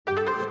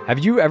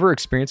Have you ever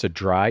experienced a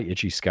dry,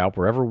 itchy scalp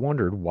or ever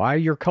wondered why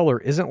your color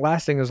isn't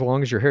lasting as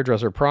long as your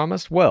hairdresser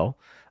promised? Well,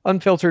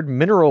 unfiltered,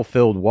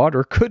 mineral-filled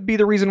water could be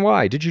the reason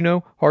why. Did you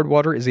know hard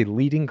water is a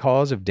leading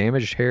cause of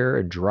damaged hair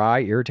and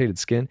dry, irritated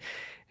skin?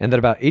 And that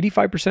about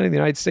 85% of the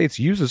United States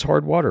uses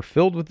hard water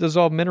filled with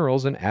dissolved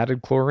minerals and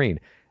added chlorine.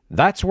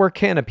 That's where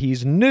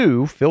Canopy's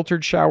new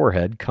filtered shower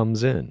head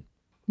comes in.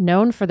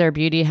 Known for their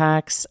beauty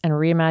hacks and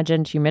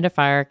reimagined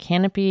humidifier,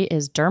 Canopy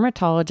is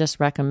dermatologist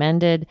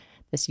recommended.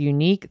 This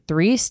unique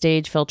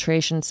 3-stage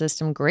filtration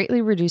system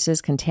greatly reduces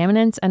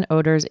contaminants and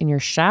odors in your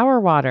shower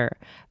water.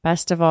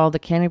 Best of all, the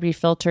Canopy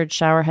filtered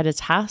shower head is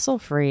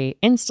hassle-free,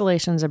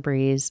 installation's a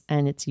breeze,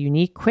 and its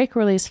unique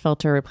quick-release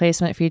filter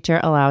replacement feature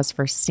allows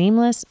for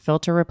seamless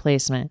filter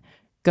replacement.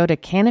 Go to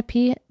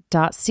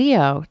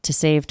canopy.co to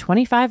save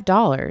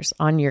 $25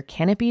 on your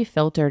Canopy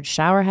filtered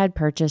shower head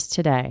purchase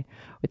today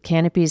with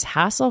Canopy's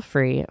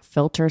hassle-free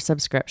filter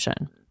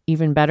subscription.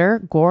 Even better,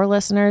 Gore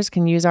listeners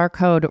can use our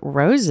code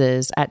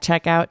ROSES at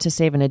checkout to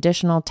save an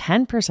additional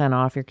 10%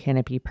 off your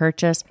Canopy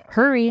purchase.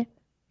 Hurry,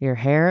 your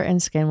hair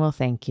and skin will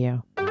thank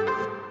you.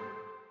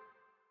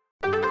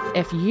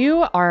 If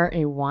you are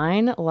a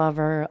wine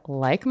lover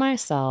like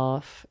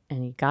myself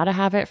and you gotta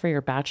have it for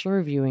your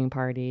bachelor viewing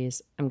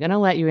parties, I'm gonna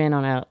let you in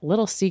on a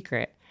little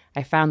secret.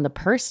 I found the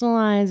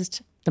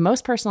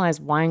most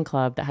personalized wine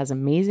club that has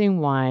amazing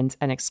wines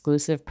and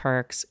exclusive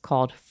perks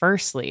called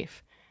First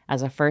Leaf.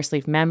 As a First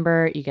Leaf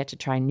member, you get to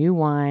try new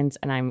wines,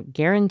 and I'm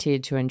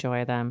guaranteed to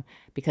enjoy them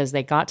because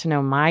they got to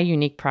know my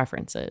unique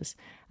preferences.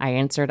 I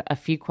answered a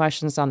few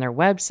questions on their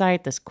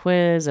website, this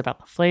quiz about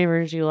the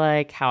flavors you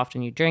like, how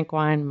often you drink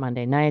wine,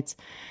 Monday nights,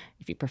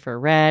 if you prefer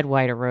red,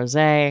 white, or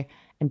rosé.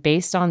 And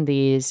based on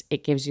these,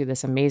 it gives you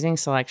this amazing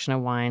selection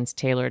of wines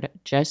tailored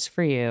just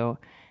for you.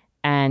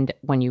 And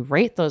when you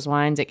rate those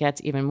wines, it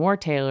gets even more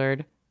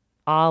tailored,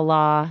 a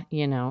la,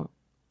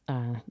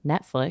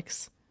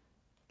 Netflix.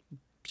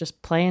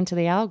 Just play into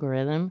the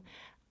algorithm.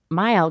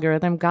 My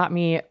algorithm got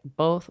me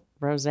both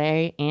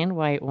rosé and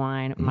white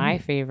wine, my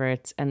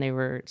favorites, and they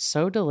were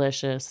so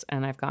delicious,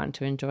 and I've gotten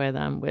to enjoy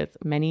them with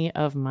many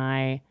of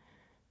my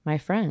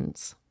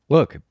friends.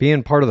 Look,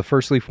 being part of the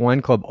First Leaf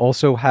Wine Club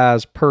also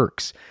has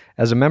perks.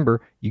 As a member,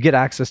 you get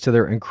access to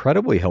their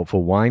incredibly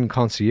helpful wine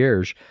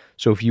concierge.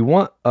 So if you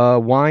want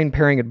wine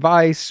pairing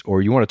advice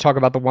or you want to talk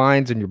about the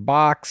wines in your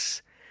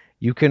box,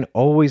 you can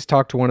always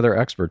talk to one of their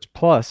experts.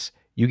 Plus,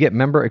 you get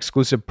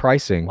member-exclusive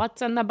pricing.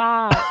 What's in the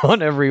box?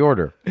 On every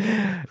order.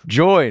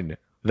 Join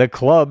the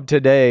club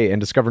today and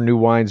discover new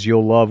wines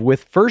you'll love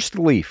with First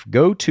Leaf.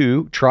 Go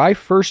to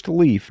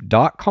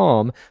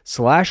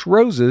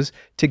tryfirstleaf.com/roses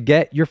to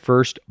get your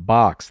first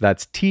box.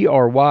 That's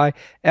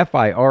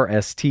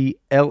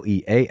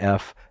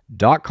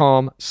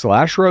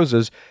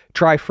tryfirstleaf.com/roses.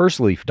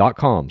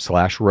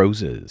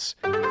 Tryfirstleaf.com/roses.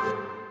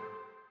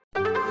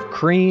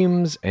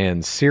 Creams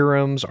and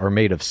serums are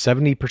made of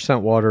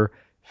 70% water,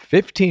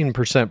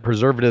 15%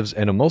 preservatives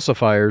and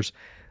emulsifiers,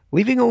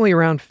 leaving only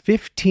around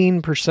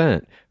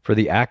 15% for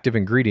the active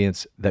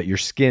ingredients that your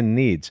skin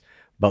needs.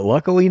 But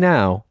luckily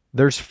now,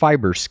 there's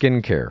Fiber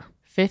Skincare.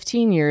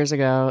 15 years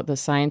ago, the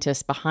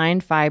scientists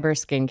behind Fiber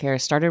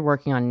Skincare started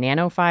working on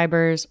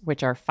nanofibers,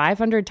 which are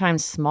 500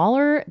 times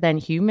smaller than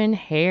human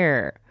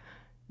hair.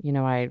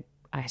 I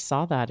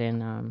saw that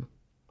in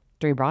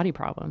Three Body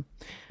Problem.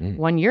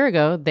 1 year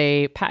ago,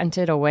 they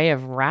patented a way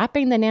of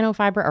wrapping the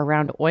nanofiber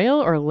around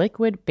oil or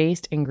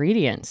liquid-based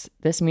ingredients.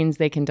 This means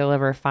they can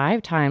deliver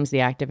 5 times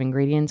the active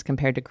ingredients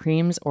compared to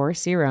creams or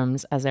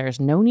serums, as there is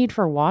no need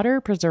for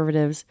water,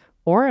 preservatives,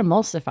 or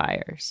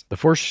emulsifiers. The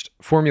first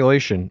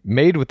formulation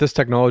made with this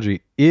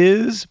technology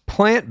is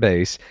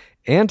plant-based,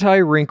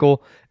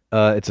 anti-wrinkle.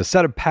 It's a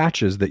set of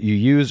patches that you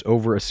use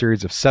over a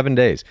series of 7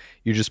 days.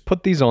 You just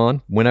put these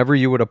on whenever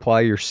you would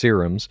apply your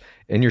serums,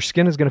 and your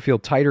skin is going to feel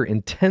tighter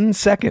in 10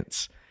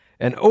 seconds.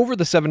 And over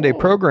the 7-day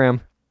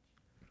program,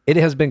 it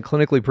has been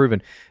clinically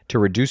proven to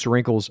reduce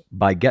wrinkles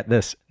by, get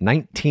this,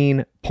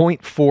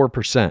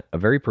 19.4%, a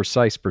very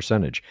precise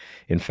percentage.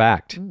 In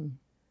fact,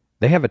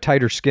 they have a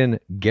tighter skin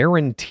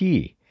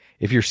guarantee.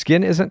 If your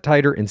skin isn't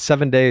tighter in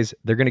 7 days,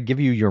 they're going to give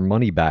you your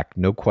money back,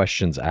 no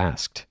questions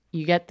asked.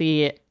 You get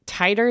the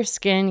tighter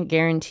skin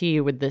guarantee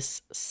with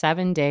this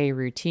 7-day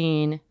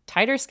routine.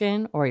 Tighter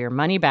skin or your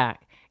money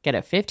back. Get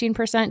a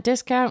 15%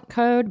 discount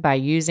code by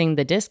using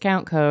the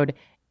discount code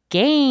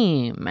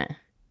GAME.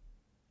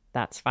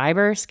 That's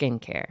Fiber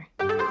Skincare.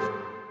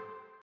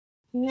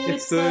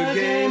 It's the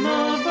Game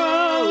of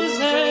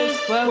Roses.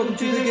 Welcome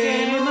to the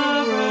Game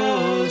of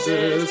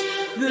Roses.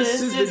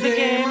 This is the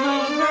Game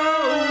of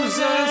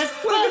Roses.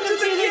 Welcome to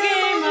the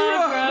Game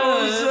of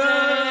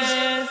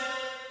Roses.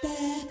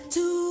 Back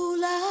to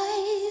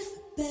life,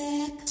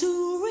 back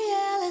to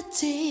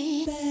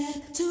reality,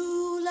 back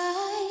to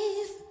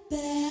life,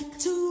 back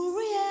to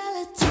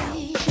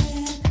reality,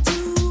 back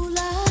to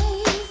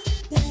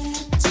life,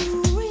 back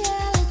to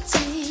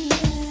reality,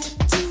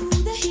 back to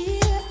the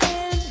here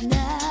and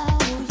now,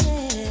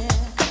 yeah.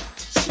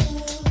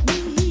 Show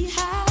me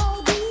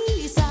how to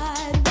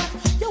decide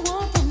what you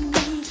want from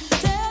me.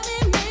 Tell me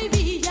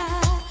maybe I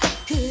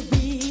could be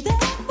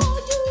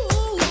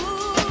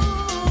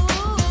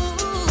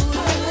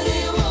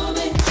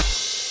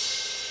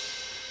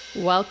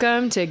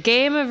Welcome to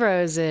Game of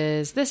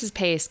Roses. This is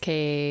Pace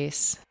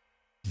Case.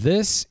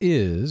 This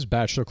is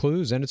Bachelor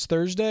Clues, and it's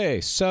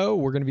Thursday, so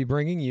we're going to be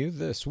bringing you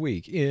This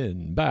Week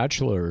in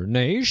Bachelor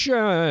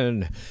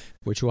Nation,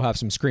 which will have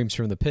some screams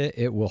from the pit.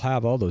 It will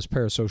have all those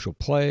parasocial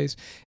plays.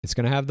 It's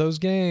going to have those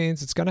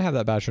games. It's going to have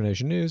that Bachelor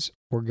Nation news.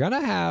 We're going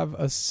to have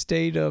a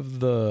state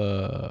of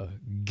the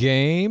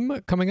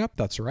game coming up.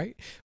 That's right.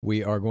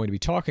 We are going to be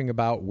talking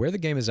about where the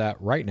game is at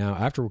right now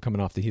after we're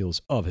coming off the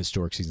heels of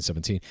Historic Season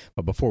 17.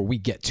 But before we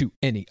get to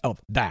any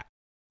of that,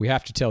 we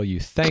have to tell you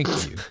thank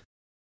you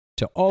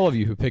to all of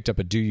you who picked up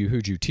a Do You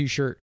Who'd You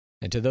t-shirt,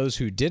 and to those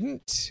who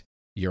didn't,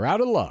 you're out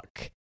of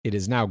luck. It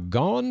is now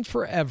gone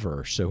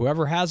forever. So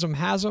whoever has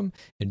them,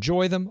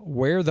 enjoy them,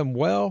 wear them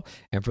well.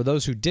 And for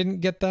those who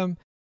didn't get them,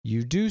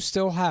 you do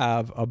still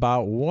have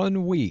about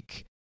 1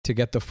 week to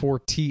get the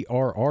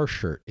 4TRR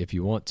shirt if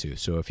you want to.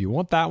 So if you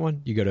want that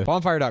one, you go to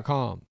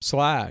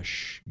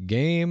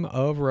bonfire.com/Game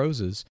of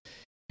Roses,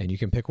 and you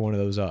can pick one of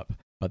those up.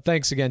 But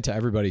thanks again to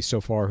everybody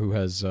so far who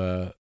has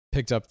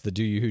picked up the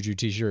Do You Who'd You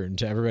t-shirt, and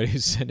to everybody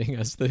who's sending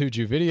us the Who'd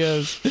You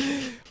videos,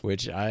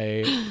 which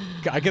I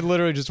could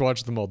literally just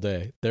watch them all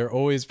day. They're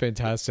always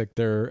fantastic.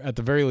 They're at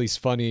the very least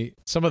funny.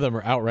 Some of them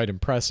are outright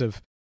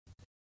impressive.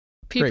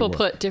 People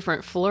put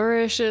different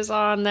flourishes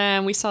on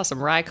them. We saw some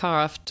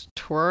Rycroft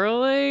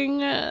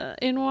twirling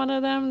in one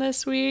of them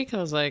this week. I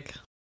was like,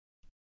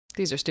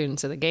 these are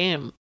students of the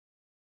game.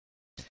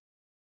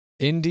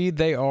 Indeed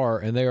they are,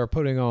 and they are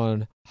putting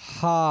on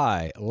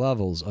high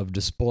levels of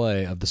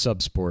display of the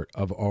subsport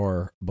of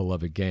our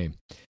beloved game.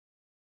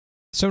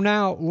 So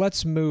now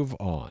let's move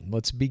on.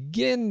 Let's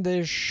begin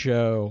this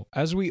show,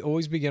 as we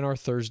always begin our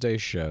Thursday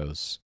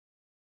shows,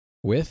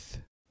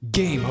 with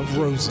Game of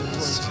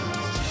Roses.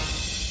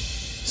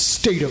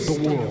 State of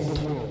the World.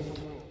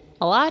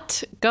 A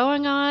lot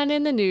going on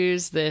in the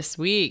news this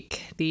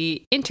week.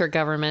 The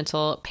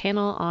Intergovernmental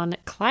Panel on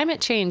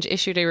Climate Change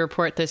issued a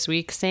report this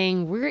week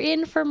saying we're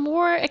in for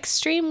more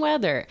extreme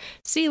weather,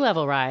 sea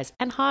level rise,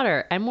 and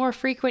hotter and more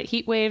frequent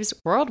heat waves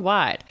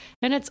worldwide.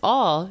 And it's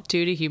all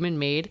due to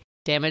human-made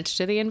damage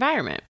to the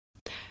environment.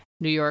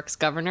 New York's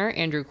Governor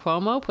Andrew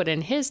Cuomo put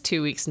in his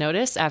 2 weeks'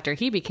 notice after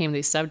he became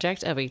the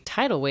subject of a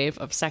tidal wave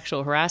of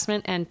sexual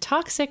harassment and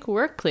toxic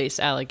workplace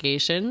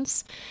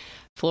allegations.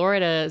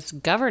 Florida's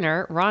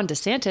Governor Ron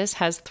DeSantis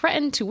has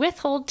threatened to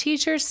withhold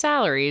teachers'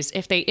 salaries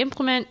if they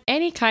implement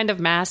any kind of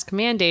mask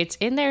mandates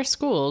in their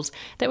schools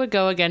that would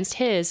go against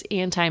his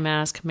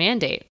anti-mask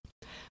mandate.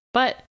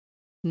 But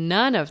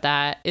none of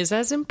that is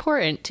as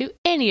important to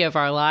any of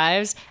our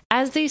lives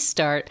as the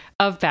start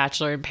of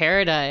Bachelor in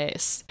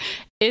Paradise.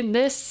 In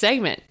this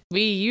segment,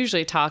 we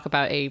usually talk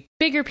about a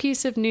bigger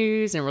piece of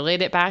news and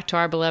relate it back to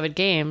our beloved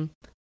game.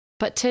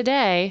 But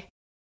today,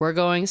 we're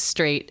going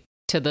straight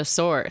to the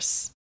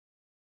source.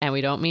 And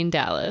we don't mean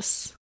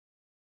Dallas.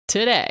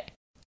 Today,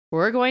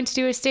 we're going to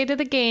do a state of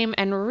the game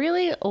and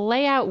really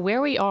lay out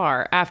where we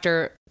are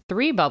after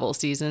 3 bubble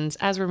seasons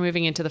as we're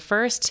moving into the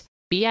first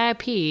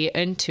BIP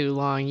in 2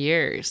 long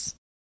years.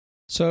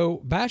 So,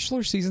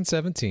 Bachelor Season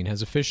 17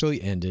 has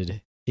officially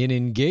ended in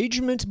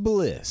engagement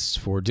bliss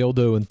for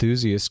dildo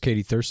enthusiast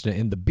Katie Thurston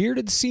and the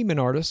bearded seaman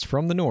artist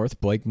from the north,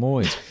 Blake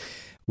Moyes,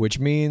 which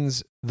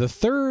means the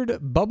 3rd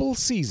bubble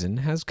season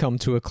has come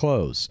to a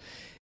close.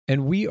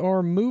 And we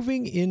are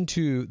moving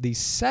into the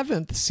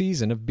 7th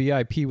season of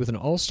BIP with an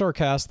all-star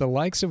cast, the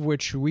likes of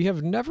which we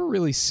have never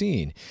really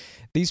seen.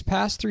 These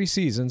past 3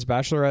 seasons,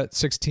 Bachelorette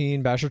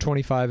 16, Bachelor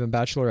 25, and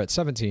Bachelorette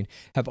 17,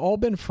 have all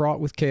been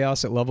fraught with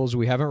chaos at levels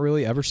we haven't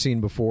really ever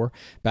seen before.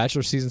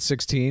 Bachelor Season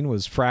 16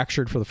 was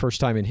fractured for the first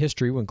time in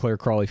history when Claire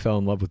Crawley fell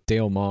in love with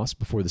Dale Moss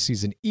before the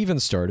season even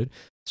started,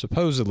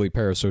 supposedly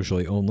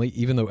parasocially only,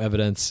 even though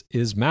evidence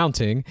is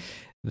mounting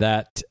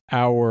that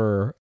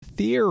our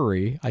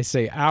theory, I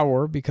say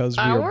our because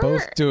we are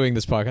both doing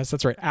this podcast.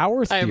 That's right.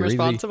 Our theory. I am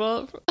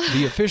responsible.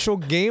 The official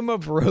Game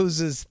of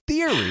Roses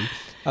theory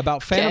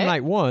about Phantom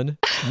Night 1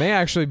 may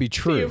actually be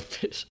true.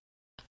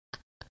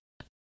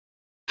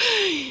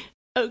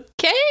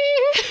 Okay.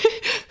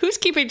 Who's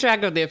keeping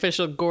track of the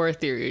official gore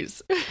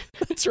theories?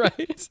 That's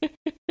right.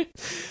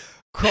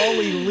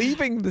 Crawley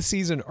leaving the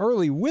season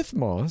early with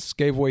Moss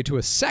gave way to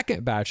a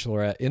second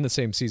bachelorette in the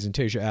same season,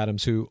 Tayshia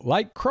Adams, who,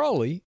 like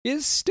Crawley,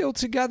 is still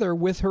together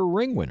with her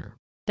ring winner.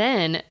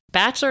 Then,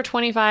 Bachelor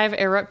 25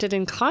 erupted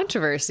in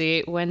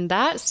controversy when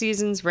that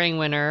season's ring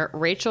winner,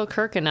 Rachel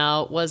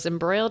Kirkconnell, was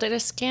embroiled in a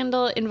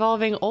scandal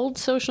involving old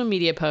social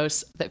media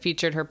posts that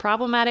featured her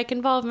problematic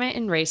involvement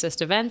in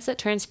racist events that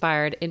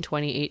transpired in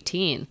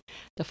 2018.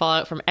 The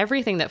fallout from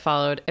everything that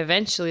followed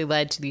eventually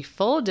led to the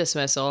full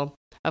dismissal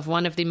of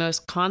one of the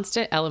most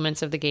constant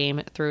elements of the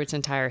game through its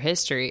entire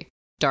history,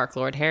 Dark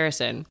Lord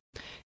Harrison,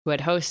 who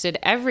had hosted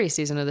every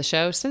season of the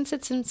show since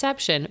its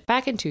inception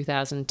back in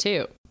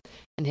 2002.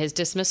 And his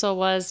dismissal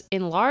was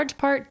in large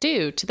part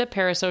due to the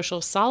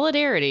parasocial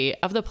solidarity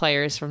of the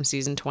players from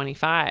season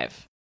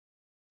 25.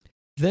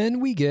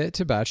 Then we get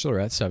to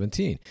Bachelorette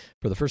 17.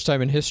 For the first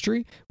time in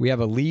history, we have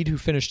a lead who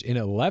finished in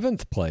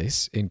 11th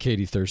place in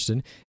Katie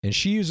Thurston, and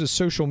she uses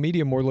social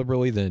media more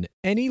liberally than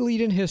any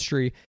lead in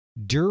history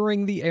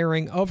during the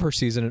airing of her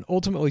season and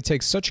ultimately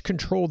takes such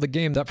control of the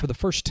game that for the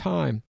first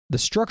time, the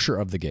structure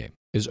of the game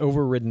is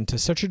overridden to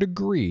such a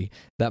degree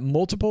that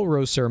multiple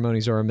rose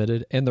ceremonies are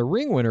omitted, and the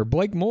ring winner,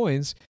 Blake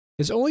Moynes,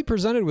 is only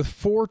presented with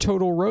 4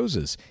 total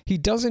roses. He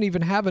doesn't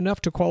even have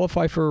enough to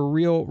qualify for a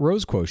real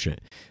rose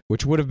quotient,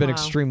 which would have been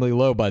extremely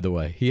low, by the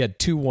way. He had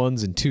 2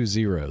 1s and 2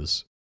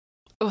 0s.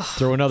 Ugh,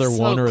 Throw another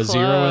so 1 or a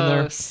 0 in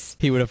there, close.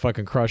 he would have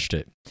fucking crushed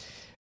it.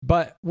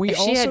 But If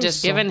also she had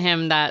just saw- given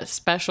him that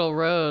special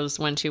rose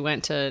when she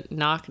went to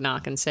knock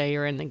and say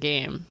you're in the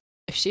game,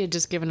 if she had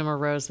just given him a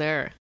rose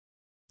there.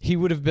 he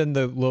would have been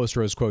the lowest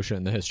rose quotient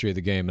in the history of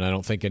the game, and I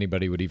don't think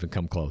anybody would even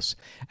come close.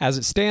 As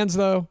it stands,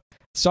 though,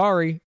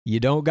 sorry, you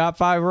don't got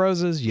 5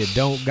 roses, you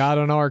don't got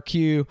an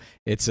RQ.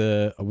 It's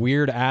a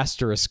weird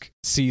asterisk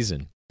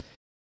season.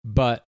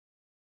 But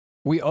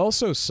we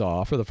also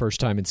saw, for the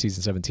first time in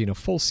Season 17, a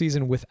full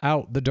season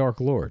without the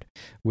Dark Lord,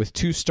 with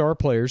 2 star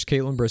players,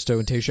 Caitlin Bristow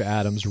and Tayshia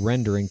Adams,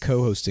 rendering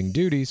co-hosting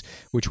duties,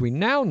 which we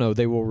now know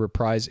they will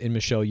reprise in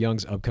Michelle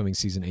Young's upcoming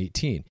Season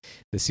 18.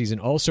 The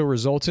season also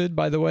resulted,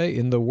 by the way,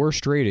 in the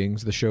worst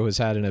ratings the show has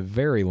had in a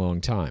very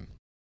long time.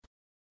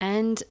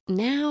 And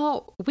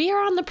now we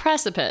are on the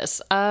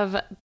precipice of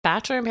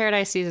Bachelor in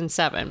Paradise Season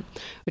 7,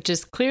 which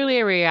is clearly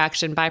a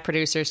reaction by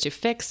producers to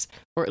fix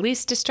or at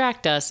least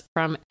distract us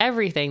from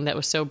everything that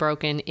was so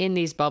broken in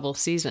these bubble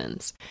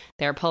seasons.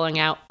 They're pulling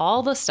out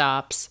all the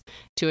stops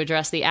to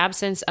address the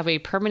absence of a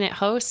permanent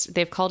host.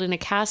 They've called in a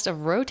cast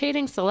of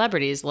rotating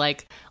celebrities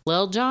like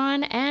Lil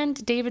Jon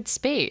and David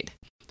Spade.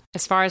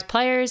 As far as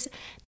players,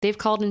 they've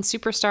called in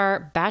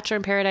superstar Bachelor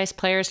in Paradise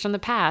players from the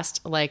past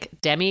like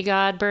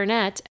Demigod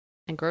Burnett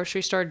and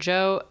Grocery Store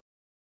Joe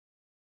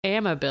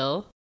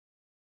Amabil.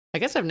 I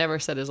guess I've never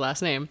said his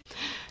last name.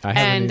 I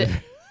haven't And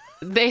either.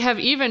 they have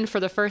even, for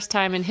the first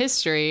time in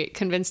history,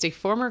 convinced a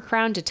former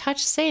crown to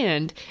touch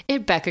sand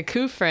in Becca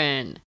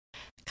Kufrin.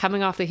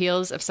 Coming off the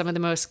heels of some of the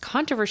most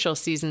controversial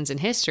seasons in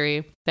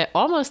history that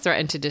almost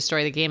threatened to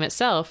destroy the game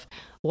itself,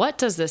 what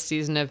does this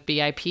season of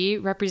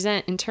BIP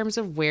represent in terms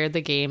of where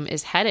the game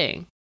is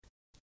heading?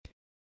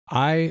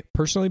 I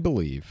personally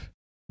believe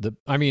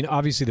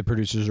obviously the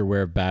producers are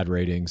aware of bad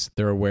ratings.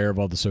 They're aware of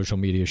all the social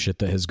media shit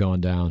that has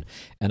gone down.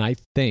 And I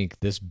think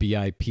this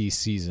BIP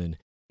season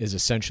is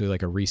essentially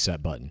like a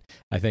reset button.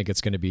 I think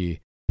it's going to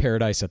be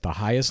Paradise at the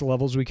highest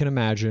levels we can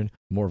imagine.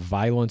 More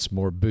violence,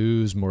 more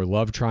booze, more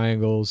love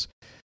triangles,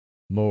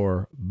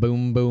 more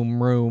boom,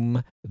 boom,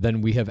 room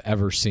than we have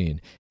ever seen.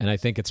 And I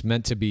think it's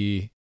meant to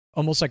be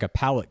almost like a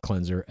palate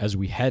cleanser as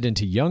we head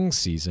into Young's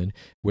season,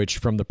 which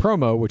from the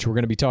promo, which we're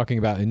going to be talking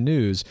about in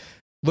news,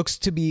 looks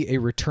to be a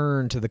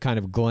return to the kind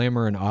of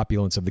glamour and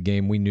opulence of the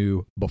game we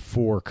knew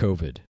before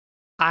COVID.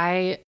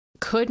 I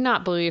could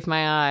not believe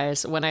my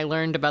eyes when I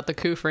learned about the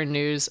Kufrin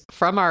news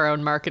from our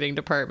own marketing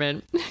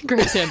department.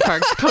 Grace Ann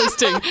Parks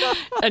posting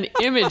an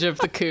image of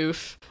the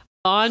Kuf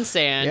on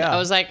sand. Yeah. I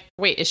was like,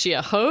 wait, is she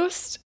a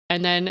host?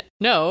 And then,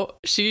 no,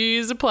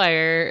 she's a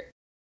player.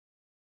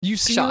 You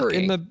see her in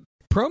Shocking. the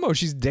promo.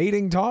 She's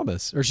dating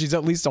Thomas, or she's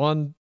at least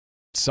on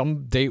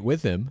some date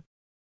with him.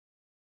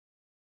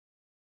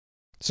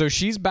 So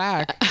she's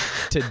back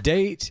to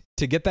date,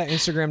 to get that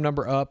Instagram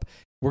number up.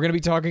 We're going to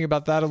be talking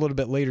about that a little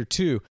bit later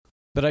too.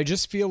 But I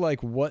just feel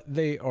like what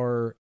they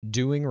are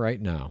doing right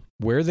now,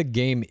 where the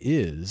game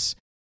is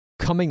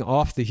coming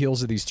off the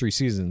heels of these 3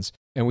 seasons,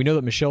 and we know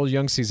that Michelle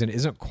Young's season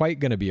isn't quite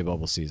going to be a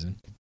bubble season.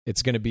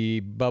 It's going to be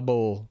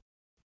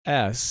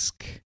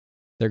bubble-esque.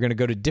 They're going to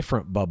go to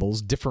different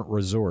bubbles, different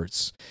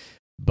resorts.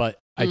 But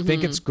I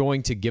think it's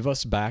going to give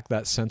us back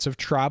that sense of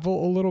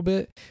travel a little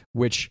bit,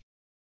 which,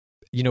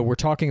 you know, we're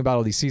talking about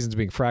all these seasons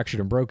being fractured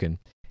and broken.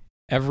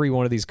 Every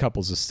one of these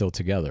couples is still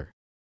together.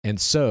 And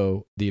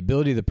so the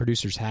ability the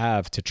producers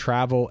have to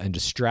travel and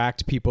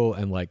distract people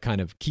and like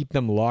kind of keep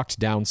them locked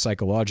down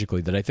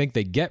psychologically that I think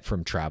they get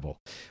from travel.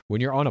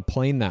 When you're on a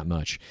plane that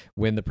much,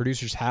 when the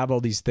producers have all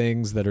these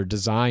things that are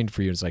designed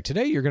for you, it's like,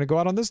 today you're going to go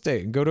out on this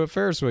date and go to a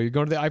Ferris wheel, you're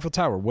going to the Eiffel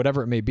Tower,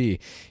 whatever it may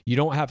be. You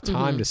don't have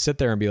time to sit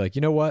there and be like,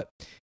 you know what?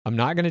 I'm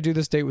not going to do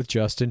this date with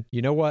Justin.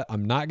 You know what?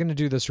 I'm not going to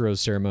do this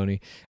rose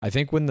ceremony. I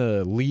think when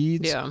the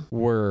leads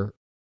were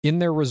in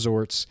their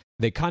resorts,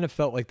 they kind of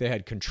felt like they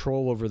had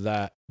control over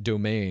that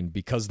domain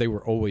because they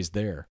were always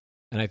there.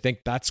 And I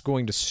think that's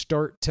going to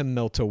start to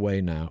melt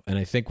away now. And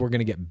I think we're going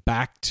to get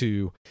back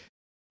to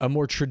a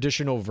more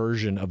traditional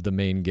version of the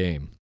main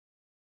game.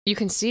 You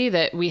can see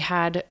that we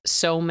had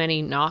so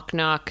many knock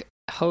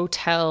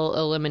hotel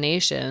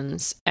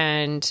eliminations,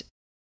 and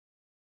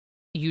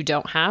you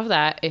don't have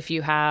that if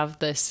you have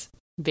this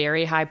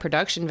very high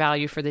production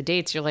value for the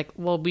dates. You're like,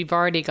 well, we've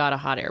already got a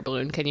hot air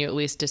balloon. Can you at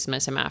least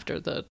dismiss him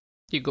after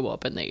you go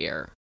up in the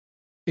air?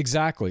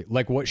 Exactly.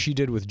 Like what she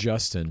did with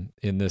Justin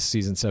in this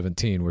season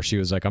 17, where she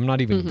was like, I'm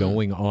not even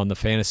going on the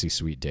fantasy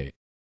suite date.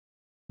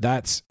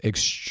 That's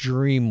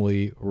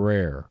extremely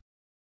rare.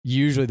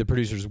 Usually the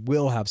producers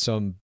will have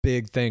some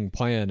big thing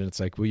planned and it's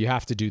like, well, you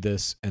have to do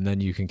this and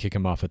then you can kick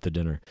him off at the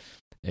dinner.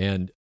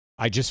 And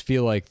I just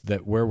feel like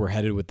that where we're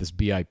headed with this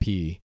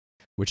BIP,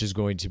 which is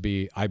going to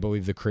be, I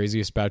believe, the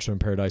craziest Bachelor in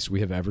Paradise we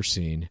have ever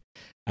seen.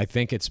 I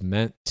think it's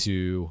meant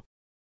to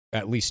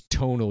at least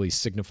tonally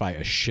signify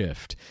a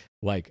shift.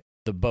 Like,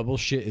 the bubble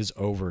shit is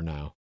over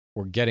now.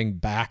 We're getting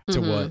back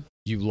to what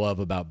you love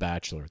about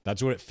Bachelor.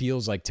 That's what it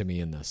feels like to me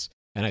in this.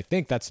 And I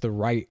think that's the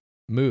right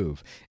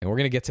move. And we're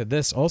going to get to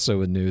this also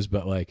in news,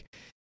 but like,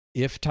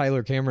 if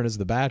Tyler Cameron is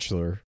the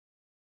Bachelor,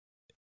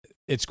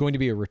 it's going to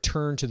be a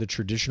return to the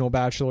traditional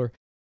Bachelor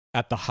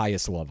at the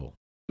highest level.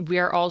 We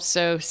are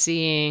also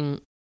seeing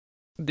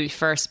the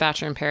first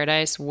Bachelor in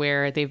Paradise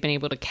where they've been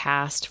able to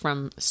cast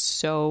from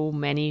so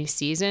many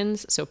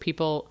seasons. So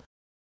people,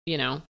 you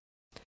know,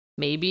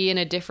 maybe in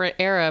a different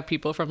era,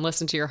 people from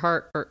Listen to Your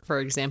Heart, for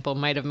example,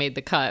 might have made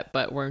the cut,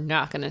 but we're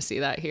not going to see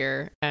that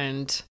here.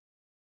 And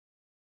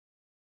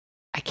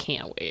I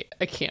can't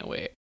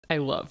wait. I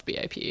love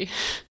BIP.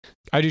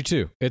 I do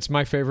too. It's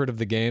my favorite of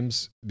the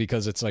games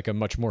because it's like a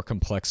much more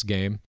complex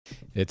game.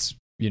 It's,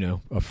 you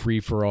know, a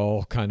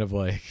free-for-all kind of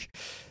like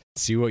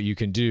see what you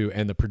can do.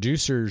 And the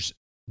producers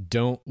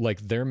don't,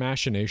 like, their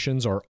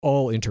machinations are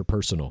all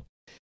interpersonal.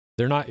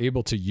 They're not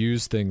able to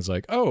use things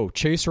like, oh,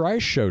 Chase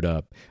Rice showed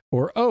up,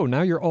 or, oh,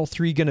 now you're all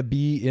three going to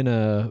be in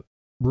a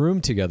room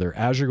together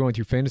as you're going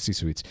through fantasy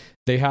suites.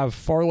 They have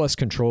far less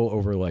control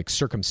over like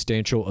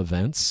circumstantial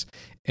events,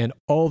 and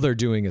all they're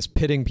doing is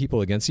pitting people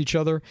against each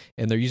other,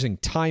 and they're using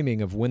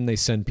timing of when they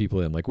send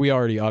people in. Like we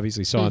already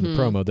obviously saw in the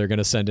promo, they're going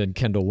to send in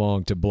Kendall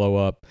Long to blow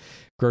up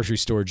Grocery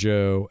Store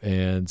Joe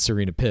and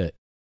Serena Pitt.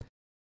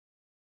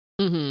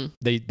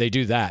 They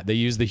do that. They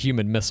use the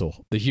human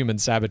missile, the human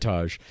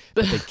sabotage,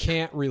 but they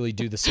can't really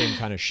do the same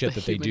kind of shit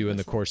that they do in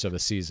the course of a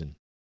season.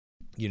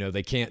 You know,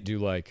 they can't do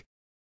like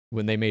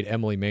when they made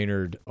Emily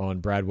Maynard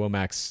on Brad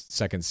Womack's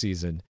second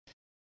season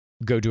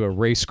go to a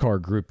race car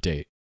group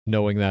date,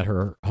 knowing that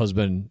her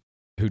husband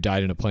who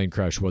died in a plane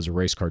crash was a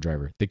race car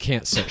driver. They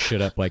can't set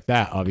shit up like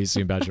that,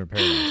 obviously, in Bachelor in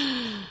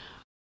Paradise.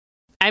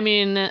 I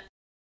mean,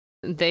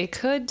 they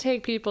could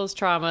take people's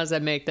traumas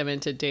and make them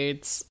into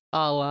dates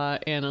a la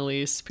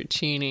Annalise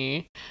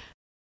Puccini.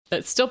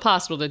 It's still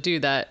possible to do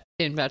that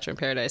in Bachelor in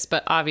Paradise,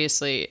 but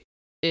obviously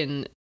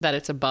in that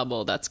it's a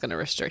bubble, that's going to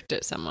restrict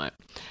it somewhat.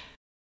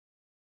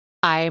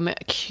 I'm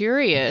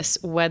curious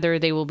whether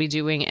they will be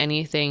doing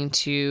anything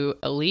to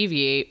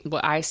alleviate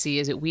what I see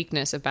as a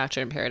weakness of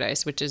Bachelor in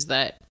Paradise, which is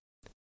that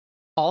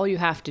all you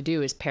have to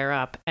do is pair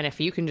up. And if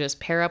you can just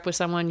pair up with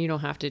someone, you don't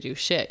have to do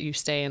shit. You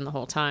stay in the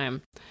whole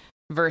time.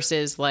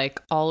 Versus like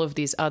all of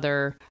these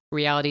other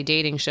reality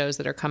dating shows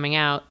that are coming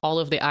out, all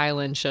of the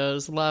island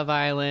shows, Love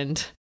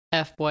Island,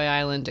 F-Boy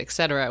Island,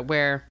 etc.,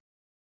 where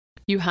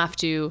you have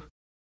to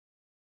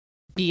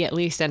be at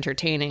least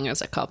entertaining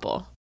as a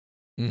couple.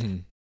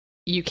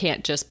 You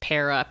can't just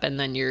pair up and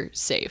then you're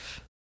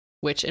safe.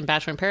 Which in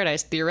Bachelor in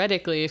Paradise,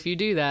 theoretically, if you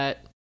do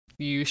that,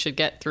 you should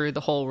get through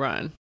the whole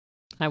run.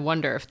 I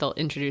wonder if they'll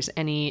introduce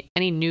any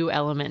new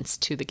elements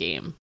to the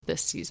game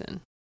this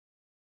season.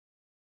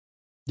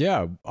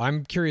 Yeah,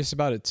 I'm curious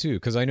about it too,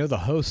 because I know the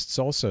hosts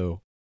also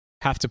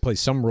have to play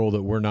some role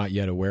that we're not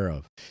yet aware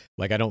of.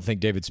 Like, I don't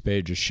think David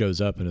Spade just shows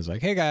up and is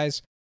like, hey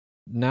guys,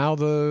 now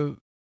the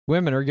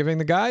women are giving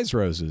the guys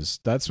roses.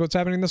 That's what's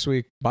happening this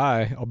week.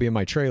 Bye. I'll be in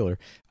my trailer.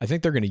 I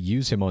think they're going to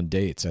use him on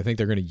dates. I think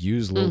they're going to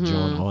use Lil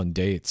Jon on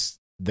dates.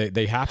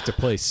 They have to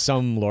play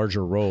some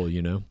larger role,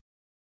 you know?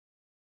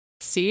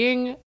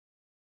 Seeing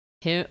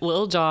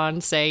Lil Jon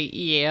say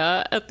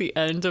yeah at the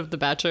end of the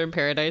Bachelor in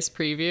Paradise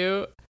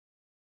preview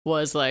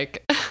was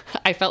like,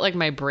 I felt like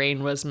my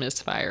brain was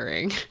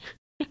misfiring.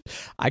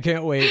 I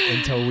can't wait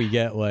until we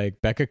get like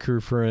Becca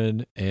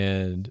Kufrin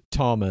and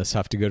Thomas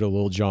have to go to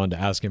Lil Jon to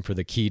ask him for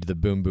the key to the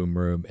boom boom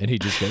room, and he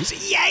just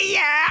goes,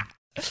 yeah.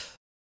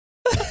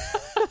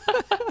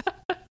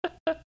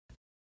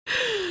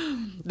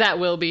 That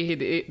will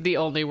be the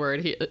only word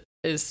he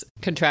is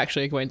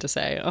contractually going to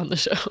say on the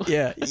show.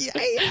 Yeah.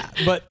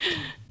 But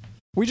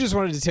we just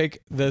wanted to take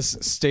this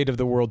state of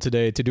the world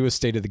today to do a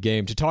state of the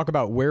game, to talk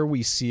about where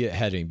we see it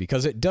heading,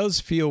 because it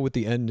does feel with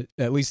the end,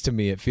 at least to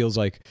me, it feels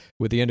like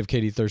with the end of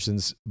Katie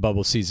Thurston's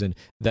bubble season,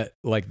 that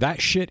like that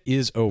shit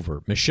is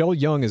over. Michelle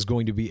Young is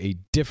going to be a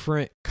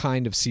different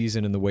kind of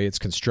season in the way it's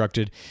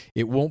constructed.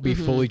 It won't be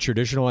fully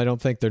traditional, I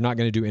don't think. They're not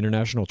going to do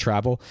international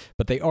travel,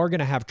 but they are going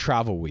to have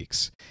travel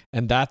weeks.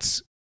 And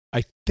that's,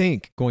 I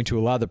think, going to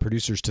allow the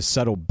producers to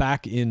settle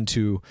back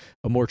into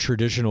a more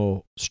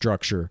traditional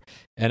structure.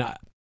 And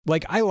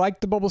I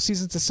liked the bubble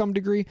season to some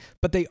degree,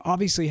 but they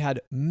obviously had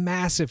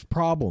massive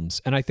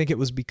problems. And I think it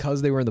was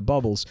because they were in the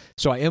bubbles.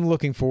 So I am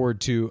looking forward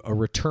to a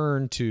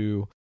return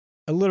to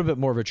a little bit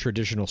more of a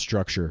traditional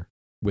structure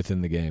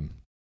within the game.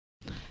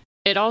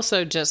 It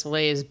also just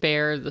lays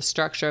bare the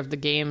structure of the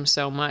game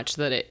so much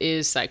that it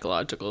is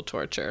psychological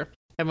torture.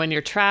 And when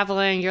you're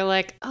traveling, you're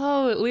like,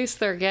 oh, at least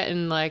they're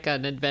getting like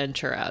an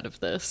adventure out of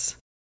this.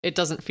 It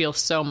doesn't feel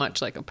so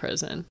much like a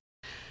prison.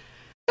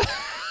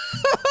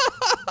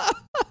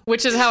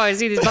 Which is how I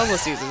see these bubble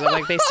seasons. I'm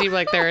like, they seem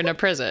like they're in a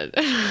prison.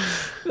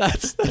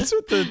 That's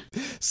what the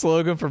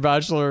slogan for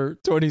Bachelor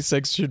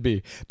 26 should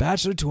be.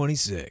 Bachelor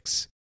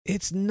 26.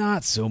 It's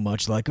not so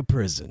much like a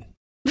prison.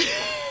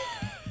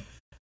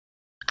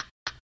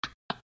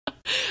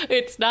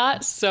 It's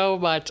not so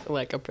much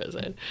like a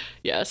prison.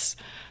 Yes.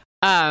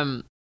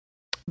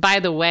 By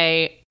the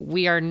way,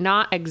 we are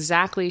not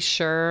exactly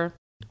sure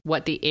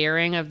what the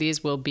airing of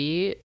these will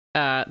be.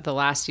 The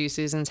last few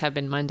seasons have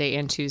been Monday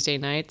and Tuesday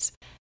nights.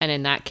 And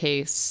in that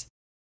case,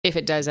 if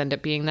it does end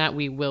up being that,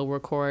 we will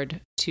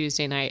record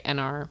Tuesday night and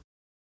our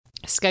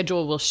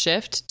schedule will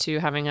shift to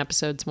having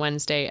episodes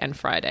Wednesday and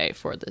Friday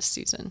for this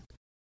season.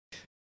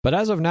 But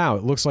as of now,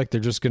 it looks like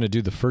they're just going to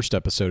do the first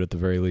episode at the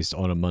very least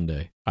on a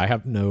Monday. I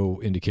have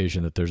no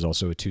indication that there's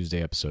also a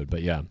Tuesday episode.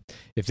 But yeah,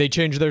 if they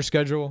change their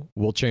schedule,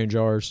 we'll change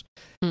ours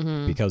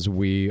because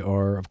we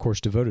are, of course,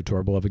 devoted to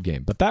our beloved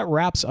game. But that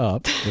wraps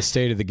up the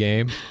state of the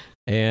game.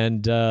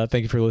 And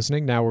thank you for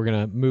listening. Now we're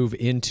going to move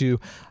into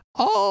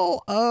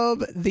all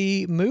of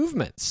the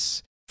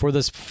movements for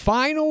this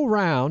final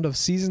round of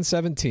Season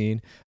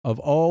 17 of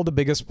all the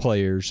biggest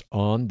players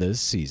on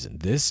this season.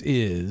 This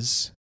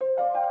is...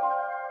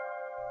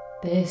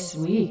 This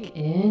Week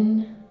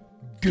in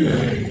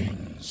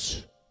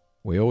Gains.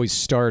 We always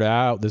start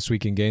out This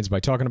Week in Gains by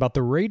talking about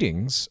the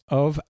ratings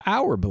of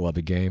our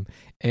beloved game.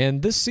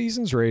 And this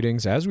season's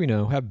ratings, as we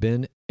know, have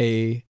been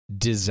a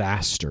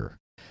disaster.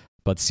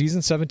 But Season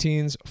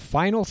 17's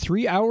final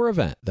 3-hour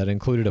event that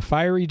included a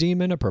fiery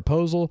demon, a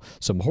proposal,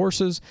 some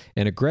horses,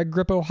 and a Greg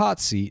Grippo hot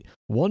seat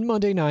won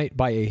Monday night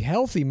by a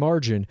healthy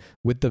margin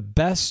with the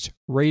best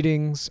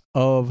ratings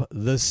of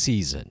the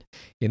season.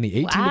 In the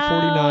 18 to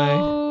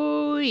 49...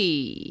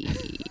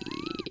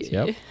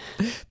 Yep.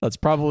 That's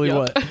probably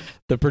what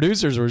the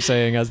producers were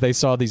saying as they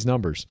saw these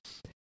numbers.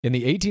 In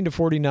the 18 to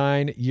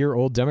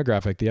 49-year-old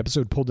demographic, the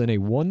episode pulled in a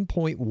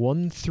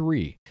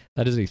 1.13.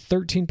 That is a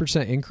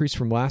 13% increase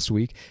from last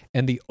week,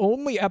 and the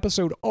only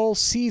episode all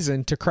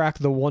season to crack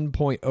the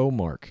 1.0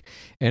 mark.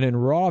 And in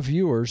raw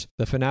viewers,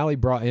 the finale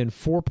brought in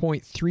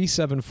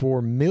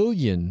 4.374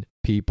 million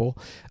people,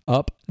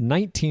 up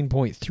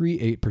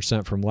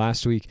 19.38% from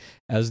last week,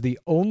 as the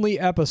only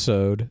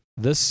episode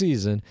this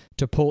season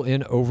to pull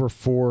in over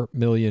 4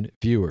 million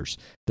viewers.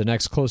 The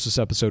next closest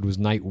episode was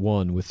Night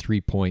 1 with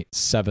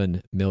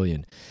 3.7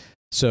 million.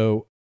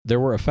 So there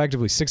were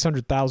effectively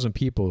 600,000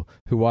 people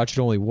who watched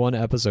only one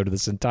episode of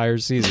this entire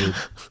season,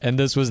 and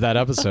this was that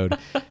episode.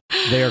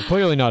 They are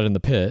clearly not in the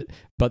pit,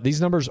 but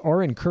these numbers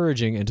are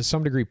encouraging and to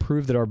some degree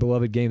prove that our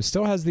beloved game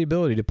still has the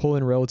ability to pull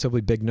in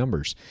relatively big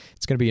numbers.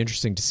 It's going to be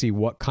interesting to see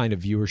what kind of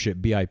viewership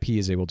BIP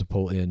is able to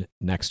pull in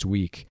next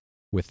week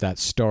with that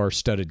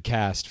star-studded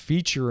cast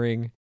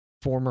featuring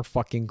former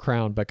fucking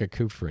Crown Becca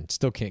Kufrin.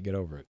 Still can't get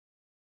over it.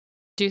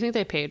 Do you think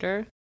they paid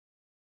her?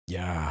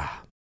 Yeah.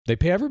 They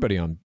pay everybody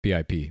on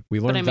BIP. We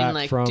learned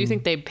that from... do you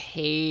think they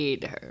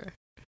paid her?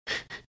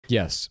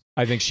 Yes.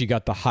 I think she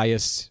got the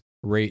highest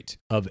rate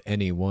of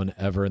anyone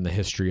ever in the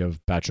history of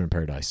Bachelor in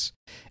Paradise.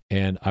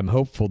 And I'm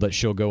hopeful that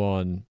she'll go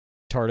on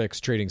Tardek's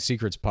Trading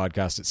Secrets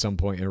podcast at some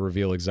point and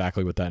reveal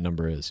exactly what that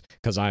number is.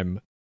 Because I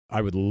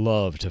would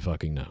love to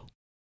fucking know.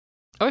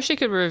 Or she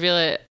could reveal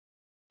it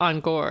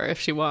on Gore if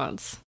she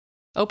wants.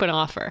 Open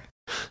offer.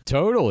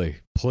 Totally.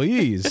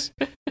 Please.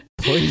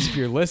 Please, if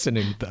you're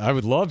listening, I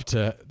would love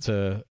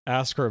to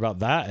ask her about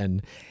that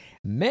and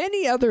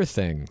many other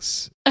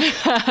things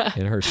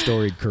in her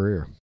storied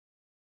career.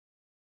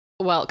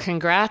 Well,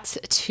 congrats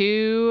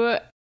to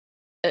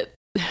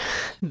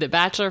the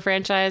Bachelor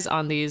franchise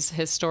on these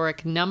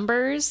historic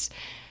numbers.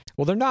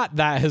 Well, they're not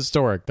that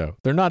historic, though.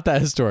 They're not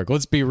that historic.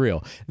 Let's be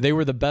real. They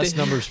were the best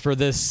numbers for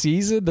this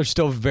season. They're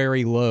still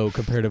very low,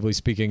 comparatively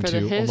speaking,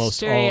 to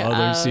almost all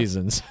other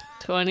seasons.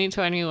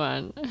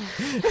 2021.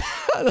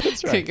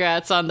 That's right.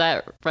 Congrats on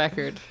that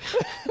record.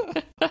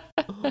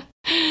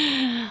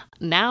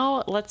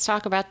 Now, let's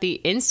talk about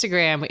the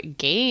Instagram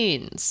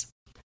gains.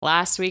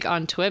 Last week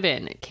on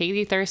Twibbin,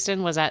 Katie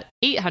Thurston was at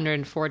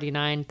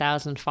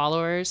 849,000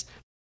 followers.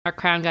 Our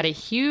crown got a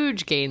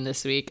huge gain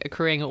this week,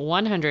 accruing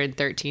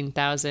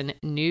 113,000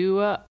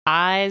 new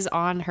eyes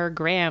on her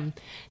gram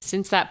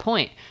since that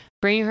point,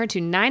 bringing her to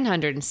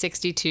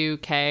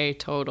 962K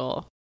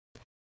total.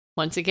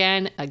 Once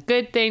again, a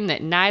good thing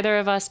that neither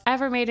of us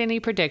ever made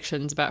any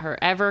predictions about her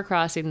ever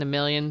crossing the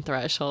million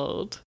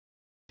threshold.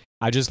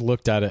 I just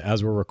looked at it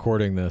as we're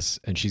recording this,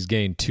 and she's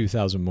gained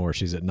 2,000 more.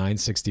 She's at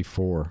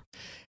 964.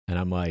 And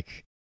I'm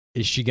like,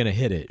 is she going to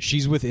hit it?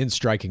 She's within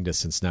striking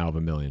distance now of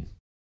 1 million.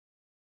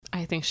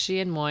 I think she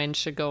and Moyne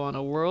should go on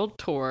a world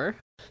tour,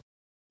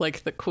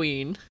 like the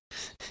Queen,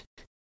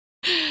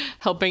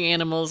 helping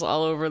animals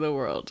all over the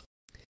world.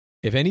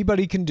 If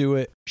anybody can do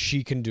it,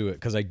 she can do it,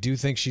 because I do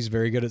think she's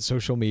very good at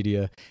social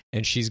media,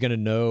 and she's going to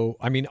know,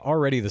 I mean,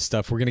 already the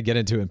stuff we're going to get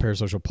into in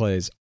Parasocial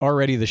Plays,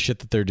 already the shit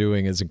that they're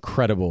doing is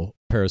incredible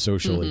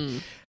parasocially. Mm-hmm.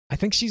 I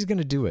think she's going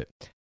to do it.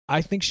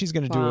 I think she's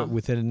going to do it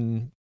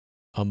within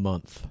a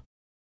month.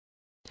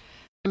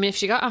 I mean, if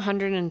she got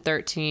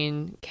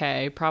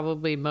 113K,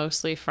 probably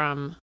mostly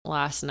from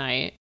last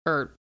night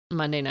or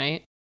Monday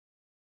night,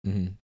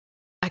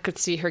 I could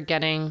see her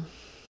getting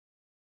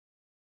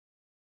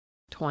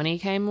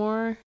 20K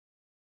more.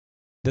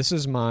 This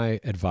is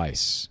my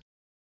advice.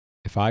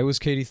 If I was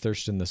Katie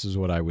Thurston, this is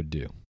what I would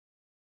do.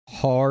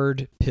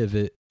 hard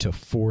pivot to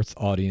fourth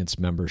audience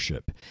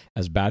membership.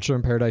 As Bachelor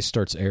in Paradise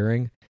starts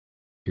airing,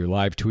 you're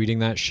live tweeting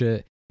that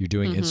shit. You're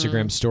doing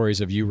Instagram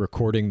stories of you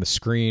recording the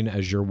screen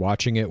as you're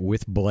watching it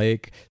with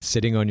Blake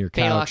sitting on your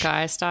couch. Baylock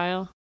Eye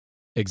style.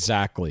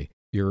 Exactly.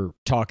 You're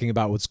talking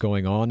about what's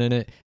going on in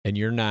it, and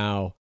you're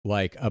now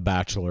like a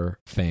Bachelor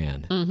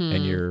fan,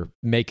 and you're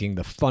making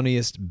the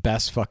funniest,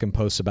 best fucking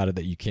posts about it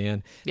that you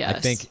can. Yes. I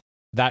think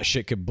that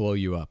shit could blow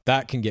you up.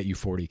 That can get you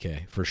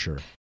 40K for sure.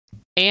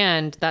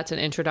 And that's an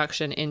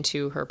introduction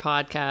into her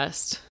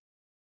podcast,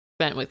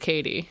 Bent with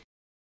Katie.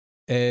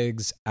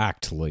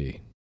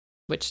 Exactly.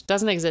 Which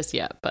doesn't exist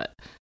yet, but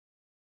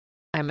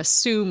I'm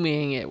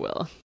assuming it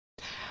will.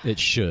 It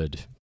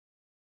should.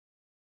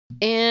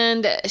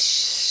 And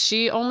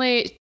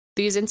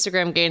these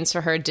Instagram gains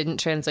for her didn't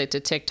translate to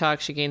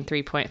TikTok. She gained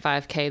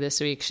 3.5K this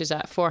week. She's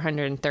at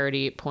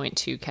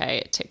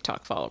 430.2K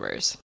TikTok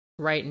followers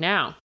right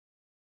now.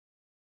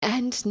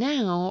 And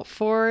now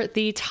for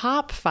the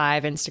top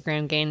 5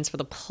 Instagram gains for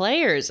the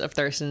players of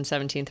Thurston's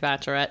 17th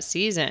Bachelorette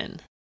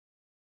season.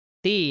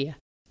 The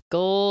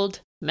gold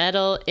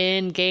medal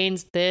in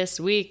gains this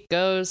week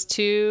goes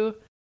to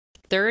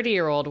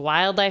 30-year-old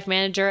wildlife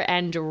manager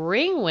and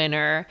ring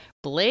winner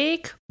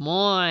Blake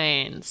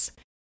Moynes.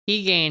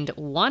 He gained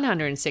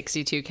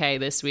 162K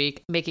this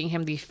week, making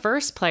him the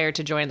first player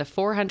to join the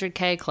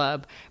 400K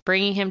club,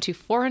 bringing him to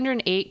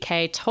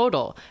 408K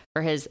total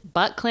for his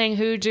butt clang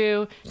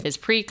hooju, his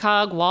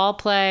precog wall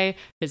play,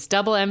 his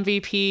double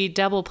MVP,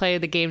 double play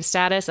of the game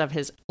status of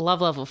his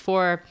love level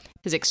 4,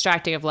 his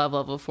extracting of love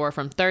level 4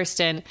 from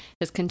Thurston,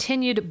 his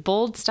continued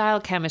bold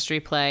style chemistry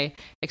play,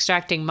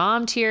 extracting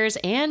mom tears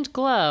and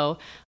glow,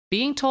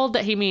 being told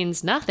that he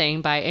means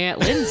nothing by Aunt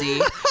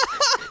Lindsay,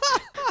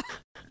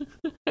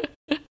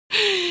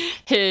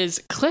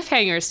 his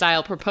cliffhanger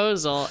style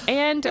proposal,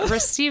 and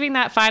receiving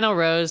that final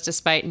rose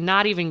despite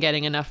not even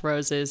getting enough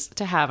roses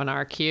to have an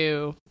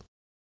RQ.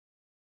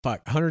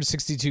 Fuck,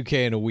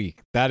 162K in a week.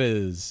 That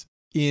is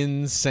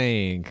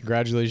insane.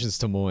 Congratulations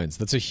to Moynes.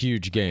 That's a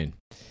huge gain.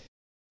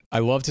 I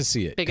love to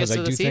see it. Biggest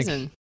of the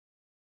season.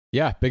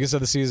 Yeah, biggest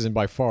of the season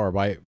by far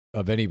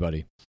of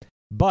anybody.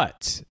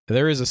 But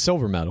there is a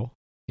silver medal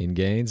in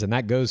gains, and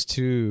that goes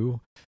to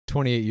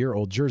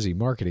 28-year-old Jersey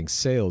marketing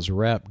sales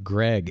rep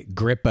Greg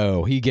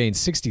Grippo. He gained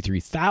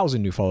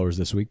 63,000 new followers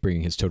this week,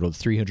 bringing his total to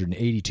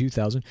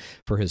 382,000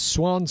 for his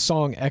Swan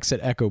Song Exit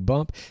Echo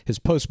Bump, his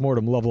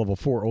Postmortem Love Level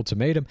 4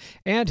 Ultimatum,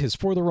 and his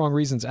For the Wrong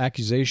Reasons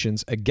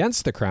accusations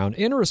against the Crown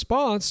in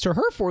response to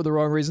her For the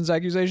Wrong Reasons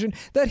accusation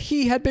that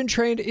he had been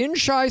trained in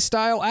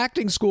Shy-style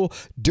acting school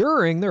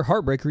during their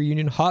Heartbreak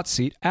reunion hot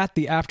seat at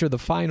the After the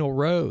Final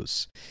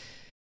Rose.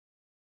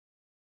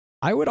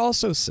 I would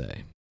also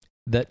say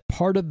that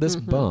part of this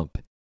bump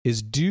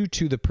is due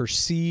to the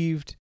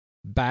perceived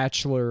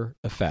Bachelor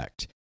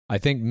effect. I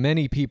think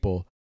many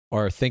people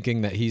are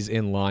thinking that he's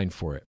in line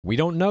for it. We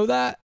don't know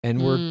that,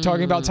 and we're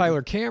talking about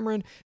Tyler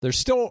Cameron. There's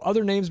still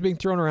other names being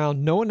thrown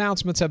around. No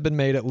announcements have been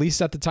made, at least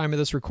at the time of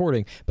this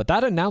recording, but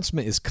that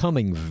announcement is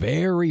coming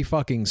very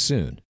fucking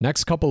soon.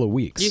 Next couple of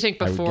weeks. You think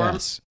before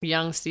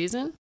young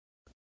season?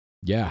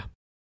 Yeah.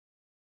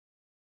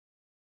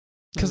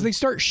 Because they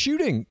start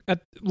shooting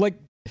at, like,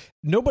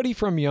 nobody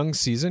from young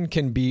season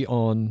can be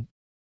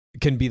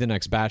the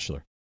next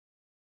Bachelor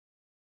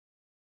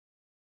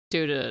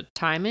due to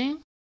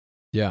timing.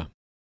 Yeah.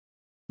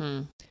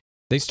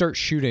 They start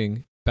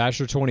shooting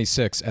Bachelor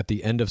 26 at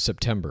the end of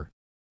September.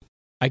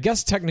 I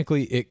guess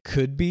technically it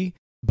could be,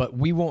 but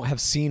we won't have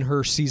seen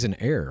her season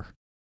air.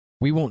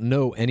 We won't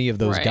know any of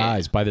those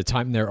guys by the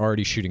time they're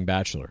already shooting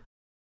Bachelor.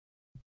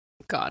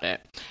 Got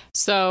it.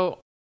 So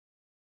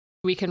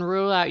we can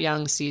rule out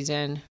young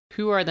season.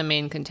 Who are the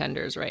main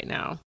contenders right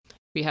now?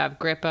 We have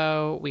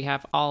Grippo, we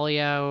have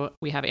Alio,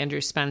 we have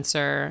Andrew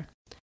Spencer,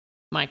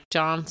 Mike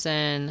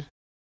Johnson,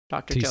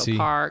 Dr. TC. Joe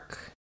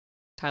Park,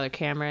 Tyler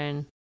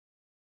Cameron.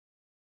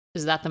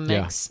 Is that the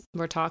mix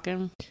we're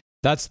talking?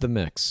 That's the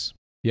mix.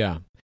 Yeah.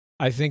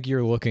 I think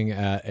you're looking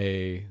at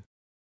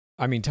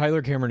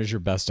Tyler Cameron is your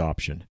best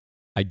option.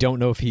 I don't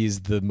know if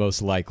he's the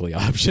most likely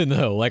option,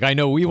 though. Like, I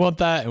know we want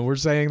that, and we're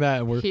saying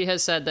that. And he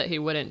has said that he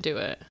wouldn't do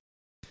it.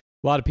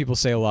 A lot of people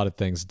say a lot of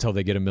things until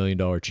they get $1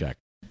 million check.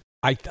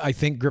 I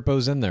think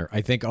Grippo's in there.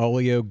 I think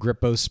Alio,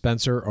 Grippo,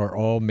 Spencer are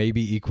all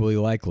maybe equally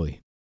likely.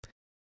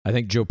 I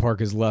think Joe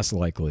Park is less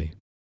likely.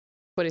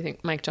 What do you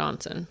think, Mike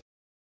Johnson?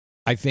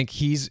 I think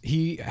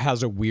he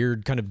has a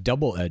weird kind of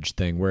double-edged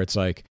thing where it's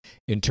like,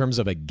 in terms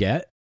of a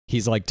get,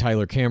 he's like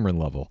Tyler Cameron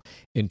level.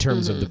 In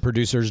terms of the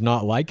producers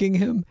not liking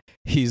him,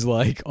 he's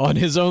like on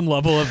his own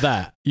level of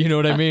that. You know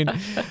what I mean?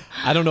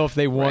 I don't know if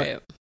they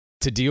want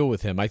to deal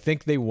with him. I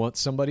think they want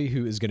somebody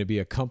who is going to be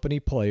a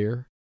company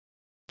player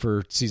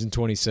for season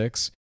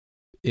 26.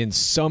 In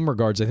some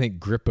regards, I think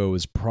Grippo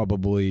is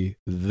probably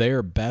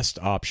their best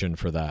option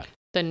for that.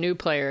 The new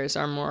players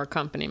are more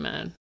company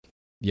men.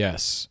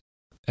 Yes.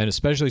 And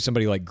especially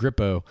somebody like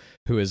Grippo,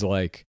 who is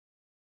like,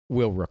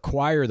 will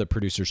require the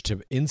producers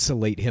to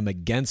insulate him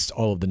against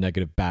all of the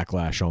negative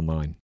backlash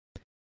online.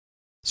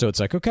 So it's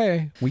like,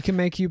 okay, we can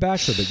make you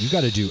Bachelor, but you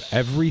got to do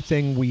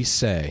everything we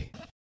say.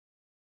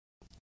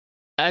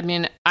 I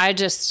mean, I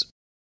just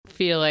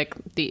feel like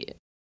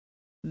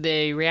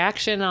the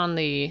reaction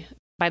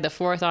by the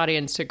fourth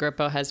audience to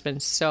Grippo has been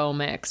so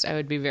mixed. I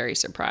would be very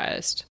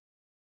surprised.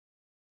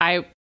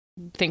 I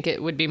think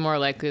it would be more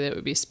likely that it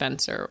would be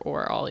Spencer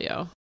or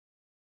Alio.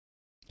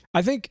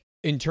 I think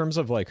in terms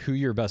of like who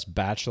your best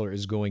bachelor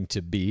is going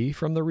to be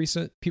from the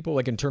recent people,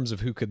 like in terms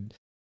of who could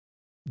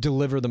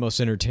deliver the most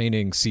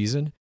entertaining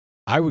season,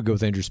 I would go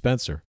with Andrew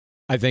Spencer.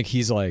 I think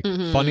he's like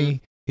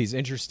funny, he's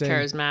interesting,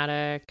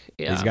 charismatic.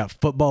 Yeah. He's got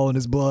football in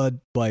his blood.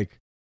 Like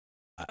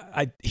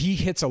he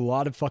hits a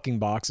lot of fucking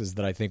boxes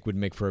that I think would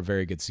make for a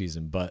very good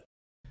season, but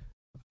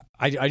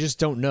I just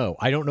don't know.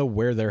 I don't know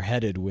where they're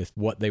headed with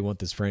what they want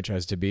this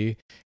franchise to be.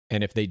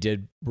 And if they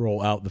did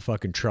roll out the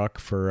fucking truck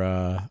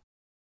for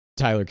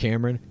Tyler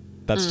Cameron,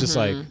 that's just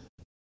like,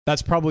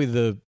 that's probably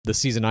the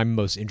season I'm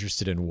most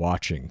interested in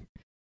watching.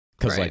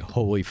 Because like,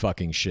 holy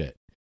fucking shit.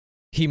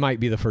 He might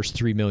be the first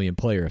 3 million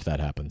player if that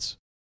happens.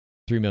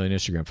 3 million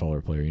Instagram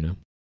follower player, you know?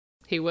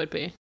 He would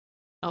be.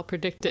 I'll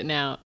predict it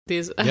now.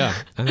 Yeah,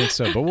 I think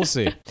so, but we'll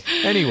see.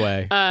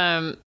 Anyway,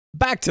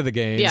 back to the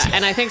games. Yeah,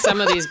 and I think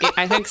some of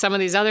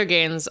these other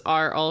gains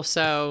are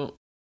also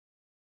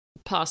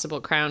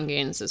possible crown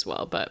gains as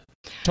well, but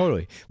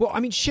totally. Well, I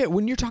mean, shit,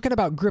 when you're talking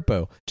about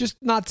Grippo, just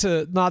not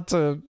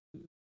to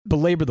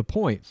belabor the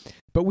point,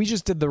 but we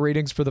just did the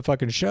ratings for the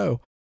fucking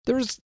show.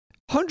 There's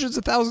hundreds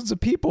of thousands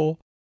of people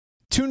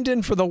tuned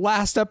in for the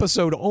last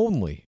episode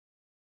only.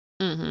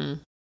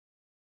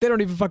 They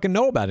don't even fucking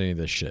know about any of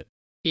this shit.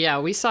 Yeah,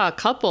 we saw a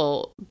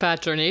couple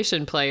Bachelor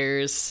Nation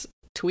players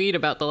tweet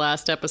about the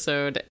last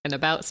episode and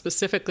about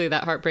specifically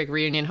that Heartbreak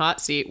Reunion hot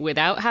seat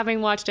without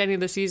having watched any of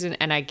the season,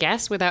 and I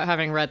guess without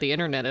having read the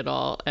internet at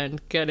all, and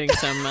getting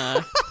some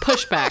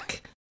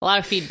pushback, a lot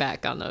of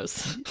feedback on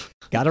those.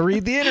 Gotta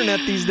read the internet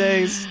these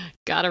days.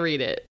 Gotta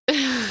read it.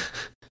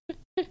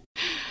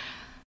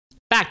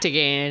 Back to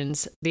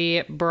gains.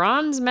 The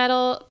bronze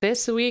medal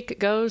this week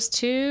goes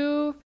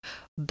to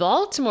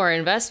Baltimore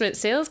investment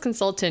sales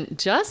consultant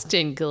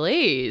Justin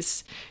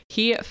Glaze.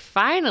 He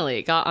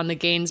finally got on the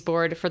gains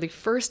board for the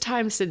first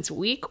time since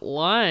week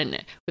 1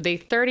 with a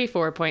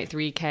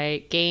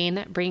 34.3K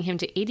gain, bringing him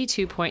to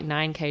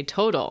 82.9K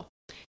total.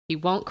 He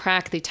won't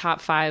crack the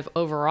top 5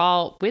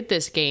 overall with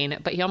this gain,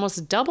 but he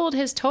almost doubled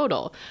his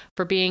total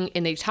for being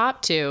in the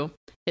top 2,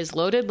 his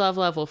Loaded Love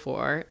Level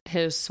 4,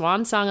 his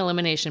Swan Song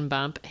Elimination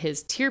Bump,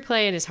 his Tier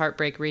Play in his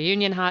Heartbreak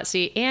Reunion hot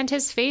seat, and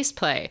his Face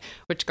Play,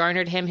 which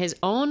garnered him his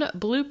own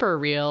blooper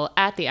reel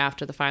at the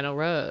After the Final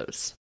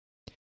Rose.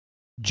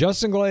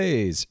 Justin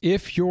Glaze,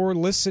 if you're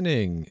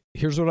listening,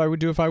 here's what I would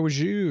do if I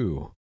was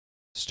you.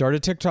 Start a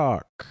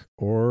TikTok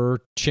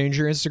or change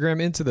your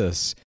Instagram into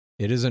this.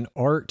 It is an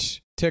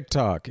art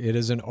TikTok. It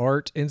is an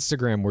art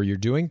Instagram where you're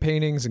doing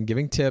paintings and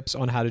giving tips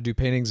on how to do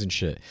paintings and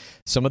shit.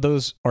 Some of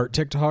those art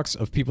TikToks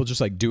of people just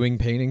like doing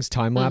paintings,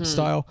 time-lapse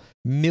style,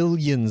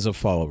 millions of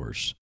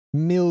followers,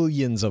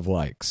 millions of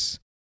likes.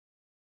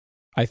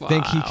 I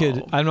think he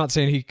could, I'm not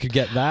saying he could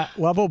get that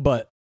level,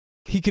 but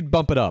he could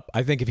bump it up.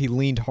 I think if he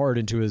leaned hard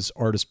into his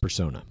artist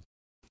persona.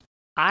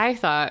 I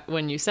thought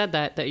when you said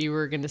that you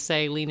were going to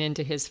say lean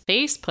into his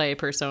Face Play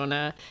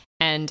persona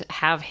and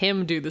have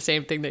him do the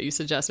same thing that you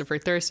suggested for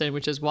Thurston,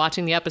 which is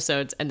watching the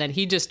episodes, and then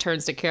he just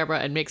turns to camera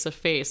and makes a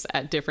face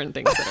at different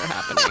things that are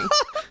happening.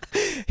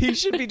 He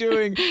should be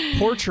doing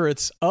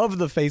portraits of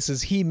the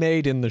faces he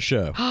made in the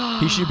show.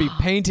 He should be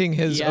painting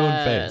his own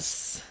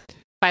face.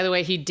 By the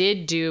way, he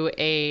did do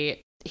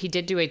a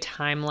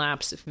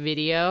time-lapse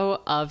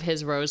video of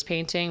his rose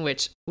painting,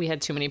 which we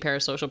had too many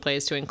parasocial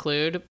plays to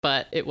include,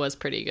 but it was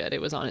pretty good.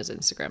 It was on his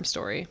Instagram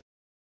story.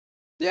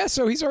 Yeah,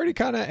 so he's already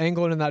kind of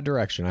angling in that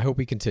direction. I hope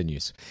he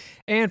continues.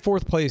 And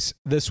fourth place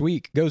this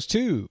week goes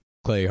to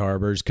Clay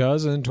Harbor's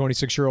cousin,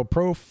 26-year-old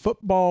pro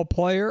football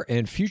player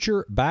and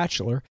future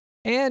bachelor,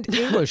 and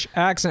English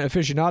accent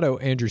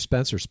aficionado Andrew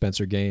Spencer.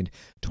 Spencer gained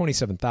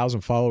 27,000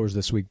 followers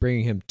this week,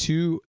 bringing him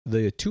to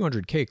the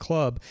 200K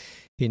club.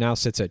 He now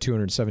sits at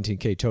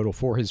 217K total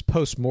for his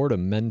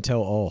post-mortem Men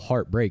Tell All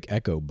Heartbreak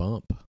Echo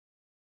Bump.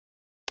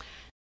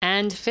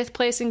 And fifth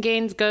place in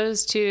gains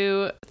goes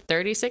to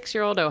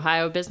 36-year-old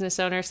Ohio business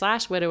owner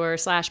 / widower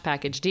 /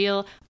 package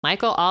deal,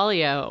 Michael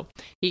Alio.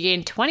 He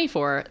gained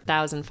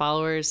 24,000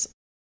 followers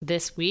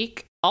this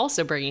week,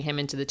 also bringing him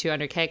into the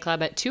 200K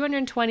club at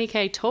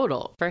 220K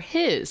total for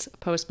his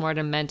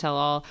postmortem Men Tell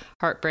All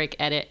Heartbreak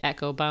Edit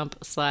Echo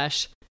Bump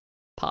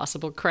 /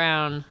 possible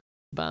crown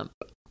bump.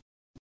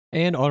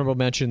 And honorable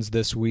mentions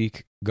this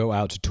week go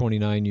out to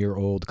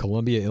 29-year-old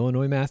Columbia,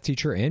 Illinois math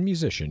teacher and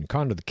musician,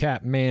 Connor the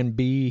Cat Man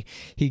B.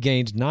 He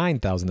gained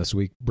 9,000 this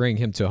week,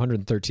 bringing him to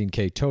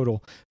 113K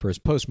total for his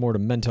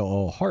postmortem Men Tell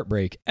All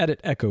Heartbreak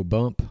Edit Echo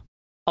Bump.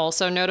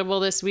 Also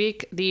notable this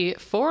week, the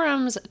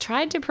forums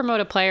tried to promote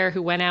a player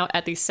who went out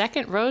at the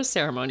second rose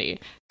ceremony,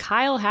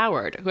 Kyle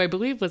Howard, who I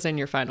believe was in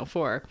your Final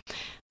Four,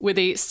 with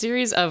a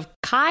series of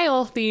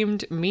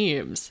Kyle-themed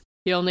memes.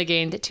 He only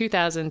gained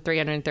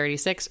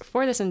 2,336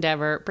 for this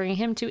endeavor, bringing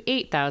him to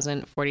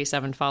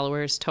 8,047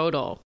 followers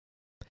total.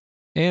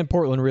 And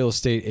Portland real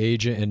estate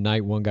agent and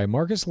Night One guy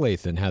Marcus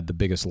Lathan had the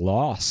biggest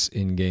loss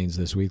in gains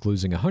this week,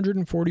 losing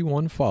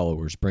 141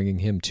 followers, bringing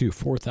him to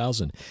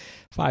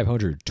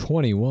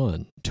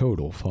 4,521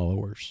 total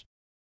followers.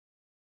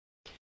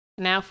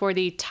 Now for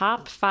the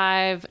top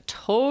 5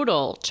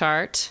 total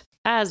chart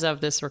as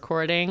of this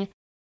recording,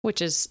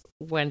 which is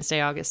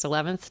Wednesday, August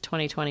 11th,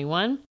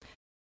 2021.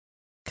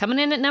 Coming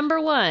in at number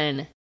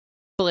 1,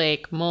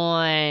 Blake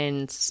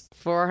Moynes,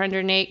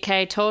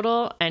 408K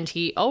total, and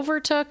he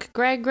overtook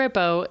Greg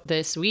Grippo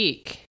this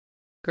week.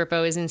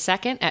 Grippo is in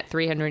second at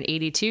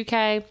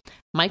 382K,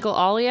 Michael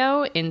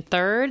Olio in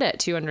third at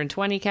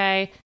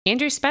 220K,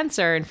 Andrew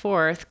Spencer in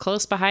fourth,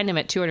 close behind him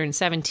at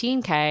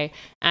 217K,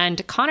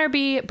 and Connor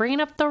B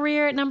bringing up the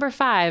rear at number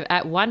 5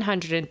 at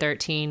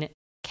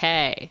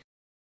 113K.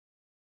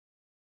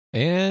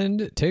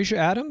 And Tasha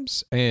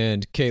Adams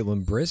and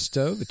Caitlin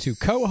Bristow, the two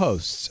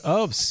co-hosts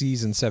of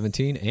Season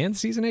 17 and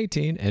Season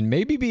 18, and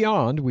maybe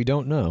beyond, we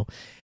don't know,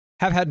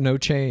 have had no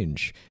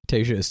change.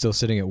 Tasha is still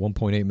sitting at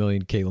 1.8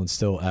 million, Caitlin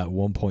still at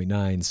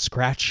 1.9,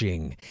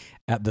 scratching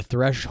at the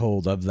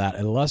threshold of that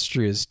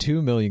illustrious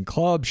 2 million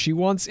club she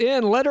wants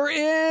in. Let her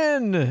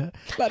in!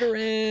 Let her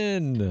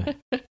in!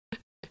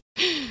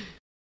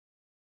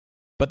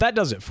 But that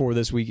does it for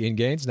this week in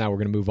gains. Now we're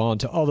going to move on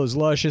to all those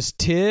luscious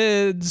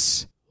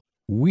tids.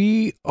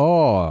 We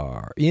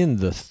are in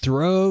the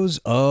throes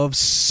of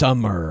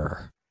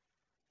summer.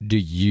 Do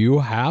you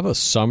have a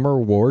summer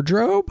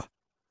wardrobe?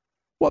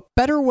 What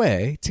better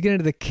way to get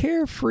into the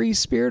carefree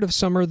spirit of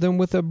summer than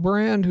with a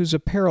brand whose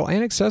apparel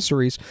and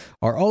accessories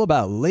are all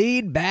about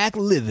laid-back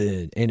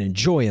living and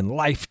enjoying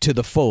life to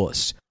the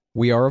fullest?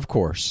 We are, of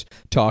course,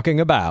 talking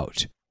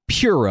about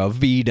Pura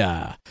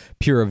Vida.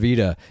 Pura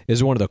Vida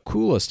is one of the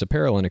coolest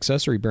apparel and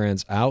accessory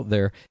brands out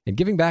there, and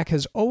giving back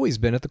has always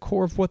been at the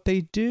core of what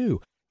they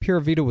do. Pura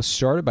Vida was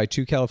started by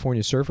 2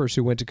 California surfers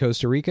who went to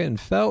Costa Rica and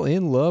fell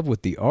in love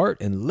with the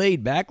art and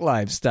laid-back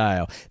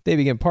lifestyle. They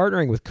began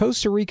partnering with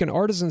Costa Rican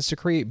artisans to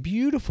create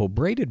beautiful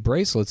braided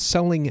bracelets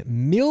selling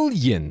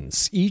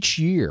millions each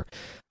year.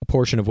 A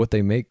portion of what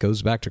they make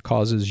goes back to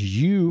causes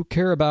you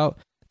care about.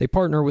 They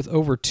partner with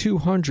over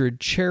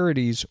 200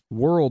 charities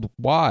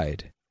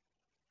worldwide.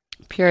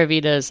 Pura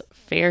Vida's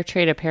fair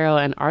trade apparel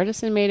and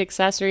artisan-made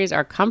accessories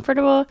are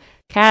comfortable,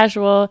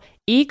 casual,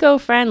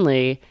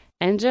 eco-friendly,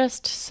 and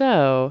just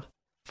so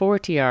for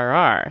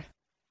TRR.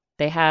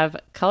 They have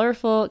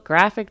colorful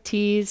graphic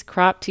tees,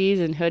 crop tees,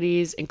 and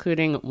hoodies,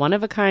 including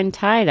one-of-a-kind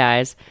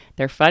tie-dyes.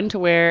 They're fun to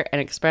wear and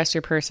express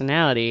your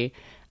personality.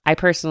 I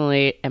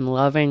personally am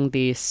loving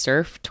the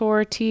Surf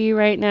Tour tee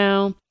right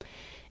now.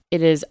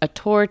 It is a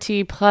tour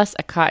tee plus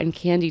a cotton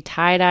candy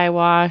tie-dye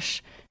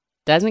wash.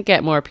 Doesn't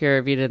get more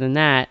Pura Vida than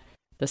that.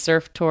 The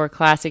Surf Tour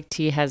Classic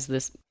tee has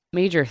this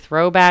major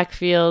throwback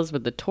feels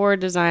with the tour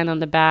design on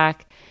the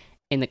back.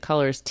 In the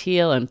colors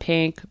teal and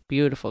pink,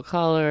 beautiful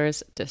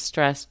colors,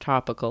 distressed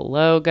tropical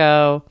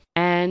logo.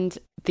 And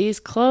these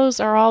clothes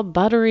are all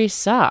buttery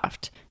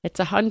soft. It's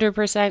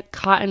 100%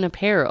 cotton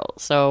apparel,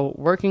 so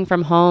working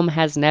from home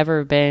has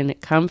never been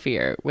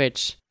comfier,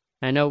 which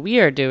I know we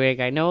are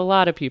doing. I know a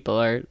lot of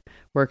people are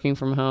working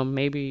from home,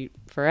 maybe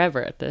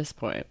forever at this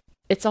point.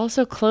 It's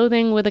also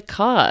clothing with a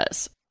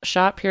cause.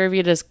 Shop Pura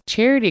Vida's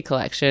charity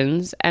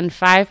collections, and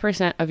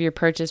 5% of your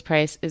purchase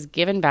price is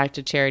given back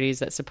to charities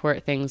that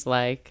support things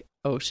like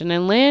ocean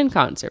and land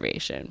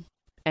conservation.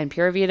 And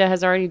Pura Vida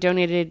has already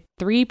donated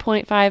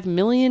 $3.5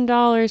 million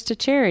to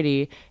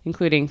charity,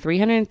 including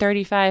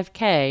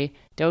 $335K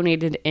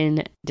donated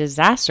in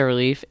disaster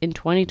relief in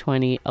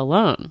 2020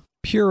 alone.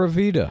 Pura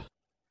Vida.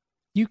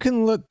 You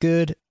can look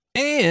good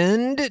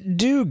and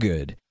do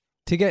good.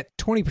 To get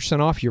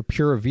 20% off your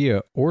Pura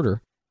Vida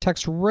order,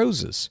 text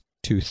ROSES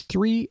to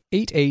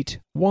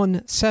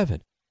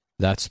 38817.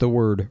 That's the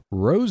word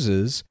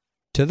ROSES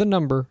to the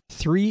number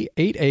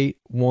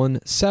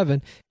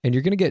 38817, and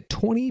you're going to get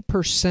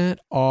 20%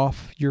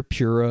 off your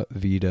Pura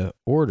Vida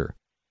order.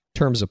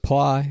 Terms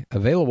apply.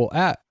 Available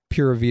at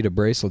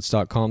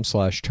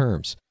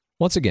PuraVidaBracelets.com/terms.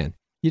 Once again,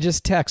 you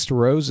just text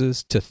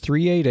ROSES to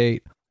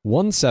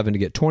 38817 to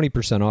get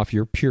 20% off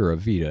your Pura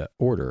Vida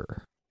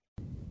order.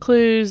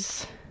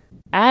 Clues.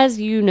 As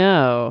you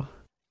know,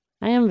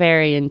 I am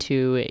very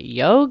into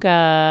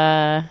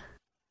yoga.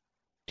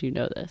 Do you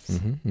know this?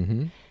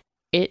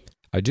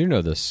 I do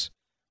know this.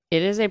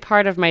 It is a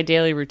part of my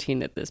daily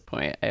routine at this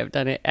point. I have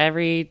done it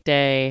every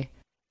day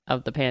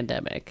of the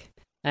pandemic.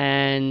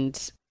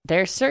 And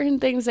there are certain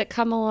things that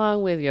come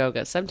along with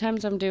yoga.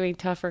 Sometimes I'm doing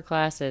tougher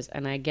classes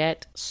and I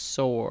get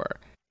sore.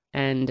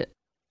 And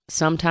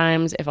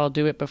sometimes if I'll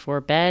do it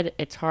before bed,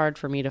 it's hard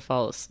for me to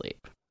fall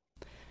asleep.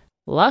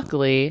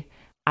 Luckily,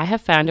 I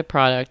have found a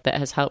product that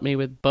has helped me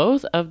with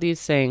both of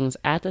these things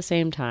at the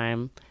same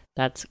time.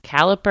 That's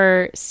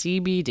Caliper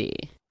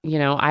CBD. You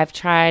know, I've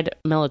tried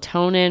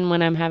melatonin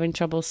when I'm having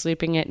trouble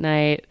sleeping at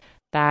night.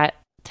 That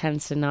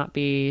tends to not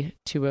be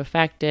too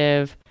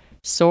effective.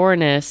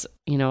 Soreness,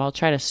 you know, I'll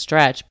try to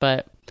stretch,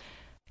 but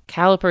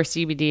Caliper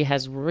CBD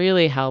has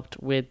really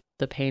helped with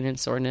the pain and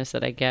soreness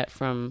that I get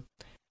from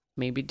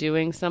maybe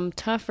doing some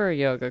tougher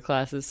yoga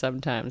classes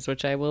sometimes,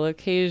 which I will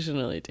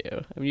occasionally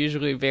do. I'm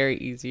usually very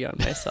easy on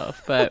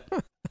myself, but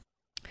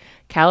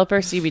Caliper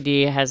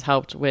CBD has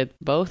helped with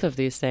both of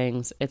these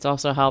things. It's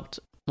also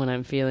helped when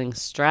I'm feeling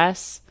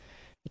stress.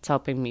 It's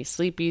helping me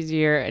sleep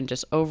easier and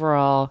just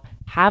overall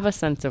have a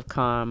sense of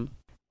calm.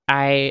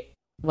 I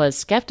was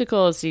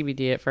skeptical of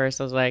CBD at first.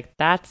 I was like,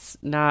 that's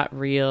not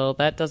real.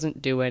 That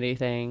doesn't do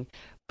anything.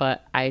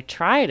 But I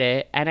tried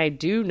it, and I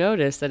do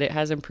notice that it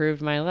has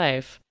improved my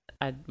life.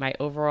 My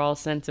overall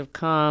sense of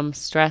calm,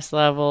 stress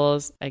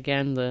levels,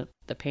 again, the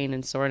pain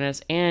and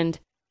soreness, and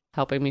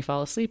helping me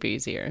fall asleep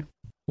easier.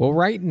 Well,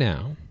 right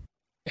now,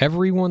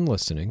 everyone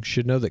listening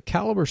should know that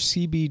Caliper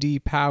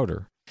CBD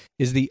powder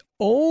is the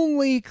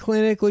only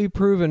clinically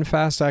proven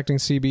fast-acting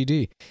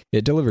CBD.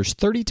 It delivers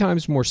 30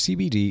 times more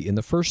CBD in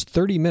the first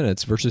 30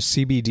 minutes versus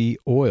CBD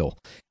oil,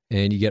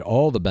 and you get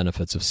all the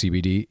benefits of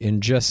CBD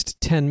in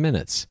just 10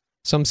 minutes.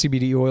 Some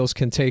CBD oils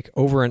can take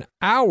over an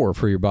hour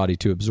for your body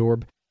to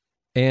absorb,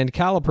 and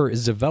Caliper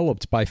is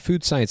developed by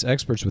food science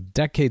experts with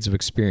decades of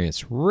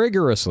experience,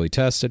 rigorously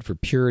tested for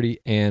purity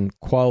and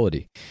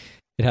quality.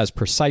 It has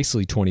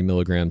precisely 20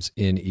 milligrams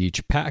in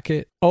each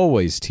packet,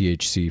 always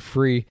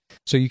THC-free,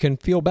 so you can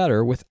feel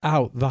better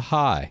without the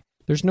high.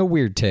 There's no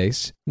weird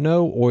taste,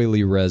 no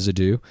oily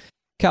residue.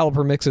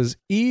 Caliper mixes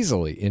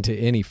easily into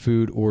any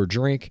food or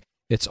drink.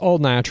 It's all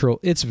natural,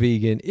 it's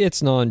vegan,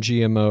 it's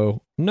non-GMO,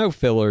 no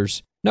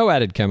fillers, no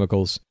added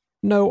chemicals,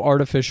 no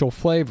artificial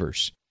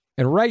flavors.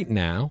 And right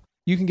now,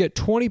 you can get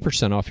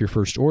 20% off your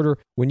first order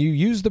when you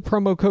use the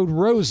promo code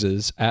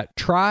ROSES at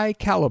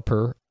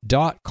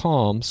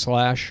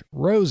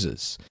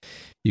trycaliper.com/roses.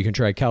 You can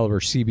try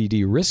Caliper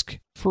CBD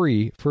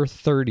risk-free for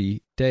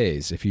 30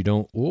 days. If you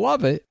don't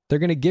love it, they're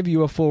going to give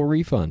you a full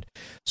refund.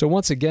 So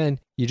once again,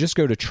 you just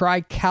go to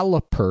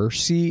trycaliper,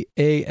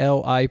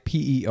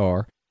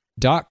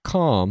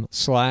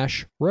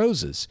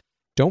 CALIPER.com/roses.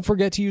 Don't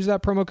forget to use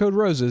that promo code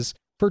ROSES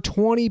for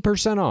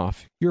 20%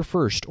 off your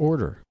first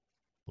order.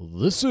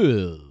 This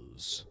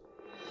is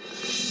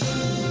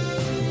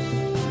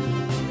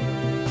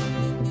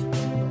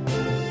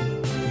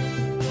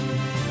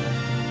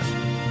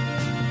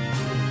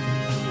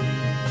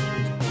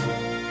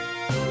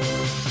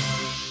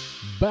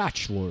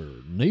Bachelor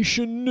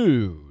Nation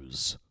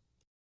News.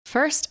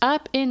 First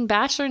up in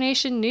Bachelor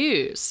Nation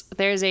news,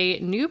 there's a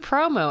new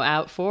promo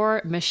out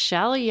for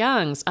Michelle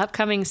Young's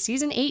upcoming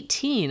season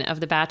 18 of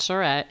The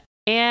Bachelorette,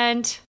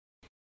 and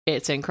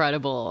it's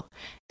incredible.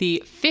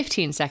 The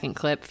 15-second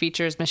clip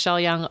features Michelle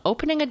Young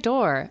opening a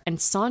door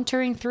and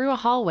sauntering through a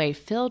hallway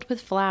filled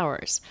with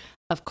flowers.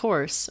 Of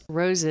course,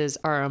 roses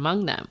are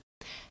among them.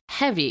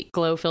 Heavy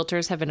glow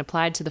filters have been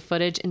applied to the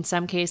footage in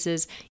some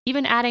cases,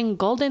 even adding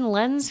golden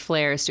lens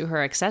flares to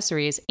her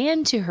accessories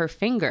and to her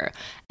finger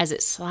as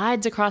it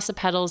slides across the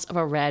petals of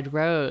a red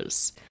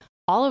rose.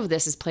 All of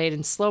this is played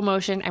in slow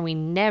motion and we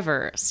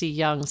never see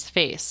Young's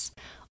face.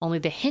 Only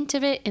the hint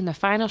of it in the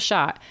final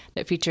shot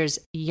that features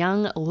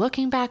Young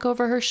looking back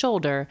over her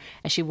shoulder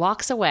as she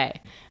walks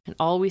away, and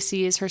all we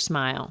see is her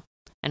smile.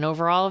 And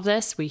over all of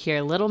this, we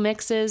hear Little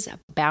Mix's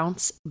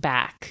Bounce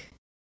Back.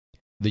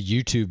 The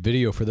YouTube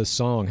video for this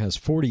song has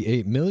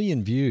 48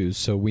 million views,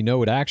 so we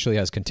know it actually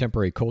has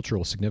contemporary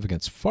cultural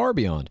significance far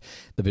beyond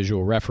the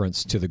visual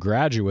reference to The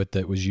Graduate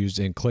that was used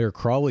in Claire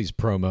Crawley's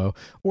promo,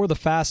 or the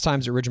Fast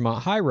Times at Ridgemont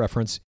High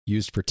reference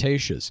used for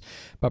Tayshia's.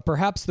 But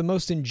perhaps the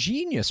most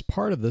ingenious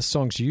part of this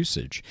song's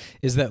usage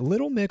is that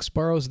Little Mix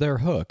borrows their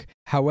hook,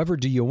 However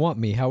Do You Want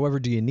Me, However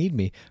Do You Need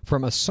Me,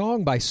 from a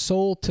song by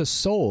Soul to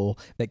Soul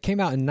that came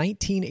out in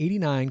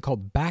 1989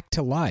 called Back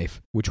to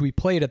Life, which we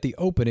played at the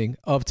opening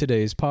of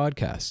today's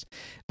podcast.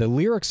 The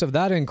lyrics of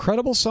that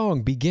incredible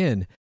song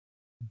begin,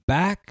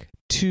 back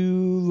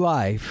to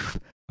life,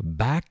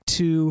 back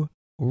to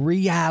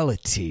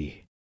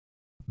reality.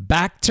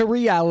 Back to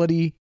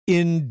reality,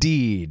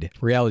 indeed.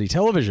 Reality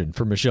television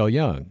for Michelle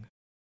Young.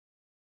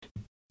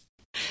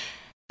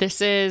 This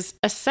is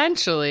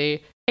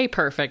essentially a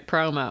perfect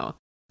promo.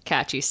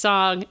 Catchy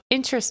song,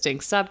 interesting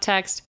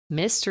subtext,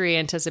 mystery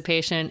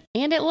anticipation,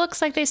 and it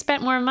looks like they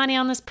spent more money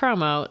on this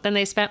promo than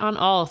they spent on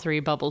all 3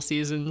 Bubble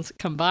seasons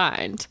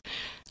combined.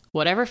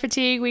 Whatever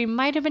fatigue we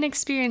might have been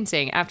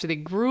experiencing after the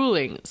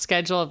grueling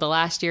schedule of the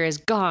last year is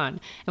gone,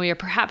 and we are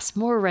perhaps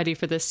more ready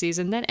for this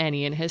season than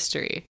any in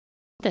history.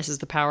 This is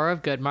the power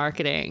of good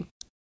marketing.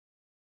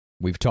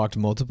 We've talked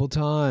multiple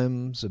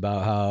times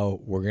about how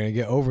we're going to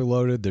get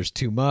overloaded. There's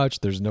too much.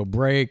 There's no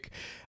break.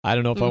 I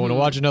don't know if I want to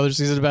watch another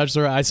season of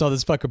Bachelor. I saw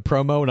this fucking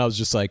promo and I was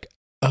just like,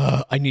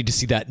 I need to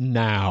see that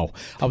now.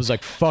 I was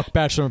like, fuck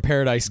Bachelor in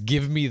Paradise.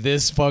 Give me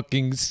this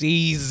fucking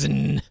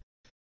season.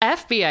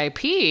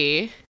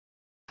 FBIP?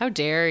 How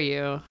dare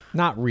you?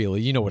 Not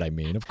really. You know what I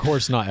mean. Of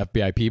course not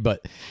FBIP,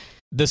 but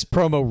this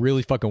promo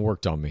really fucking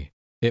worked on me.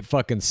 It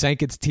fucking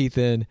sank its teeth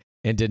in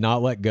and did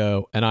not let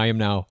go, and I am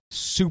now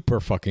super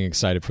fucking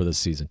excited for this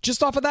season.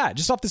 Just off of that,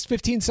 just off this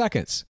 15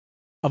 seconds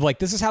of like,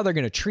 this is how they're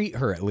going to treat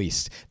her at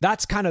least.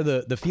 That's kind of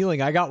the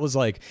feeling I got was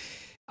like,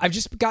 I've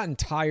just gotten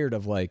tired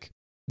of like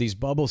these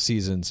Bubble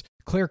seasons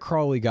Claire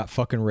Crawley got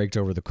fucking raked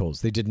over the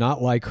coals. They did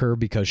not like her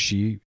because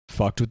she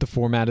fucked with the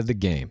format of the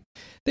game.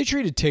 They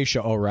treated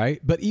Tayshia all right,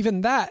 but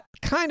even that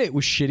kind of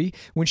was shitty.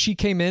 When she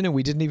came in and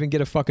we didn't even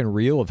get a fucking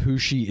reel of who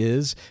she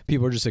is,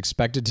 people are just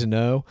expected to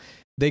know.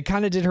 They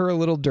kind of did her a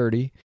little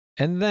dirty.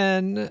 And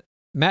then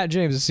Matt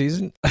James'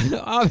 season,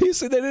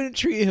 obviously they didn't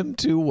treat him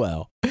too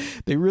well.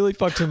 They really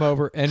fucked him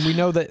over. And we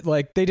know that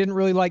like they didn't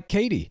really like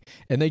Katie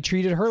and they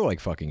treated her like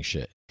fucking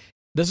shit.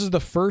 This is the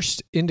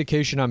first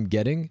indication I'm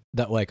getting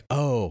that like,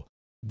 oh,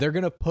 they're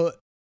going to put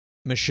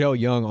Michelle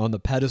Young on the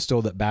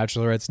pedestal that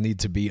bachelorettes need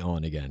to be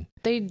on again.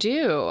 They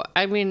do.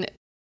 I mean,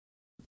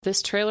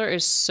 this trailer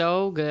is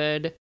so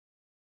good.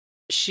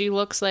 She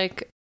looks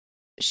like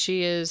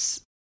she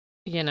is,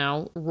 you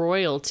know,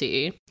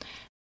 royalty.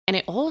 And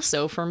it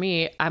also, for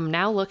me, I'm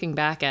now looking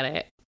back at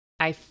it,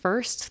 I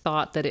first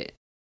thought that it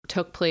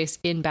took place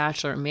in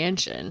Bachelor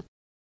Mansion.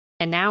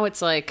 And now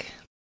it's like,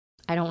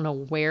 I don't know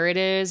where it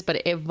is, but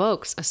it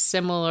evokes a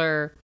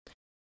similar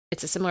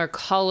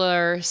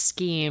color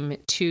scheme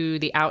to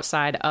the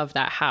outside of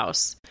that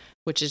house,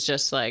 which is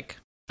just like,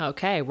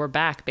 okay, we're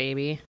back,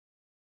 baby.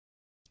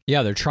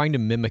 Yeah, they're trying to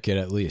mimic it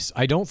at least.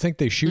 I don't think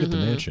they shoot at the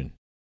mansion.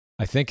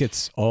 I think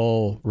it's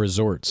all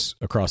resorts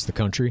across the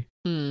country.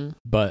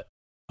 But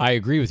I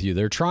agree with you.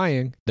 They're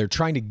trying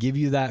to give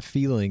you that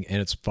feeling,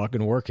 and it's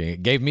fucking working.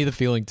 It gave me the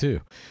feeling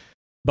too.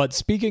 But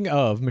speaking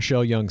of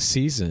Michelle Young's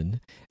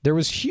season, there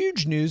was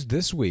huge news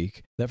this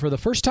week that for the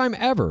first time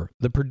ever,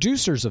 the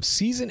producers of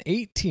season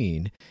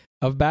 18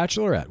 of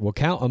Bachelorette will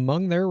count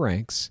among their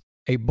ranks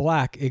a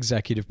black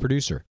executive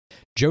producer.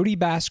 Jodie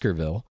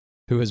Baskerville,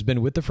 who has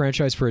been with the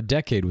franchise for a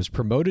decade, was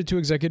promoted to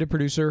executive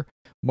producer,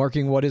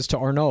 marking what is, to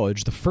our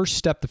knowledge, the first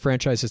step the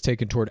franchise has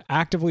taken toward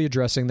actively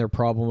addressing their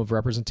problem of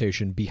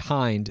representation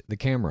behind the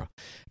camera.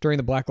 During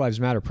the Black Lives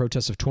Matter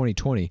protests of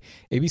 2020,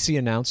 ABC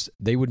announced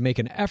they would make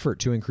an effort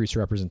to increase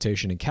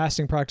representation in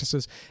casting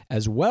practices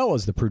as well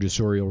as the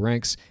producerial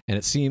ranks, and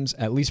it seems,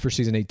 at least for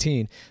season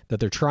 18, that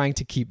they're trying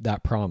to keep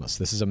that promise.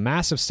 This is a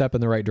massive step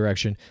in the right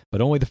direction, but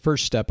only the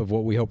first step of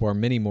what we hope are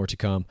many more to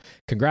come.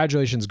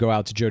 Congratulations go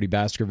out to Jodie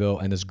Baskerville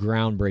and this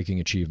groundbreaking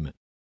achievement.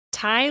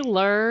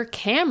 Tyler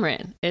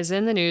Cameron is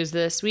in the news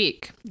this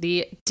week.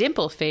 The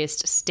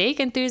dimple-faced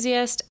steak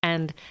enthusiast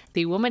and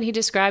the woman he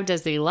described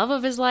as the love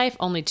of his life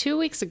only 2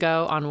 weeks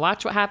ago on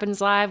Watch What Happens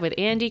Live with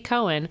Andy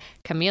Cohen,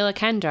 Camila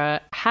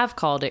Kendra, have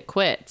called it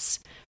quits.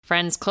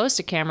 Friends close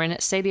to Cameron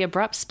say the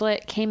abrupt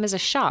split came as a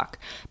shock,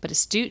 but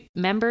astute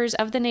members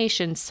of the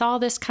nation saw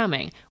this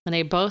coming when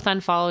they both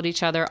unfollowed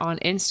each other on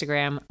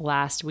Instagram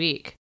last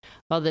week.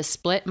 While this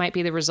split might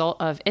be the result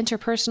of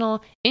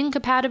interpersonal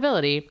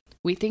incompatibility,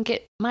 we think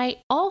it might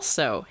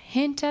also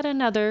hint at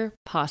another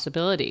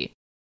possibility.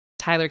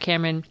 Tyler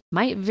Cameron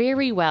might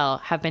very well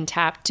have been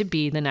tapped to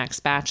be the next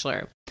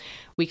Bachelor.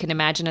 We can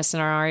imagine a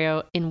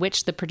scenario in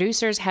which the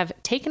producers have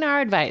taken our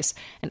advice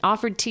and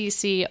offered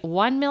TC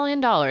 $1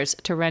 million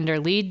to render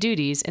lead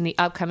duties in the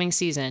upcoming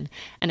season,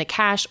 and the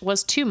cash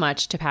was too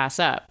much to pass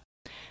up.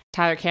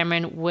 Tyler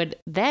Cameron would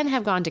then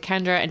have gone to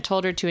Kendra and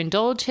told her to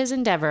indulge his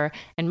endeavor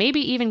and maybe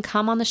even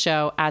come on the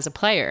show as a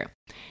player.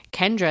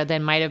 Kendra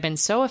then might have been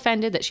so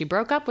offended that she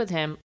broke up with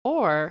him,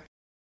 or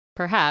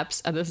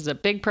perhaps, and this is a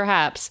big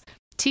perhaps,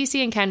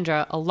 TC and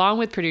Kendra, along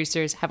with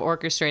producers, have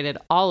orchestrated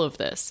all of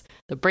this.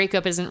 The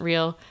breakup isn't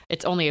real.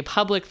 It's only a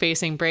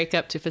public-facing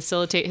breakup to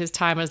facilitate his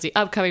time as the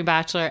upcoming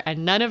Bachelor,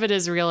 and none of it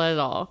is real at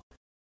all.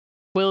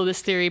 Will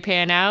this theory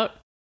pan out?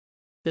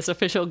 This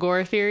official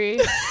gore theory?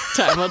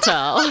 Time will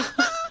tell.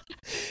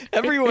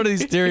 Every one of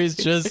these theories,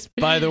 just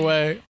by the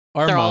way,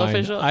 are They're mine. all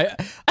official.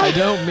 I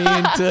don't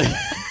mean to.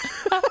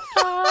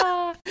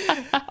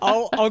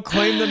 I'll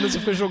claim them as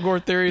official gore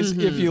theories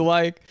if you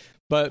like,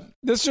 but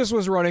this just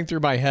was running through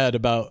my head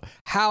about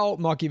how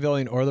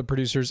Machiavellian are the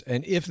producers,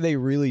 and if they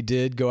really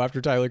did go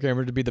after Tyler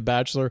Cameron to be the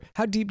Bachelor,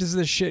 how deep does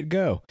this shit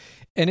go?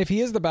 And if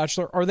he is the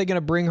Bachelor, are they going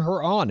to bring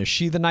her on? Is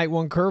she the night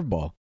one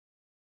curveball?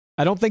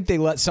 I don't think they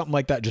let something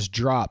like that just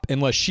drop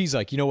unless she's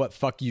like, you know what,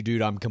 fuck you,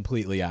 dude, I'm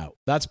completely out.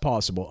 That's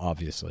possible,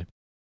 obviously.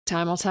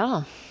 Time will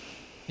tell.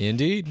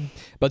 Indeed.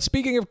 But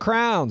speaking of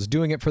crowns,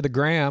 doing it for the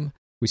gram,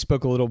 we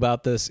spoke a little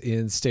about this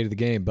in State of the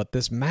Game, but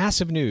this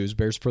massive news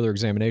bears further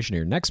examination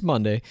here. Next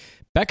Monday,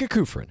 Becca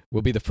Kufrin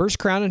will be the first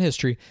crown in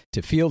history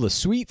to feel the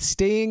sweet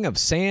sting of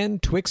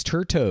sand twixt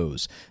her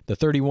toes. The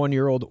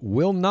 31-year-old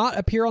will not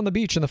appear on the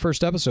beach in the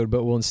first episode,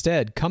 but will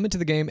instead come into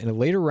the game in a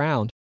later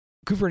round.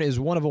 Kufrin is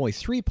one of only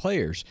 3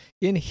 players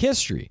in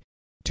history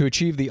to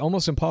achieve the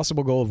almost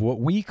impossible goal of what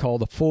we call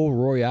the full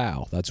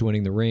royale. That's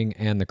winning the ring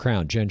and the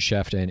crown. Jen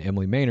Shefta and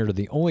Emily Maynard are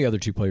the only other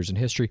 2 players in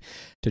history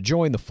to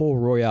join the full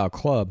royale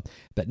club.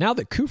 But now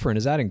that Kufrin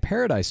is adding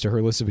paradise to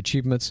her list of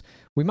achievements,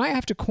 we might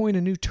have to coin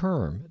a new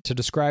term to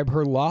describe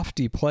her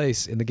lofty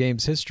place in the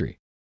game's history.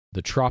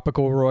 The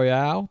tropical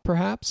royale,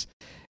 perhaps?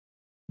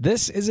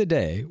 This is a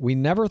day we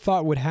never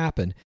thought would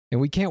happen, and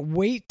we can't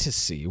wait to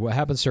see what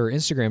happens to her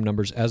Instagram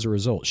numbers as a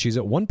result. She's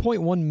at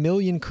 1.1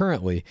 million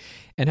currently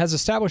and has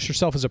established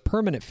herself as a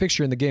permanent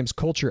fixture in the game's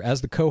culture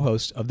as the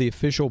co-host of the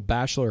official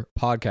Bachelor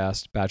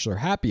podcast, Bachelor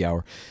Happy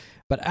Hour.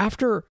 But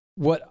after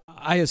what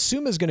I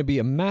assume is going to be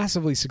a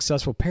massively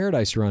successful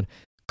Paradise run.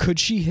 Could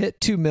she hit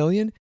 2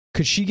 million?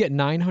 Could she get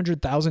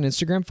 900,000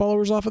 Instagram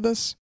followers off of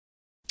this?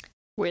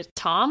 With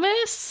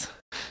Thomas?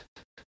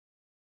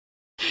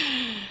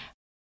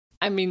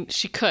 I mean,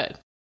 she could.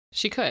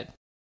 She could.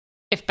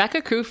 If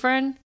Becca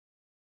Kufrin,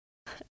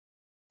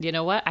 you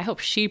know what? I hope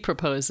she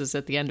proposes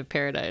at the end of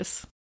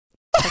Paradise.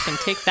 I can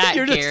take that,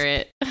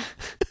 Garrett.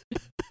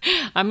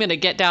 I'm going to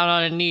get down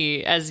on a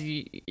knee as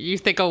you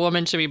think a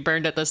woman should be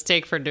burned at the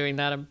stake for doing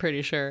that, I'm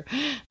pretty sure.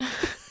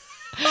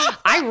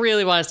 I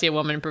really want to see a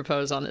woman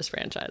propose on this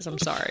franchise. I'm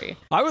sorry.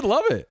 I would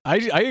love it.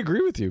 I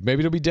agree with you.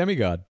 Maybe it'll be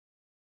Demigod.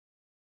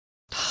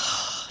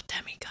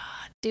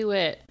 Demigod. Do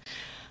it.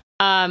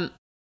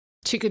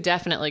 She could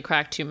definitely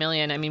crack 2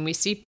 million. I mean, we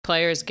see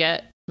players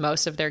get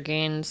most of their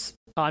gains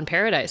on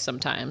Paradise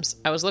sometimes.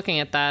 I was looking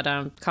at that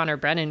Connor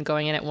Brennan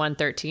going in at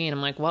 113.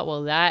 I'm like, what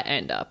will that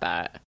end up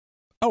at?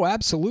 Oh,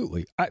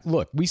 absolutely.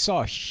 Look, we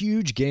saw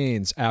huge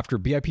gains after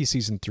BIP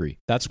Season 3.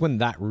 That's when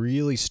that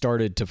really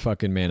started to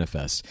fucking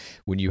manifest.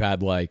 When you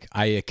had like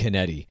Aya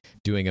Canetti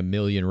doing a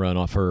million run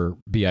off her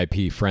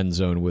BIP friend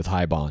zone with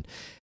Highbond.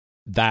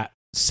 That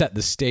set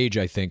the stage,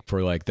 I think,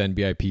 for like then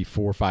BIP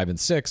 4, 5, and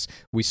 6.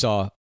 We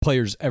saw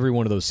players every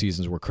one of those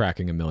seasons were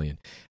cracking 1 million.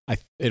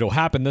 It'll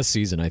happen this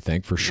season, I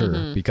think, for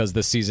sure, because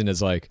this season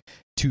is like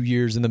 2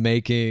 years in the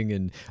making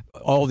and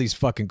all these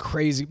fucking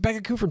crazy.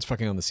 Becca Kufrin's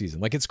fucking on the season.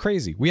 Like, it's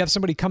crazy. We have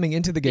somebody coming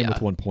into the game with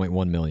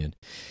 1.1 million.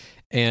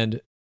 And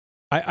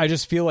I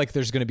just feel like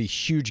there's going to be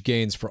huge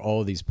gains for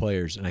all of these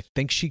players. And I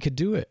think she could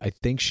do it. I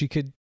think she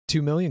could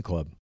 2 million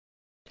club.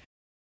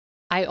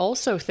 I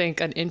also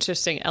think an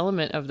interesting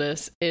element of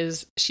this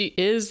is she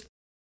is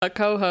a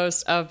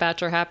co-host of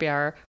Bachelor Happy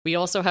Hour. We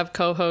also have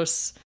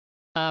co-hosts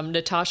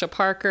Natasha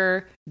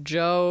Parker,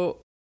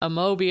 Joe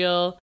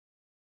Amobile,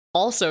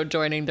 also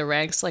joining the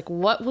ranks. Like,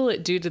 what will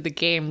it do to the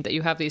game that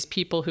you have these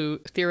people who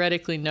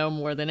theoretically know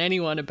more than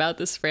anyone about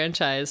this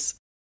franchise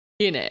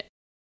in it?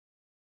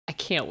 I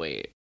can't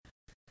wait.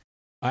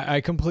 I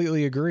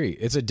completely agree.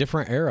 It's a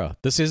different era.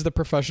 This is the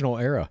professional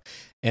era.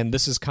 And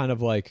this is kind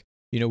of like,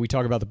 you know, we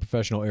talk about the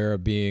professional era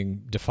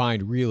being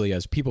defined really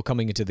as people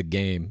coming into the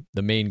game,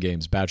 the main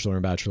games, Bachelor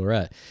and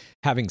Bachelorette,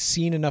 having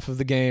seen enough of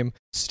the game,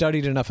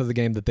 studied enough of the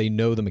game that they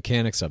know the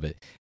mechanics of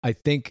it. I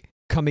think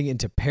coming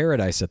into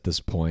Paradise at this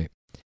point,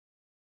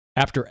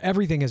 after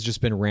everything has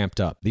just been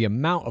ramped up, the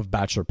amount of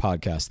Bachelor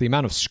podcasts, the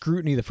amount of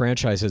scrutiny the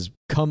franchise has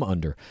come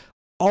under,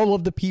 all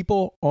of the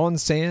people on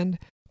sand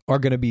are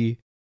going to be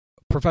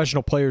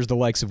professional players, the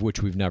likes of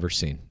which we've never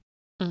seen.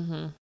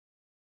 Mm-hmm.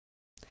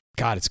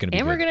 God, it's going to be.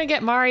 And we're going to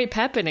get Mari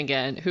Pepin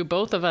again, who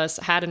both of us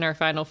had in our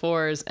Final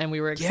Fours, and we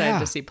were excited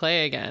to see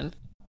play again.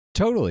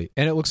 Totally.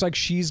 And it looks like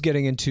she's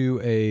getting into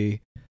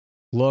a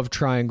love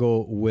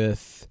triangle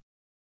with,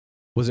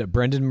 was it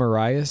Brendan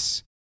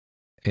Marias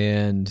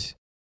and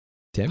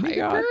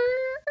Demigod?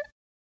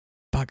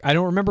 Fuck, I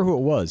don't remember who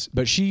it was,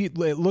 but it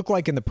looked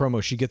like in the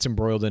promo she gets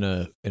embroiled in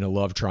a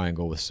love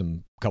triangle with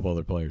some couple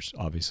other players,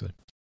 obviously.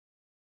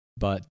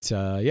 But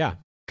yeah,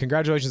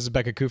 congratulations to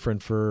Becca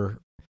Kufrin for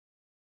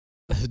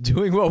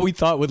doing what we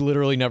thought would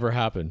literally never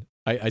happen.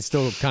 I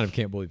still kind of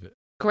can't believe it.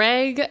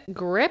 Greg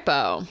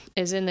Grippo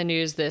is in the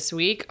news this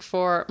week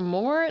for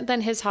more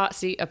than his hot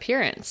seat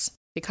appearance.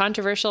 The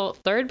controversial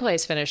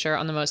third-place finisher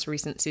on the most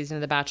recent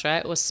season of The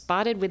Bachelorette was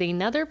spotted with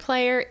another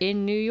player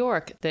in New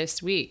York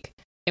this week.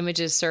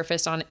 Images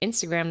surfaced on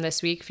Instagram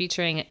this week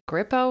featuring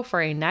Grippo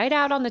for a night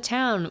out on the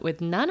town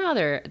with none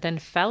other than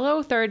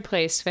fellow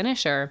third-place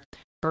finisher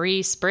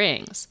Bree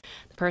Springs.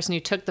 The person who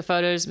took the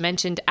photos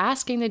mentioned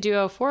asking the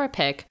duo for a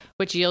pic,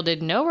 which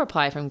yielded no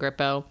reply from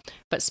Grippo,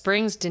 but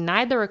Springs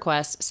denied the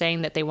request,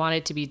 saying that they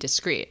wanted to be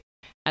discreet.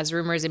 As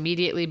rumors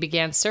immediately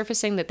began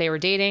surfacing that they were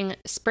dating,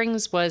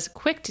 Springs was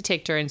quick to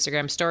take to her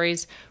Instagram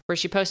stories, where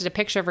she posted a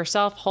picture of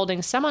herself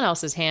holding someone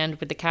else's hand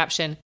with the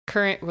caption,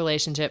 "Current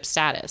relationship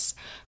status,"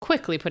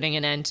 quickly putting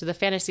an end to the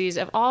fantasies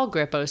of all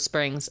Grippo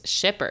Springs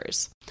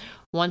shippers.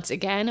 Once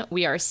again,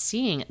 we are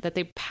seeing that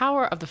the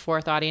power of the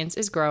fourth audience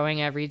is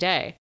growing every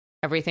day.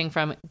 Everything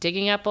from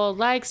digging up old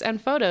likes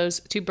and photos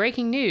to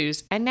breaking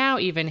news, and now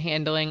even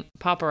handling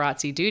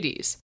paparazzi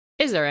duties.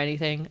 Is there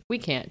anything we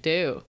can't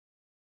do?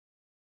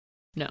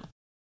 No.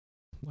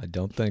 I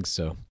don't think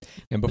so.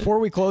 And before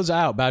we close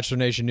out Bachelor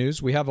Nation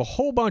news, we have a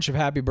whole bunch of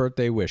happy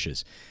birthday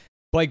wishes.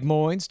 Blake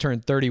Moynes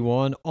turned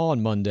 31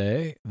 on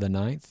Monday, the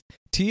 9th.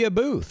 Tia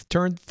Booth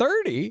turned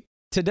 30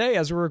 today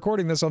as we're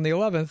recording this on the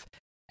 11th.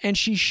 And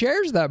she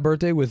shares that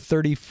birthday with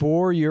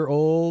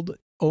 34-year-old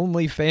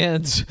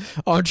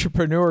OnlyFans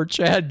entrepreneur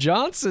Chad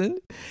Johnson.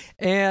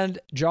 And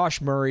Josh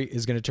Murray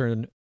is going to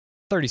turn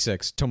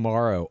 36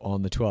 tomorrow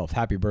on the 12th.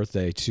 Happy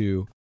birthday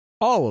to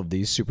all of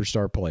these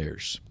superstar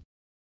players.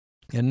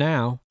 And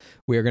now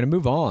we are going to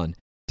move on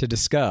to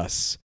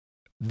discuss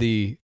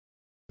the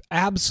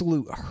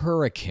absolute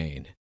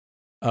hurricane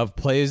of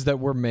plays that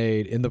were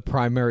made in the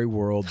primary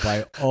world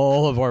by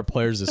all of our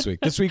players this week.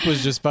 This week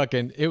was just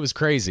fucking, it was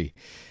crazy.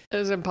 It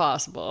was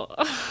impossible.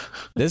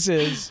 This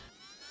is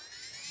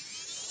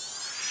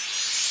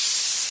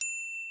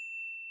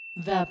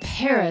The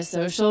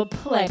parasocial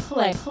play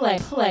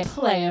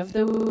of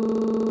the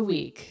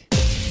week.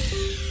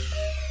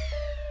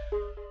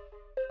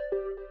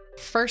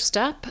 First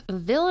up,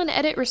 Villain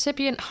Edit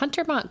recipient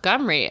Hunter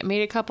Montgomery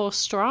made a couple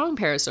strong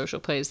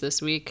parasocial plays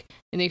this week.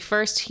 In the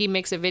first, he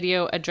makes a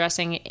video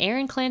addressing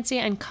Aaron Clancy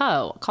and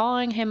co,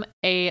 calling him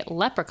a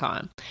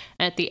leprechaun.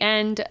 And at the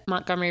end,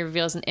 Montgomery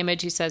reveals an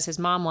image he says his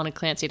mom wanted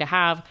Clancy to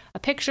have, a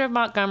picture of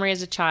Montgomery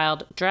as a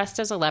child dressed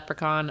as a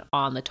leprechaun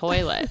on the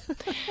toilet.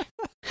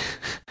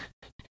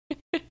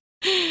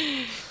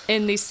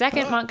 In the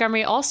second,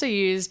 Montgomery also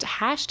used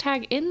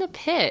hashtag in the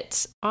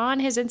pit on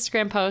his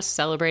Instagram post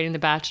celebrating the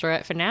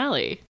Bachelorette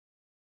finale.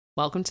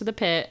 Welcome to the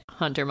pit,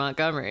 Hunter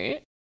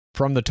Montgomery.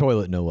 From the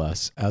toilet, no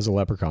less, as a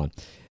leprechaun.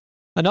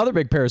 Another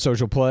big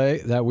parasocial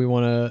play that we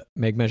want to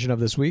make mention of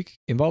this week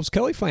involves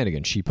Kelly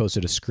Flanagan. She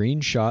posted a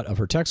screenshot of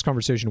her text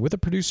conversation with a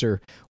producer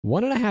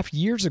 1.5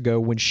 years ago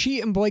when she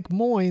and Blake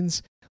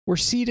Moynes were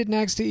seated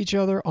next to each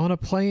other on a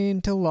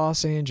plane to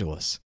Los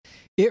Angeles.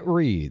 It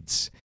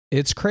reads,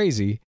 "It's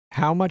crazy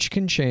how much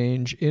can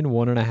change in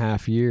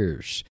 1.5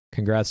 years.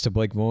 Congrats to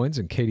Blake Moynes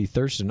and Katie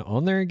Thurston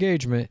on their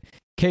engagement.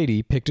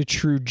 Katie picked a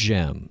true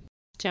gem."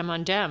 Gem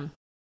on gem.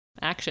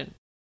 Action.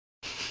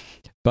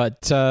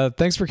 But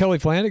thanks for Kelly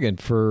Flanagan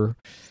for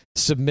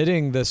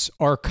submitting this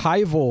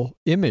archival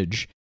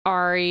image.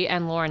 Ari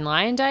and Lauren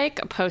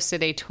Lyondike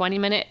posted a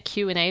 20-minute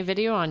Q&A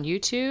video on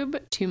YouTube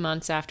 2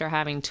 months after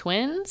having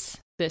twins.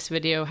 This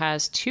video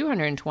has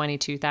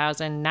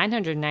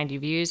 222,990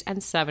 views and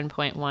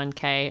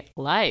 7.1K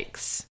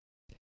likes.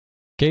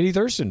 Katie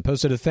Thurston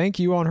posted a thank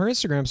you on her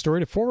Instagram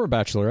story to former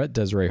Bachelorette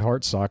Desiree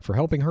Hartsock for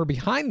helping her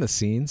behind the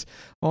scenes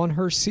on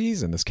her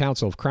season. This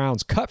Council of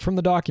Crowns cut from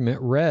the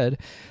document read,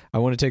 "I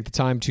want to take the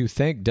time to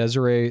thank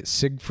Desiree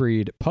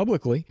Siegfried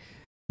publicly.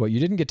 What you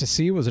didn't get to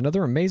see was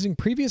another amazing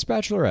previous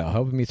Bachelorette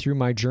helping me through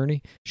my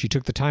journey. She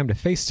took the time to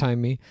FaceTime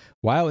me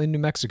while in New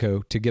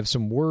Mexico to give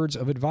some words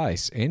of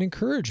advice and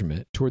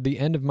encouragement toward the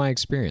end of my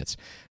experience.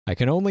 I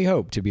can only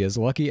hope to be as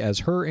lucky as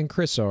her and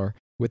Chris are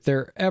with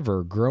their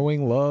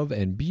ever-growing love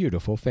and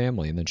beautiful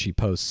family." And then she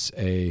posts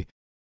a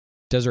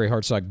Desiree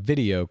Hartsock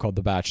video called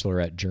The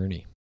Bachelorette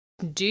Journey.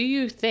 Do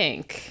you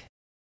think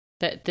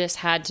that this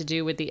had to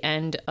do with the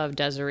end of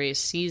Desiree's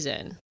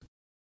season?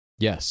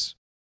 Yes.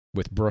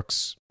 With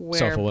Brooks Where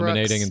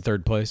self-eliminating Brooks- in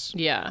third place?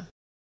 Yeah.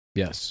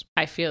 Yes.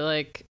 I feel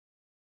like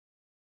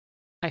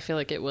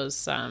it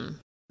was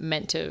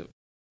meant to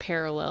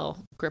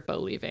parallel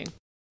Grippo leaving.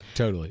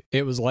 Totally.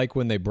 It was like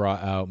when they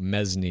brought out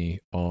Mesny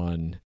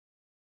on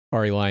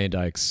Ari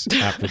Lyondike's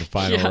after the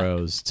final Yeah.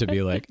 rose to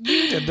be like,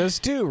 you did this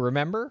too,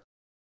 remember?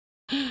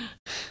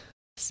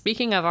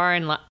 Speaking of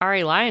Ari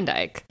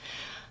Lyondike,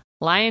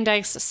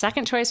 Lyondike's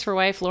second choice for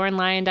wife, Lauren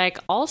Lyondike,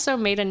 also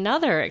made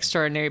another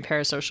extraordinary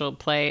parasocial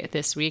play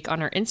this week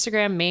on her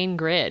Instagram main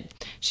grid.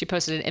 She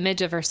posted an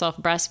image of herself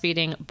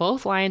breastfeeding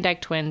both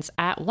Lyondike twins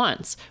at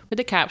once with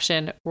the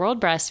caption, "World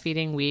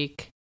Breastfeeding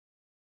Week,"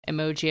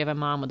 emoji of a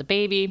mom with a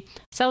baby,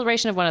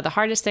 celebration of one of the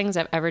hardest things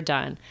I've ever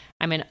done.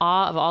 I'm in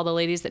awe of all the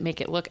ladies that make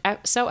it look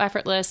so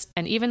effortless,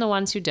 and even the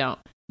ones who don't.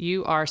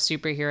 You are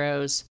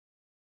superheroes.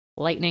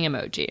 Lightning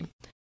emoji.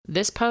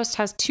 This post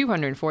has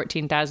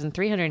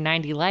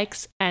 214,390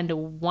 likes and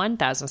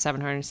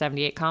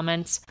 1,778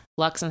 comments.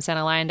 Lux and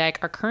Senna Lyondike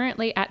are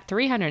currently at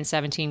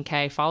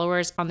 317K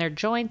followers on their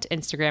joint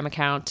Instagram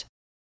account,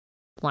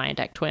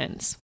 Lyondike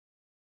Twins.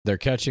 They're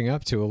catching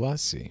up to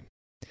Alessi.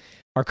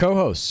 Our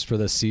co-hosts for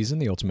this season,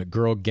 the Ultimate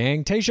Girl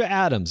Gang, Tayshia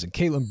Adams and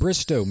Caitlin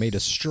Bristow, made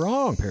a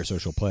strong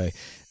parasocial play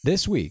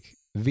this week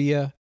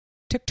via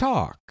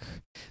TikTok.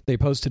 They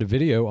posted a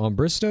video on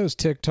Bristow's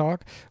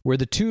TikTok where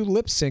the two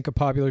lip sync a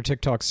popular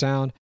TikTok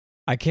sound,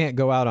 "I can't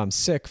go out, I'm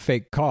sick,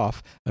 fake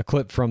cough," a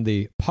clip from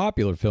the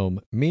popular film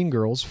Mean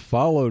Girls,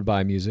 followed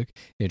by music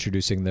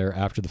introducing their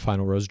After the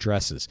Final Rose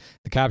dresses.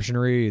 The caption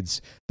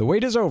reads, "The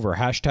wait is over,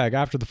 hashtag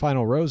After the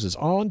Final Rose is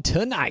on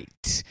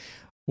tonight.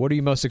 What are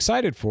you most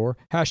excited for?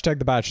 Hashtag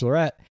The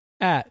Bachelorette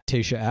at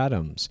Tayshia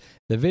Adams."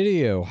 The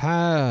video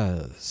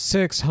has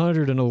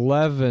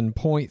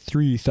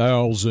 611.3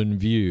 thousand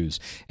views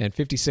and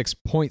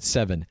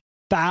 56.7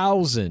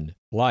 thousand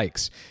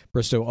likes.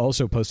 Bristow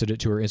also posted it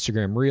to her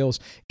Instagram Reels,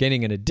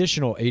 gaining an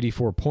additional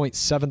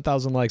 84.7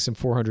 thousand likes and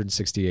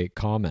 468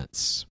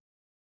 comments.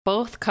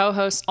 Both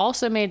co-hosts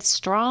also made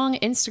strong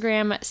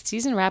Instagram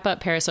season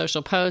wrap-up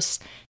parasocial posts.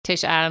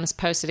 Tayshia Adams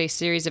posted a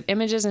series of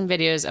images and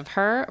videos of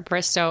her,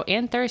 Bristow,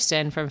 and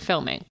Thurston from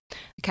filming.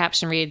 The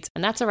caption reads,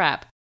 "And that's a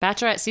wrap.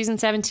 Bachelorette Season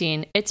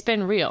 17, it's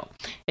been real.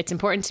 It's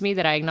important to me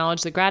that I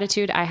acknowledge the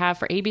gratitude I have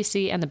for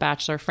ABC and the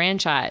Bachelor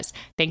franchise.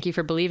 Thank you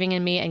for believing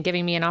in me and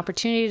giving me an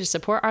opportunity to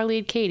support our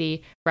lead,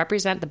 Katie,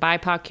 represent the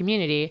BIPOC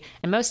community,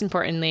 and most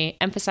importantly,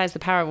 emphasize the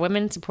power of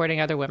women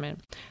supporting other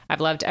women. I've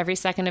loved every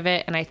second of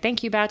it, and I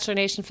thank you, Bachelor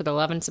Nation, for the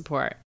love and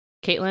support.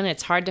 Caitlin,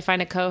 it's hard to find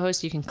a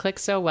co-host you can click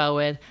so well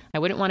with. I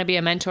wouldn't want to be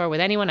a mentor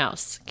with anyone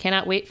else.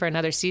 Cannot wait for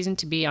another season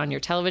to be on your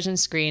television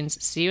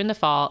screens. See you in the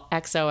fall.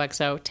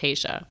 XOXO,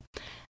 Tayshia."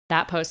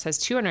 That post has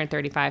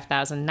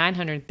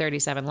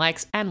 235,937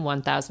 likes and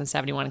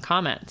 1,071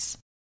 comments.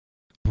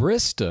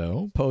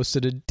 Bristow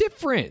posted a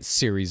different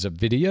series of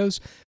videos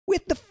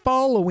with the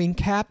following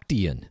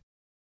caption.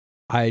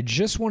 I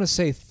just want to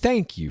say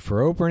thank you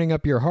for opening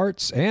up your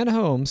hearts and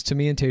homes to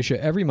me and Tasha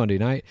every Monday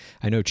night.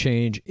 I know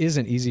change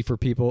isn't easy for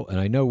people, and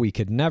I know we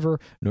could never,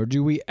 nor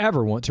do we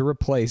ever want to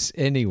replace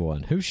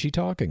anyone. Who's she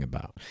talking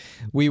about?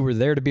 We were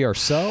there to be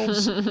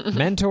ourselves,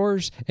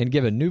 mentors, and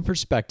give a new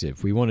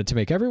perspective. We wanted to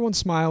make everyone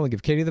smile and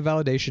give Katie the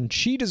validation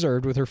she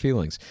deserved with her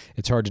feelings.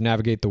 It's hard to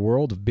navigate the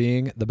world of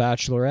being the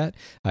Bachelorette.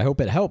 I hope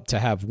it helped to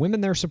have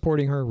women there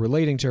supporting her,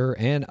 relating to her,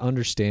 and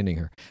understanding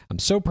her. I'm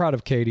so proud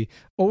of Katie.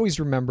 Always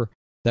remember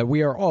that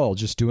we are all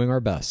just doing our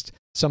best.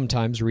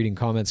 Sometimes reading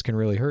comments can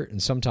really hurt,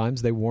 and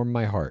sometimes they warm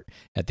my heart.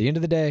 At the end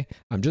of the day,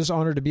 I'm just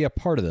honored to be a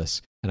part of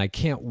this, and I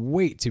can't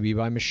wait to be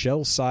by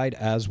Michelle's side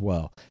as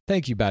well.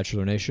 Thank you,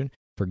 Bachelor Nation,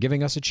 for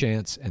giving us a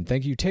chance, and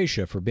thank you,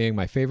 Tasha, for being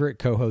my favorite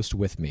co-host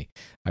with me.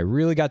 I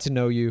really got to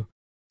know you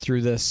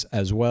through this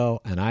as well,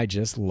 and I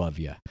just love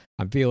you.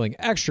 I'm feeling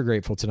extra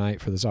grateful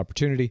tonight for this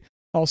opportunity.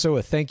 Also,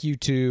 a thank you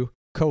to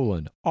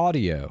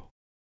Audio,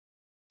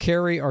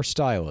 Carrie, our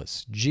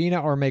stylist, Gina,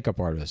 our makeup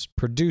artist,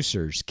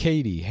 producers,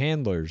 Katie,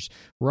 handlers,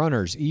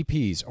 runners,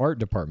 EPs, art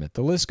department.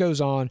 The list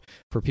goes on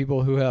for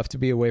people who have to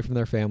be away from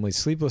their families,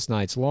 sleepless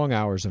nights, long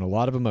hours, and a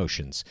lot of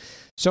emotions.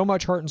 So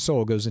much heart and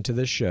soul goes into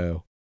this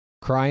show.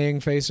 Crying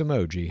face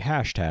emoji,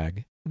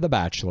 hashtag The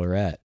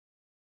Bachelorette.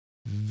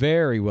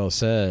 Very well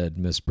said,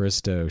 Miss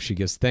Bristow. She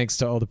gives thanks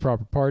to all the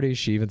proper parties.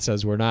 She even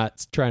says we're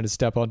not trying to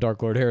step on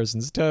Dark Lord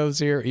Harrison's toes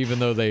here, even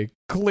though they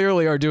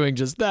clearly are doing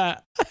just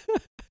that.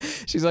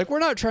 She's like, we're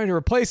not trying to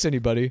replace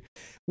anybody.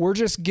 We're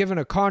just given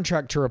a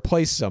contract to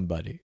replace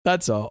somebody.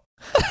 That's all.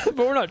 But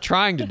we're not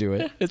trying to do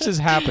it. It's just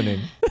happening.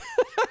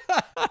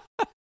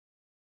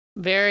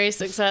 Very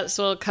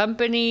successful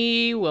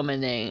company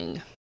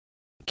womaning.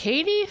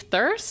 Katie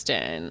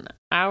Thurston,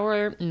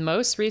 our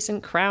most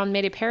recent crown,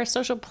 made a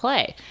parasocial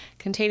play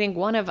containing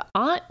one of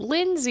Aunt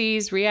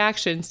Lindsay's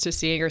reactions to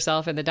seeing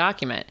herself in the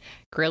document,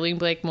 grilling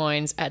Blake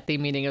Moynes at the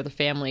meeting of the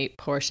family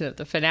portion of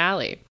the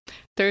finale.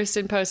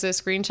 Thurston posted a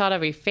screenshot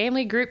of a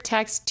family group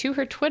text to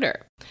her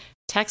Twitter.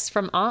 Text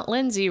from Aunt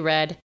Lindsay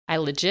read, I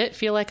legit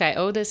feel like I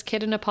owe this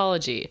kid an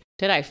apology.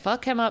 Did I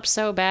fuck him up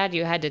so bad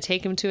you had to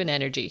take him to an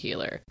energy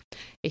healer?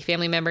 A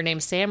family member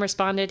named Sam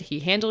responded, he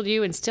handled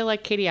you and still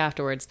liked Katie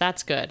afterwards.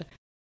 That's good.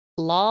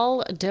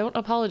 Lol, don't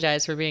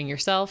apologize for being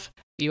yourself.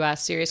 You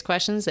asked serious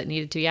questions that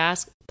needed to be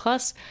asked.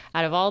 Plus,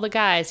 out of all the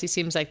guys, he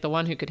seems like the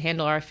one who could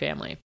handle our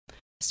family.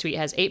 This tweet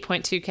has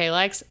 8.2k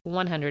likes,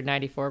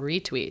 194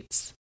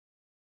 retweets.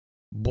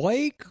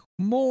 Blake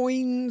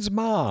Moynes'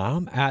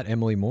 mom, at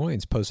Emily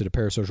Moynes, posted a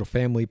parasocial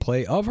family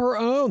play of her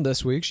own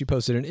this week. She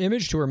posted an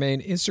image to her main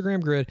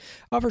Instagram grid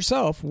of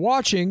herself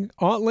watching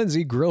Aunt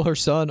Lindsay grill her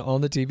son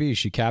on the TV.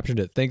 She captioned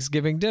it,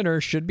 Thanksgiving dinner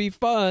should be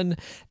fun, ...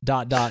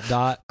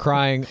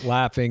 crying,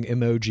 laughing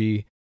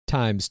emoji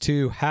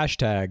 ×2,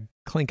 hashtag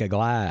clink a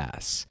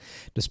glass.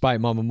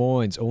 Despite Mama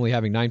Moynes only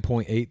having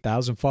 9.8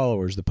 thousand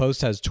followers, the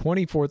post has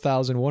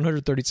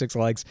 24,136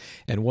 likes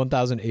and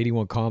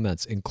 1,081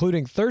 comments,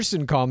 including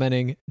Thurston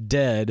commenting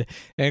dead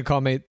and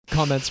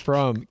comments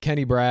from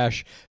Kenny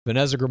Brash,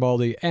 Vanessa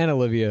Grimaldi, and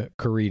Olivia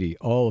Caridi,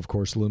 all of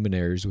course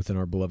luminaries within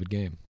our beloved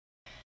game.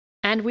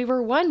 And we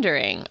were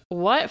wondering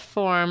what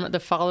form the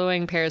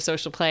following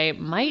parasocial play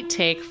might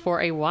take for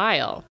a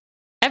while.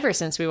 Ever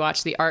since we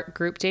watched the art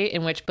group date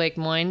in which Blake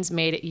Moynes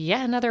made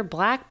yet another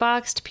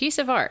black-boxed piece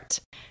of art,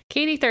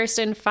 Katie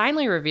Thurston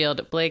finally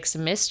revealed Blake's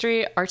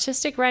mystery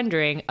artistic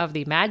rendering of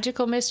the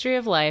magical mystery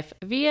of life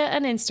via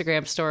an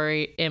Instagram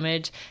story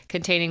image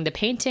containing the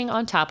painting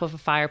on top of a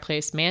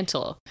fireplace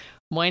mantle.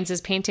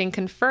 Moynes' painting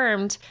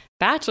confirmed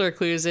Bachelor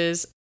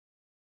Clues'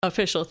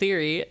 official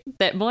theory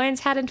that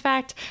Moynes had in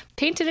fact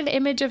painted an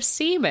image of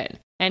semen,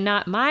 and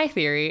not my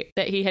theory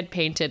that he had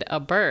painted a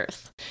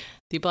birth.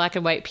 The black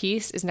and white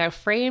piece is now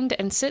framed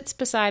and sits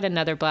beside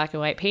another black and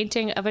white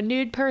painting of a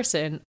nude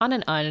person on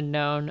an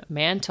unknown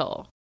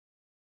mantle.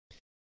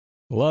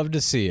 Love to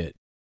see it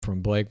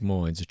from Blake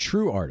Moynes, a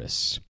true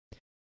artist.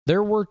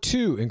 There were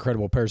two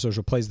incredible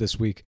parasocial plays this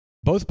week,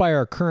 both by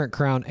our current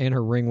crown and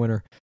her ring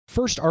winner.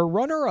 First, our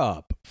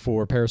runner-up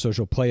for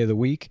parasocial play of the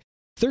week.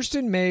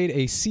 Thurston made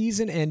a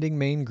season-ending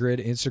main grid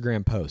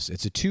Instagram post.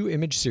 It's a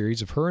 2-image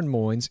series of her and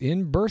Moynes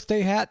in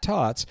birthday hat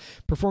tots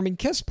performing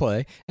kiss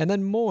play, and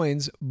then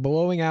Moynes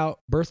blowing out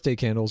birthday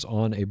candles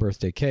on a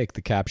birthday cake.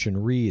 The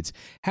caption reads,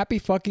 Happy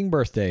fucking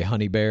birthday,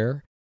 honey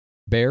bear.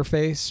 Bear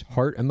face,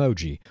 heart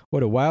emoji.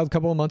 What a wild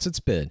couple of months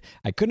it's been.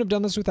 I couldn't have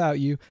done this without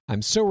you.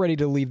 I'm so ready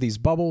to leave these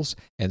bubbles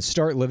and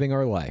start living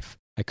our life.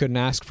 I couldn't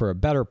ask for a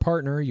better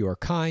partner. You are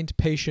kind,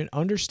 patient,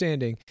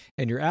 understanding,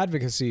 and your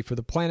advocacy for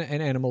the planet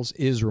and animals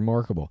is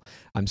remarkable.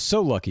 I'm so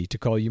lucky to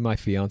call you my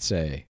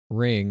fiancé.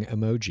 Ring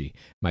emoji.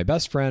 My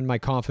best friend, my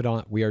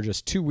confidant. We are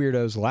just two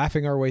weirdos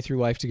laughing our way through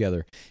life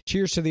together.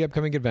 Cheers to the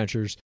upcoming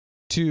adventures.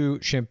 2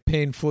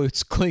 champagne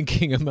flutes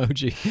clinking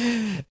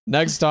emoji.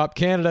 Next stop,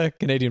 Canada.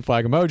 Canadian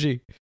flag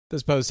emoji.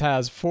 This post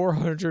has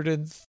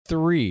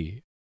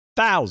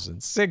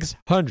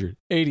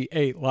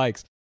 403,688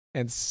 likes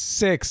and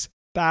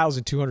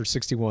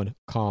 6,261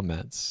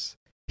 comments.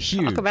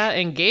 Huge. Talk about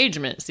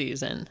engagement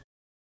season.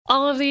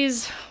 All of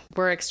these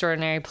were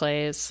extraordinary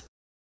plays,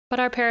 but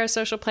our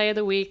parasocial play of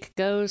the week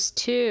goes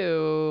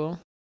to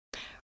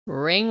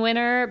ring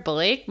winner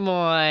Blake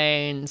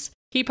Moynes.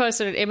 He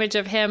posted an image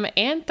of him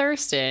and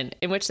Thurston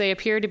in which they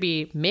appear to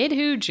be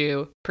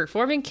mid-hooju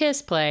performing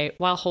kiss play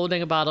while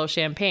holding a bottle of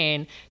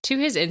champagne to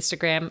his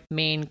Instagram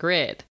main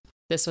grid.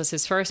 This was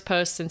his first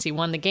post since he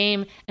won the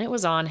game, and it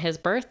was on his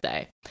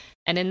birthday.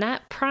 And in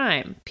that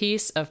prime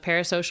piece of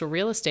parasocial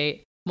real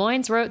estate,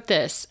 Moynes wrote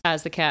this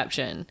as the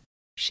caption: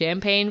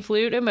 champagne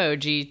flute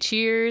emoji,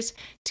 cheers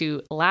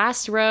to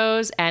last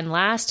rose and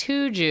last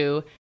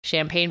hooju,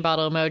 champagne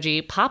bottle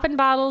emoji, poppin'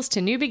 bottles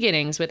to new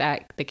beginnings with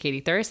the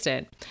Katie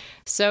Thurston.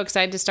 So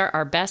excited to start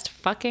our best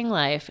fucking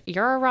life.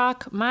 You're a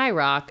rock, my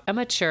rock, a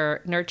mature,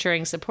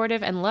 nurturing,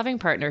 supportive, and loving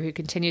partner who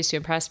continues to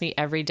impress me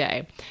every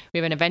day. We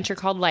have an adventure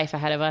called life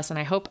ahead of us, and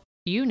I hope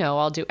you know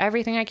I'll do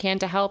everything I can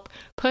to help,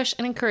 push,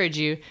 and encourage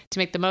you to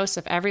make the most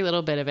of every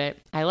little bit of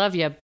it. I love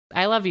you.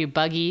 I love you,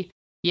 Buggy.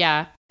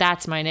 Yeah,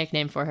 that's my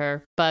nickname for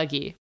her,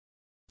 Buggy.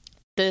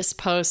 This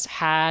post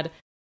had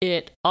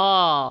it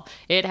all.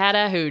 It had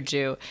a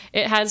hooju.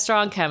 It had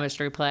strong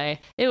chemistry play.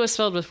 It was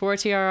filled with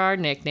 4TRR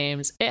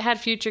nicknames. It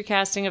had future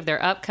casting of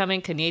their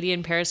upcoming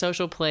Canadian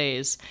parasocial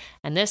plays.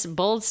 And this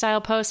bold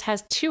style post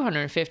has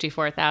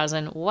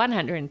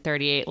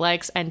 254,138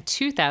 likes and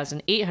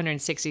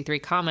 2,863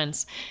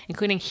 comments,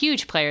 including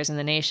huge players in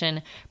the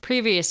nation,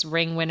 previous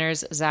ring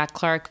winners Zach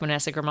Clark,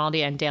 Vanessa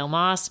Grimaldi, and Dale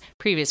Moss,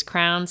 previous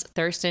crowns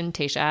Thurston,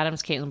 Tasha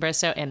Adams, Caitlin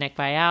Bristow, and Nick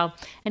Vial,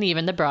 and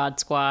even the Broad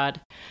Squad.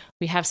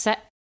 We have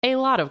set a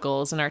lot of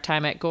goals in our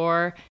time at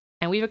Gore,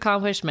 and we've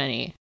accomplished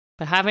many.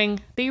 But having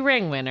the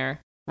ring winner,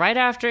 right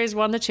after he's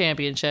won the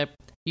championship,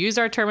 use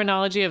our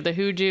terminology of the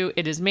hooju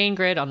in his main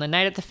grid on the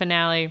night of the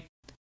finale,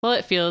 well,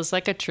 it feels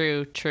like a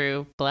true,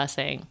 true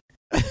blessing.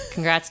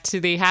 Congrats to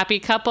the happy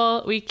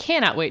couple. We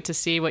cannot wait to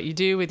see what you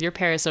do with your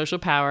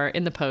parasocial power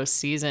in the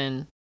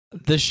postseason.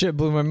 This shit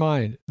blew my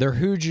mind. They're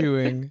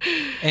hoojuing,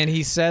 and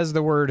he says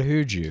the word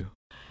hooju.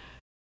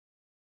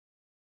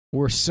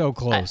 We're so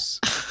close.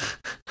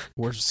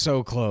 We're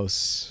so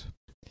close.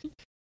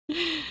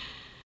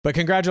 But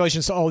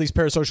congratulations to all these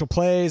parasocial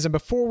plays. And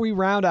before we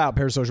round out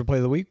Parasocial Play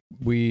of the Week,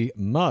 we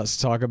must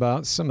talk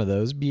about some of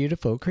those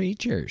beautiful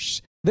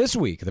creatures. This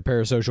week, the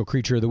Parasocial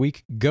Creature of the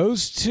Week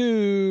goes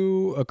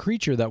to a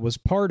creature that was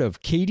part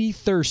of Katie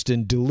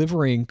Thurston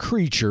delivering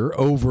Creature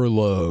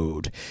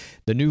Overload.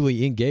 The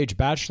newly engaged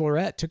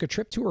bachelorette took a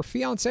trip to her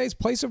fiancé's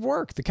place of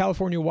work, the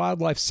California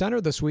Wildlife Center,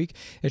 this week,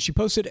 and she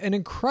posted an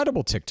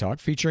incredible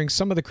TikTok featuring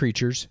some of the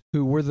creatures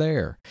who were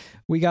there.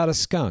 We got a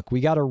skunk,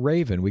 we got a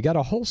raven, we got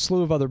a whole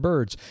slew of other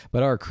birds,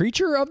 but our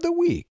Creature of the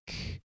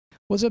Week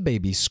was a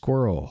baby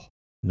squirrel.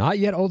 Not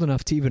yet old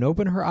enough to even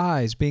open her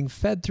eyes, being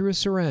fed through a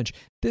syringe.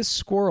 This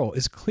squirrel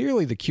is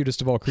clearly the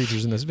cutest of all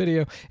creatures in this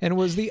video and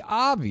was the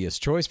obvious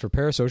choice for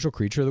Parasocial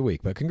Creature of the Week.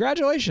 But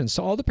congratulations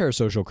to all the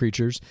parasocial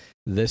creatures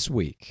this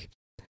week.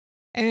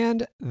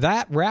 And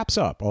that wraps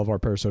up all of our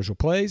parasocial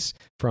plays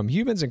from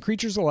humans and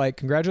creatures alike.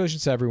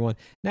 Congratulations to everyone.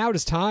 Now it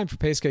is time for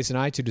Pace Case and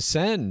I to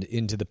descend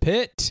into the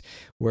pit,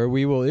 where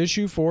we will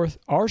issue forth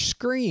our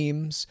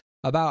screams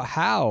about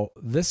how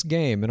this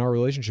game and our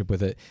relationship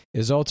with it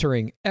is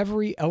altering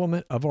every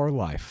element of our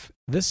life.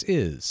 This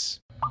is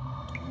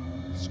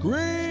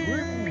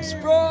Screams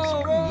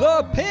from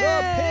the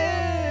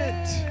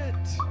Pit!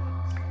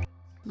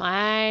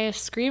 My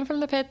scream from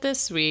the pit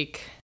this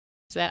week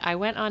is that I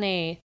went on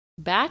a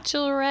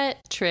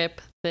bachelorette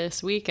trip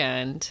this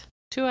weekend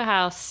to a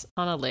house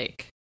on a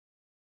lake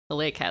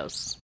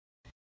house.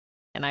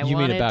 And You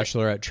mean a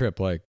bachelorette trip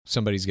like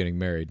somebody's getting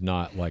married,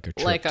 not like a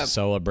trip to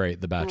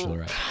celebrate the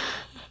bachelorette.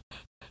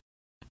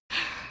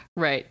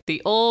 Right.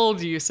 The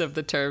old use of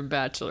the term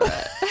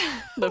bachelorette.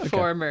 The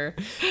former.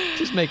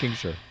 Just making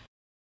sure.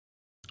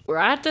 We're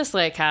at this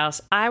lake house.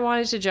 I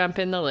wanted to jump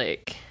in the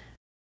lake.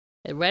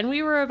 And when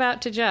we were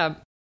about to jump,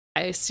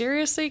 I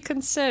seriously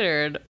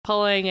considered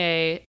pulling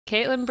a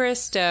Caitlin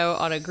Bristow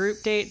on a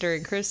group date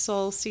during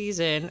Crystal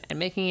season and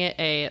making it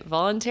a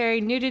voluntary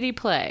nudity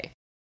play.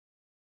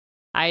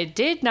 I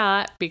did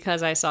not,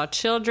 because I saw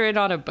children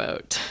on a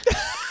boat.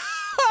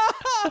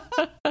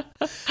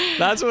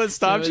 That's what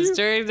stopped you? It was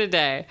during the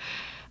day.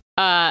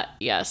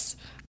 Yes.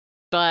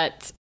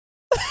 But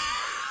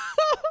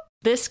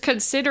this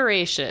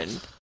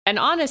consideration, and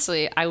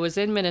honestly, I was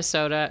in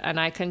Minnesota and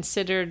I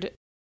considered,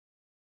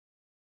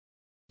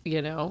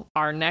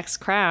 our next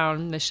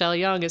crown, Michelle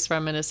Young is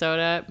from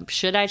Minnesota.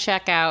 Should I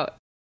check out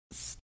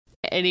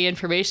any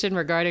information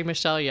regarding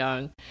Michelle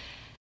Young?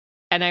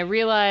 And I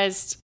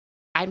realized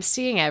I'm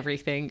seeing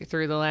everything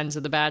through the lens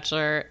of The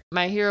Bachelor.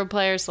 My hero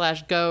player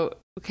 / GOAT,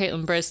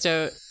 Caitlin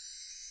Bristow,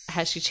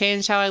 has she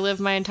changed how I live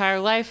my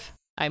entire life?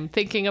 I'm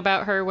thinking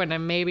about her when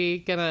I'm maybe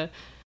gonna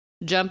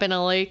jump in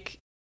a lake.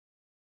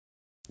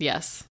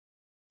 Yes.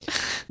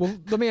 Well,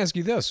 let me ask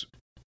you this.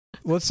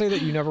 Let's say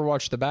that you never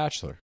watched The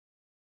Bachelor.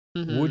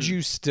 Mm-hmm. Would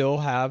you still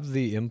have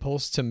the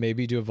impulse to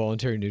maybe do a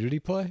voluntary nudity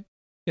play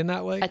in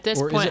that lake? At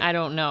this point, I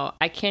don't know.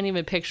 I can't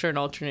even picture an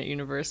alternate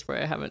universe where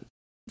I haven't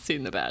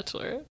seen The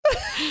Bachelor.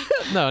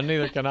 No,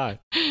 neither can I.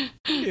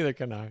 Neither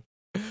can I.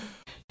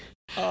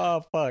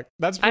 Oh, fuck.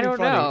 That's I pretty don't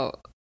funny. know.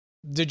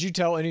 Did you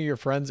tell any of your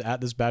friends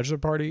at this bachelor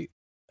party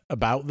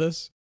about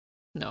this?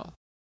 No.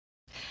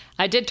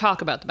 I did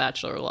talk about The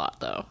Bachelor a lot,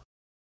 though.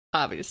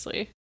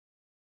 Obviously.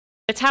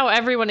 It's how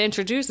everyone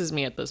introduces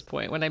me at this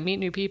point. When I meet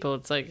new people,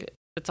 it's like,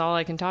 it's all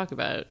I can talk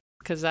about.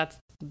 Because that's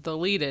the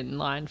lead-in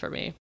line for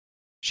me.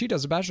 She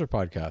does a bachelor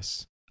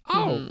podcast.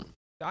 Oh,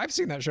 I've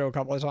seen that show a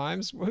couple of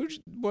times.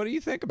 What do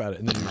you think about it?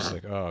 And then you're just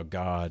like, oh,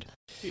 God.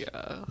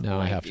 Yeah. Now I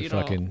like, have to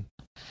fucking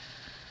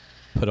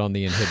put on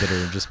the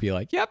inhibitor and just be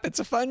like, yep, it's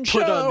a fun show.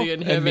 Put on the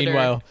inhibitor. And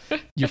meanwhile,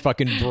 your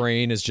fucking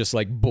brain is just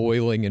like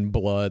boiling in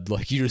blood.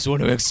 Like you just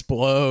want to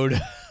explode.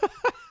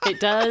 It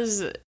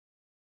does.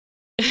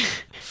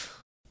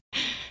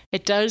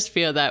 It does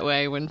feel that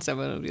way when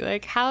someone will be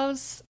like,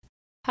 how's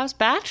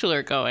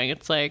Bachelor going?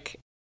 It's like,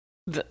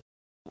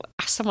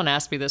 someone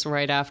asked me this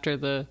right after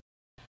the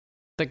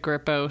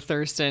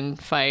Grippo-Thurston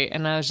fight,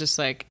 and I was just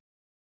like,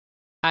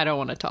 I don't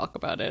want to talk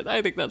about it.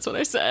 I think that's what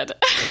I said.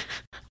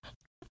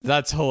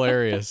 That's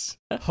hilarious.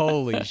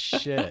 Holy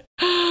shit.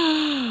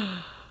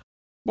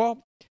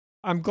 Well,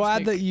 I'm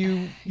glad that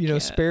you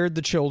spared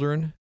the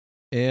children,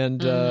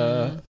 and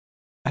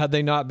had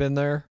they not been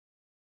there,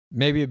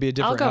 maybe it'd be a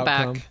different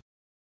outcome.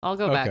 I'll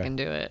go back and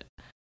do it.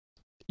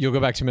 You'll go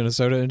back to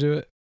Minnesota and do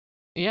it?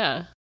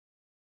 Yeah.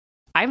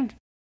 I'm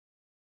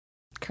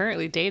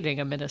currently dating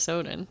a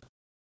Minnesotan.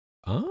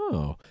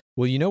 Oh.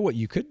 Well, you know what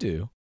you could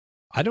do?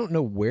 I don't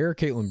know where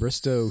Caitlin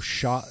Bristow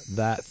shot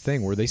that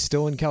thing. Were they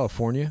still in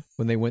California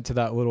when they went to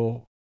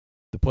the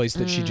place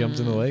that she jumped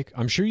in the lake?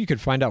 I'm sure you could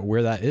find out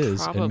where that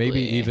is and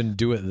maybe even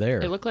do it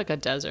there. It looked like a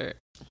desert.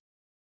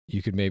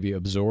 You could maybe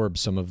absorb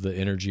some of the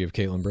energy of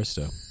Caitlin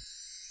Bristow.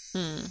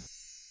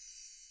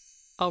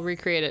 I'll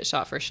recreate it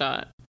shot for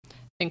shot,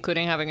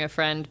 including having a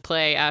friend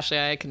play Ashley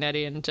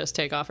Iaconetti and just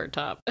take off her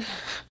top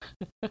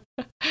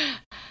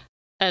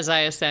as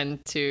I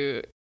ascend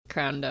to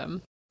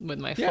crowndom with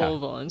my full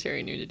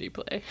voluntary nudity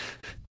play.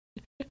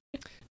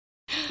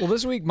 Well,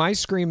 this week my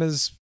scream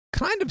is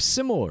kind of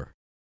similar.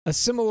 A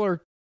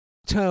similar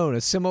tone, a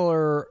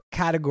similar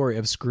category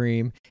of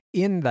scream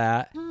in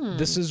that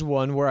this is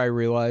one where I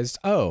realized,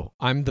 oh,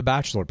 I'm the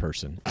Bachelor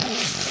person.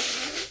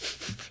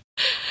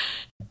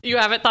 You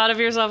haven't thought of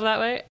yourself that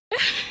way?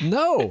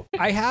 No,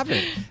 I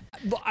haven't.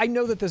 I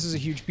know that this is a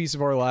huge piece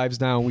of our lives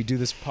now. We do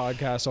this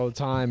podcast all the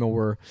time, and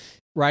we're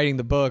writing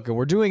the book, and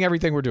we're doing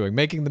everything we're doing,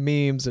 making the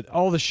memes and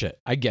all the shit.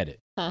 I get it.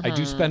 I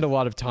do spend a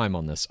lot of time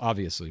on this,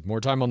 obviously.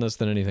 More time on this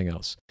than anything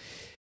else.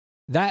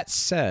 That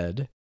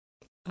said,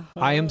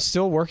 I am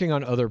still working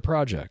on other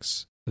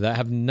projects that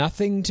have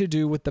nothing to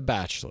do with The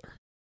Bachelor.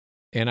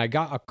 And I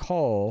got a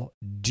call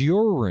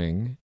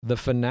during the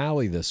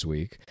finale this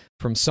week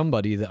from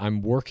somebody that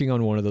I'm working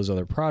on one of those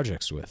other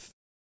projects with.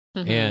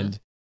 And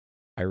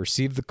I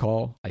received the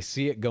call. I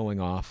see it going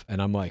off. And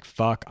I'm like,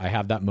 fuck, I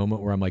have that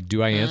moment where I'm like,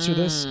 do I answer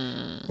this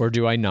or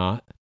do I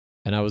not?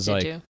 And I was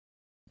I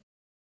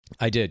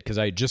did, because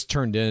I just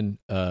turned in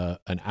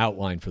an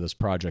outline for this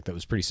project that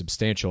was pretty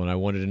substantial. And I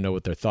wanted to know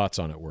what their thoughts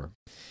on it were.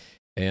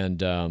 And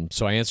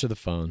so I answered the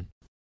phone.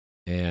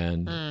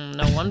 And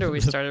no wonder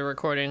we started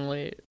recording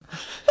late.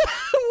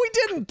 We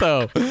didn't,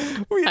 though.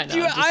 I'm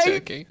just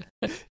joking.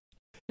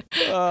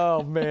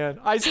 Oh, man.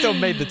 I still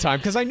made the time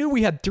because I knew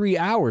we had 3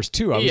 hours,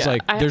 too. I was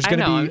like, there's going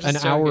to be an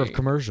hour of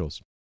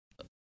commercials.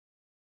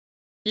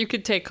 You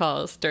could take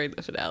calls during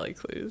the finale,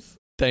 please.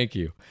 Thank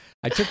you.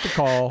 I took the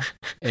call,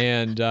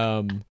 and,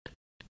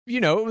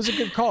 it was a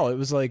good call. It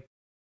was like,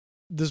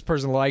 this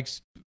person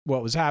likes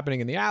what was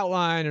happening in the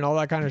outline and all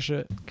that kind of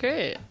shit.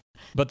 Great.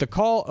 But the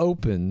call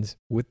opened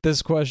with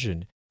this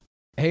question.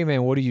 Hey,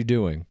 man, what are you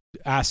doing?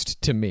 Asked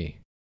to me.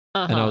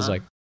 And I was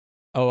like,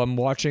 oh, I'm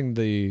watching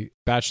the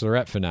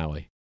Bachelorette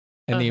finale.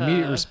 And the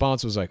immediate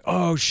response was like,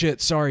 oh,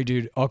 shit, sorry,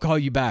 dude. I'll call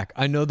you back.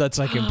 I know that's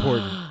like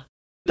important.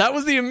 That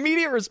was the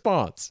immediate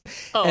response.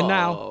 And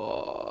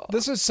now,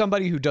 this is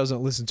somebody who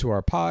doesn't listen to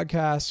our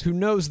podcast, who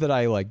knows that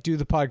I like do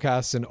the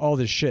podcast and all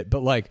this shit,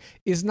 but like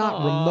is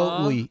not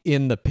remotely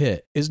in the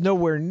pit, is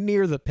nowhere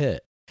near the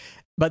pit.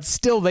 But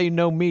still, they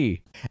know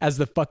me as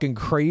the fucking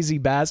crazy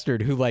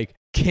bastard who like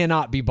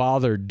cannot be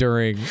bothered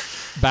during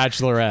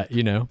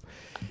Bachelorette,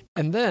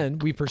 And then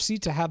we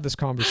proceed to have this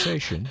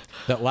conversation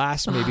that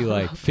lasts maybe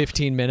like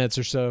 15 minutes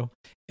or so.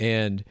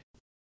 And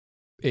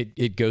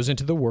it goes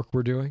into the work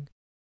we're doing.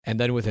 And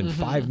then within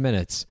 5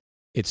 minutes,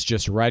 it's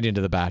just right into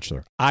The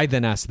Bachelor. I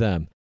then ask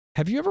them,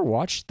 have you ever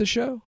watched the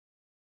show?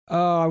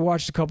 I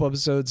watched a couple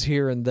episodes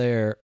here and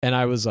there. And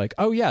I was like,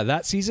 oh, yeah,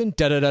 that season.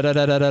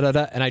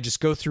 Da-da-da-da-da-da-da-da. And I just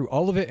go through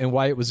all of it and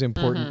why it was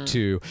important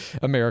to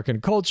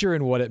American culture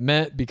and what it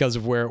meant because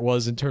of where it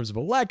was in terms of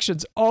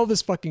elections. All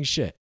this fucking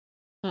shit.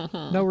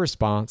 No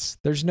response.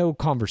 There's no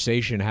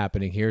conversation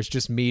happening here. It's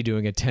just me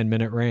doing a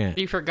 10-minute rant.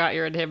 You forgot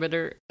your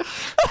inhibitor.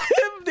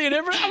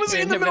 I was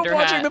in the middle of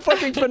watching the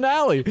fucking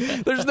finale.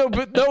 There's no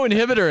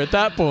inhibitor at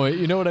that point.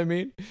 You know what I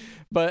mean?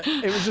 But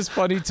it was just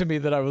funny to me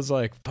that I was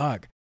like,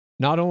 fuck.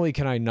 Not only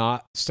can I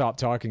not stop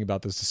talking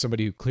about this to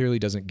somebody who clearly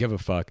doesn't give a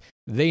fuck,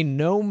 they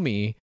know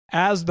me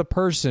as the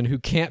person who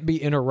can't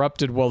be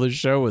interrupted while the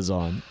show is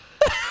on.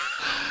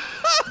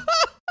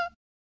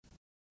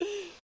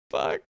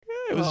 Fuck.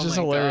 It was just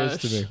hilarious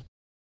to me.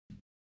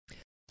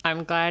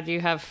 I'm glad you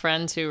have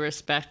friends who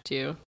respect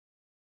you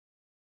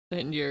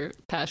and your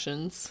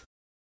passions.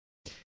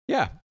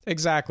 Yeah,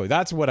 exactly.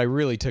 That's what I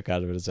really took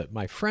out of it, is that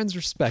my friends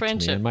respect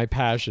me and my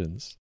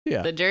passions.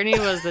 Yeah. The journey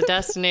was the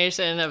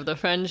destination of the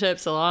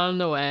friendships along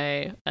the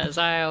way, as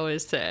I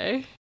always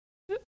say.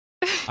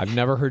 I've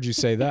never heard you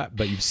say that,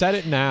 but you've said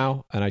it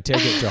now, and I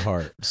take it to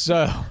heart.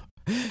 So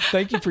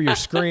thank you for your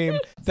scream.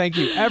 Thank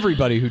you,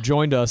 everybody who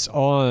joined us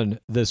on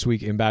This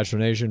Week in Bachelor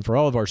Nation, for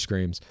all of our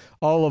screams,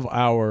 all of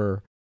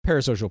our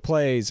parasocial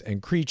plays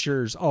and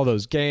creatures, all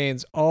those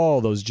gains,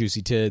 all those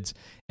juicy tids,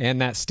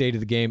 and that state of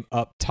the game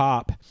up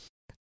top.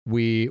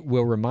 We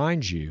will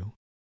remind you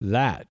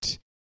that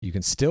you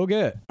can still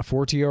get a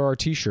 4TRR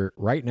t-shirt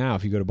right now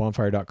if you go to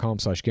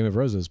bonfire.com/Game of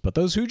Roses. But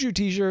those Hooju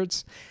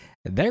t-shirts,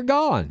 they're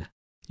gone.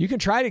 You can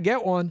try to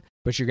get one,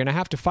 but you're going to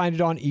have to find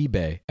it on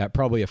eBay at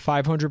probably a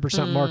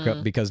 500%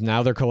 markup, because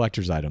now they're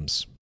collector's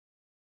items.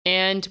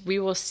 And we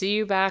will see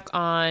you back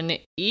on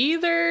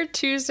either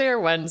Tuesday or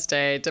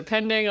Wednesday,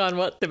 depending on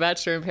what the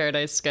Bachelor in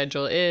Paradise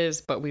schedule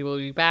is. But we will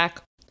be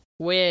back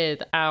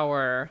with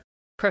our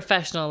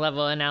professional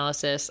level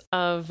analysis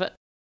of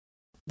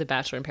the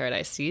Bachelor in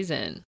Paradise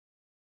season.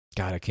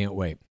 God, I can't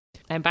wait.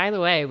 And by the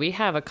way, we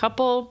have a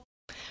couple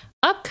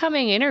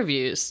upcoming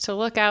interviews to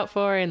look out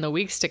for in the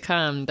weeks to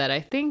come that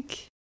I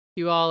think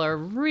you all are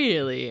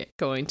really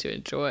going to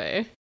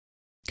enjoy.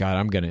 God,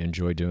 I'm going to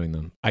enjoy doing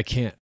them. I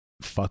can't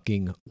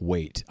fucking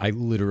wait. I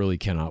literally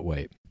cannot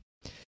wait.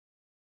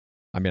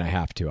 I mean, I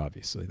have to,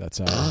 obviously. That's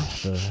how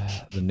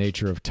the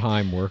nature of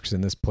time works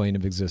in this plane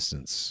of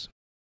existence.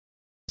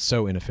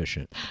 So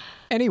inefficient.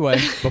 Anyway,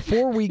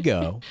 before we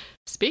go...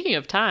 Speaking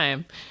of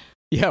time...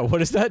 Yeah,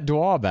 what is that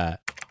dwab at?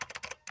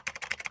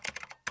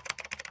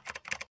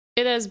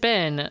 It has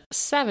been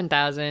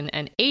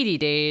 7,080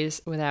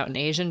 days without an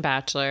Asian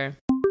bachelor.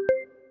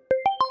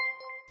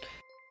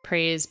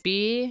 Praise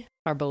be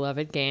our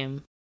beloved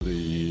game.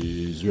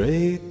 Please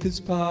rate this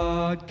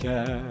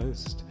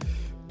podcast.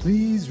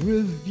 Please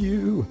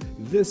review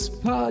this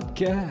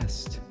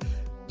podcast.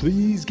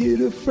 Please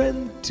get a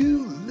friend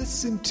to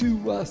listen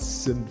to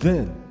us, and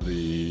then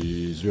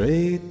please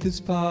rate this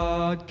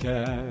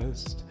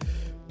podcast.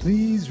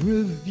 Please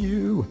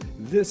review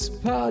this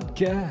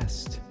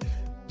podcast.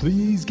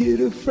 Please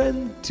get a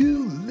friend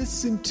to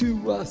listen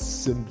to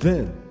us, and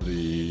then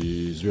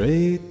please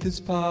rate this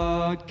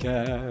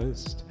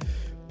podcast.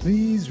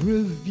 Please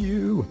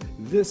review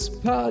this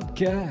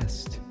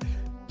podcast.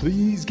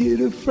 Please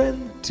get a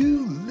friend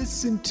to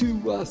listen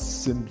to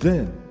us, and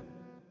then...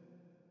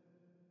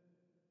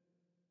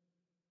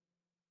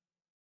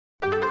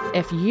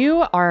 If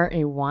you are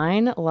a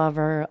wine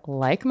lover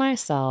like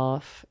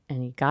myself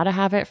and you gotta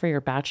have it for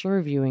your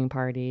bachelor viewing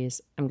parties,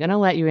 I'm gonna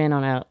let you in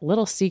on a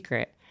little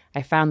secret.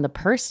 I found the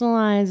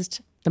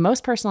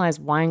most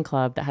personalized wine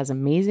club that has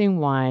amazing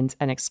wines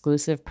and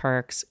exclusive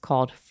perks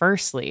called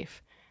First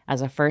Leaf.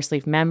 As a First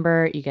Leaf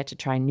member, you get to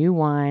try new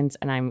wines,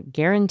 and I'm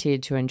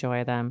guaranteed to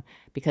enjoy them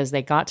because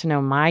they got to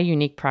know my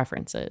unique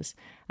preferences.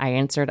 I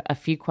answered a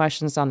few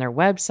questions on their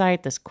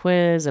website, this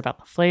quiz about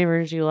the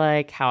flavors you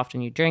like, how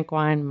often you drink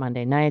wine,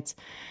 Monday nights,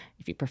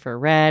 if you prefer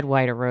red,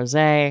 white, or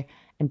rosé.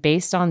 And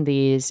based on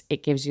these,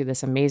 it gives you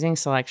this amazing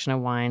selection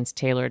of wines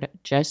tailored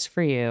just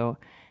for you.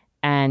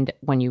 And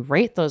when you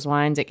rate those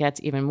wines, it gets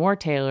even more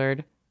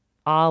tailored,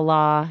 a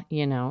la,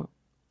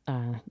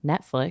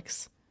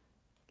 Netflix.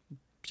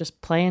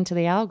 Just play into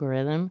the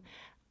algorithm.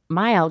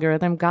 My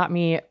algorithm got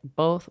me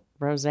both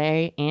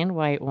rosé and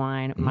white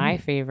wine, my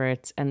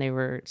favorites, and they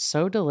were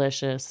so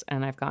delicious,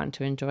 and I've gotten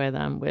to enjoy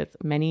them with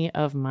many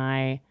of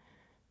my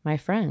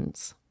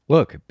friends.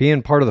 Look,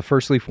 being part of the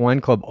First Leaf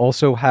Wine Club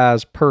also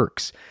has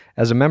perks.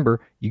 As a member,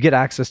 you get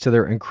access to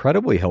their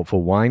incredibly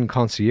helpful wine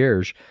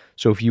concierge.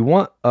 So if you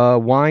want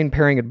wine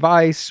pairing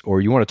advice,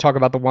 or you want to talk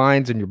about the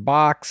wines in your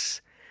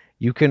box,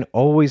 you can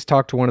always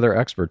talk to one of their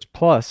experts.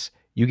 Plus,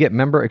 you get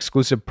member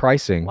exclusive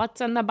pricing.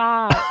 What's in the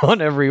box? On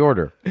every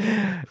order.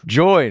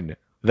 Join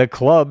the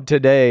club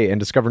today and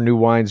discover new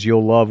wines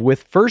you'll love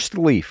with First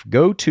Leaf.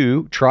 Go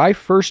to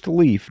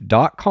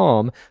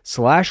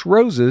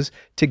tryfirstleaf.com/roses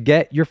to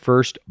get your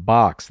first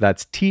box.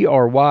 That's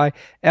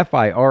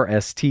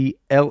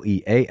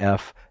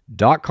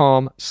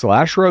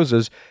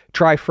tryfirstleaf.com/roses.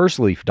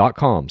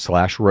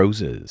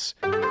 Tryfirstleaf.com/roses.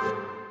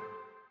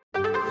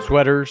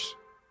 Sweaters,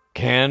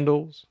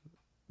 candles,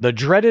 the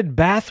dreaded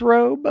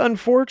bathrobe.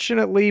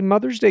 Unfortunately,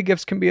 Mother's Day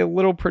gifts can be a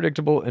little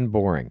predictable and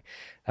boring.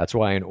 That's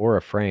why an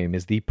Aura frame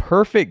is the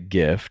perfect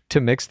gift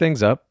to mix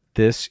things up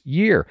this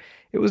year.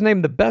 It was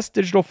named the best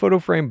digital photo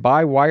frame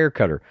by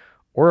Wirecutter.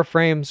 Aura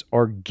frames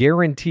are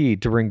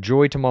guaranteed to bring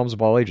joy to moms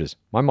of all ages.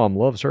 My mom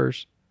loves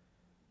hers.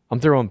 I'm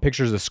throwing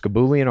pictures of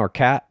Skaboolian, our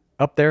cat,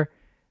 up there.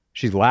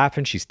 She's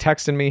laughing. She's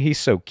texting me. He's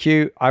so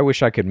cute. I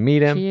wish I could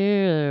meet him.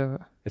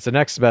 Cute. It's the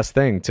next best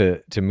thing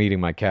to meeting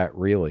my cat,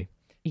 really.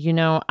 You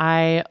know,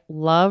 I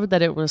love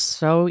that it was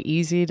so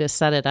easy to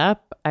set it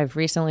up. I've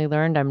recently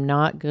learned I'm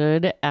not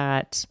good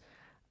at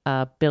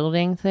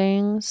building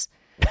things,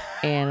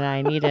 and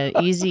I need an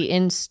easy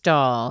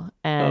install.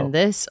 And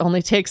this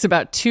only takes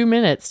about 2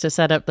 minutes to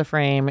set up the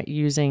frame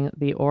using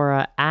the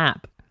Aura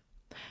app.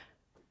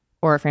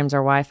 Aura frames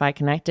are Wi-Fi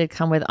connected,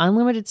 come with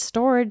unlimited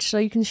storage, so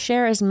you can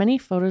share as many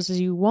photos as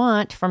you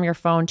want from your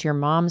phone to your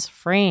mom's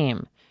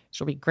frame.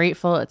 She'll be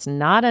grateful it's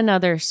not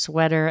another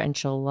sweater, and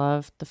she'll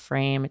love the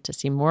frame to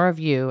see more of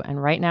you.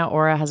 And right now,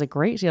 Aura has a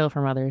great deal for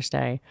Mother's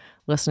Day.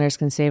 Listeners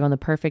can save on the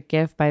perfect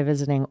gift by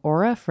visiting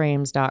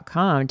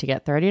auraframes.com to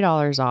get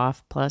 $30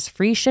 off plus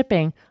free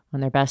shipping on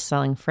their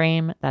best-selling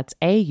frame. That's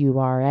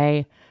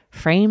AURA,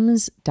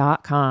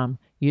 frames.com.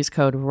 Use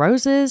code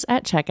ROSES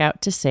at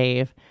checkout to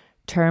save.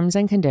 Terms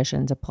and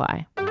conditions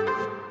apply.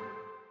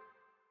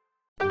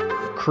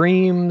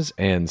 Creams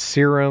and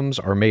serums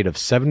are made of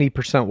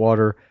 70%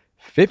 water,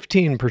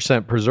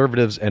 15%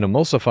 preservatives and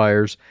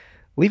emulsifiers,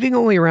 leaving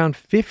only around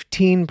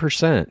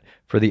 15%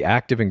 for the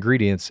active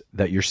ingredients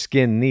that your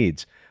skin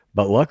needs.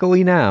 But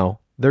luckily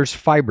now, there's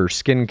Fiber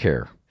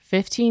Skincare.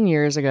 15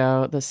 years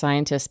ago, the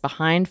scientists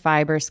behind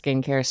Fiber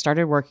Skincare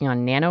started working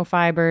on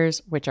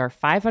nanofibers, which are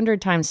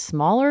 500 times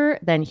smaller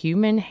than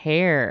human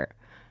hair.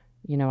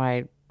 You know,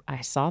 I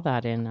saw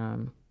that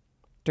in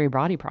Three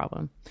Body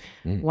Problem.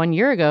 1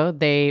 year ago,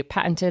 they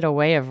patented a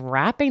way of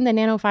wrapping the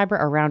nanofiber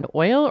around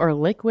oil or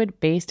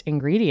liquid-based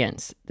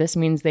ingredients. This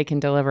means they can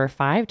deliver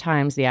 5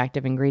 times the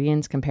active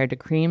ingredients compared to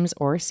creams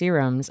or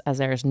serums, as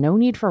there is no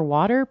need for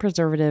water,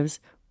 preservatives,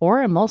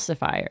 or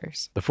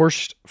emulsifiers. The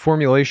first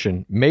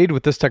formulation made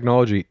with this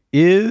technology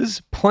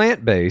is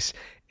plant-based,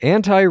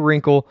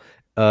 anti-wrinkle.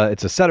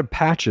 It's a set of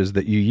patches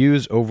that you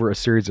use over a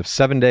series of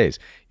 7 days.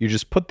 You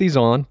just put these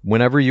on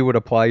whenever you would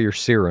apply your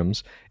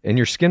serums, and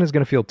your skin is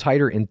going to feel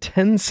tighter in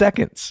 10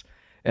 seconds.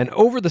 And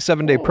over the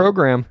 7-day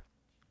program,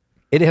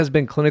 it has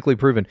been clinically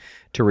proven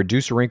to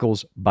reduce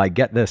wrinkles by,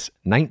 get this,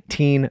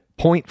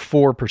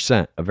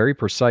 19.4%, a very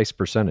precise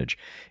percentage.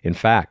 In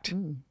fact,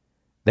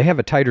 they have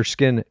a tighter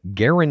skin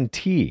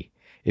guarantee.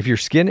 If your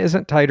skin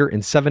isn't tighter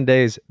in 7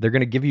 days, they're going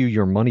to give you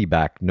your money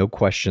back, no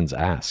questions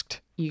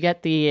asked. You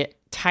get the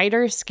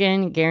tighter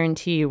skin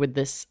guarantee with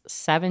this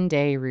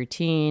 7-day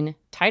routine.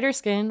 Tighter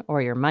skin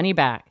or your money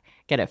back.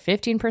 Get a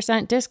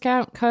 15%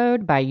 discount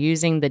code by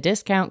using the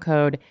discount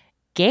code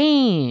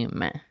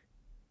GAME.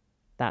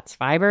 That's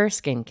Fiber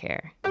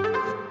Skincare.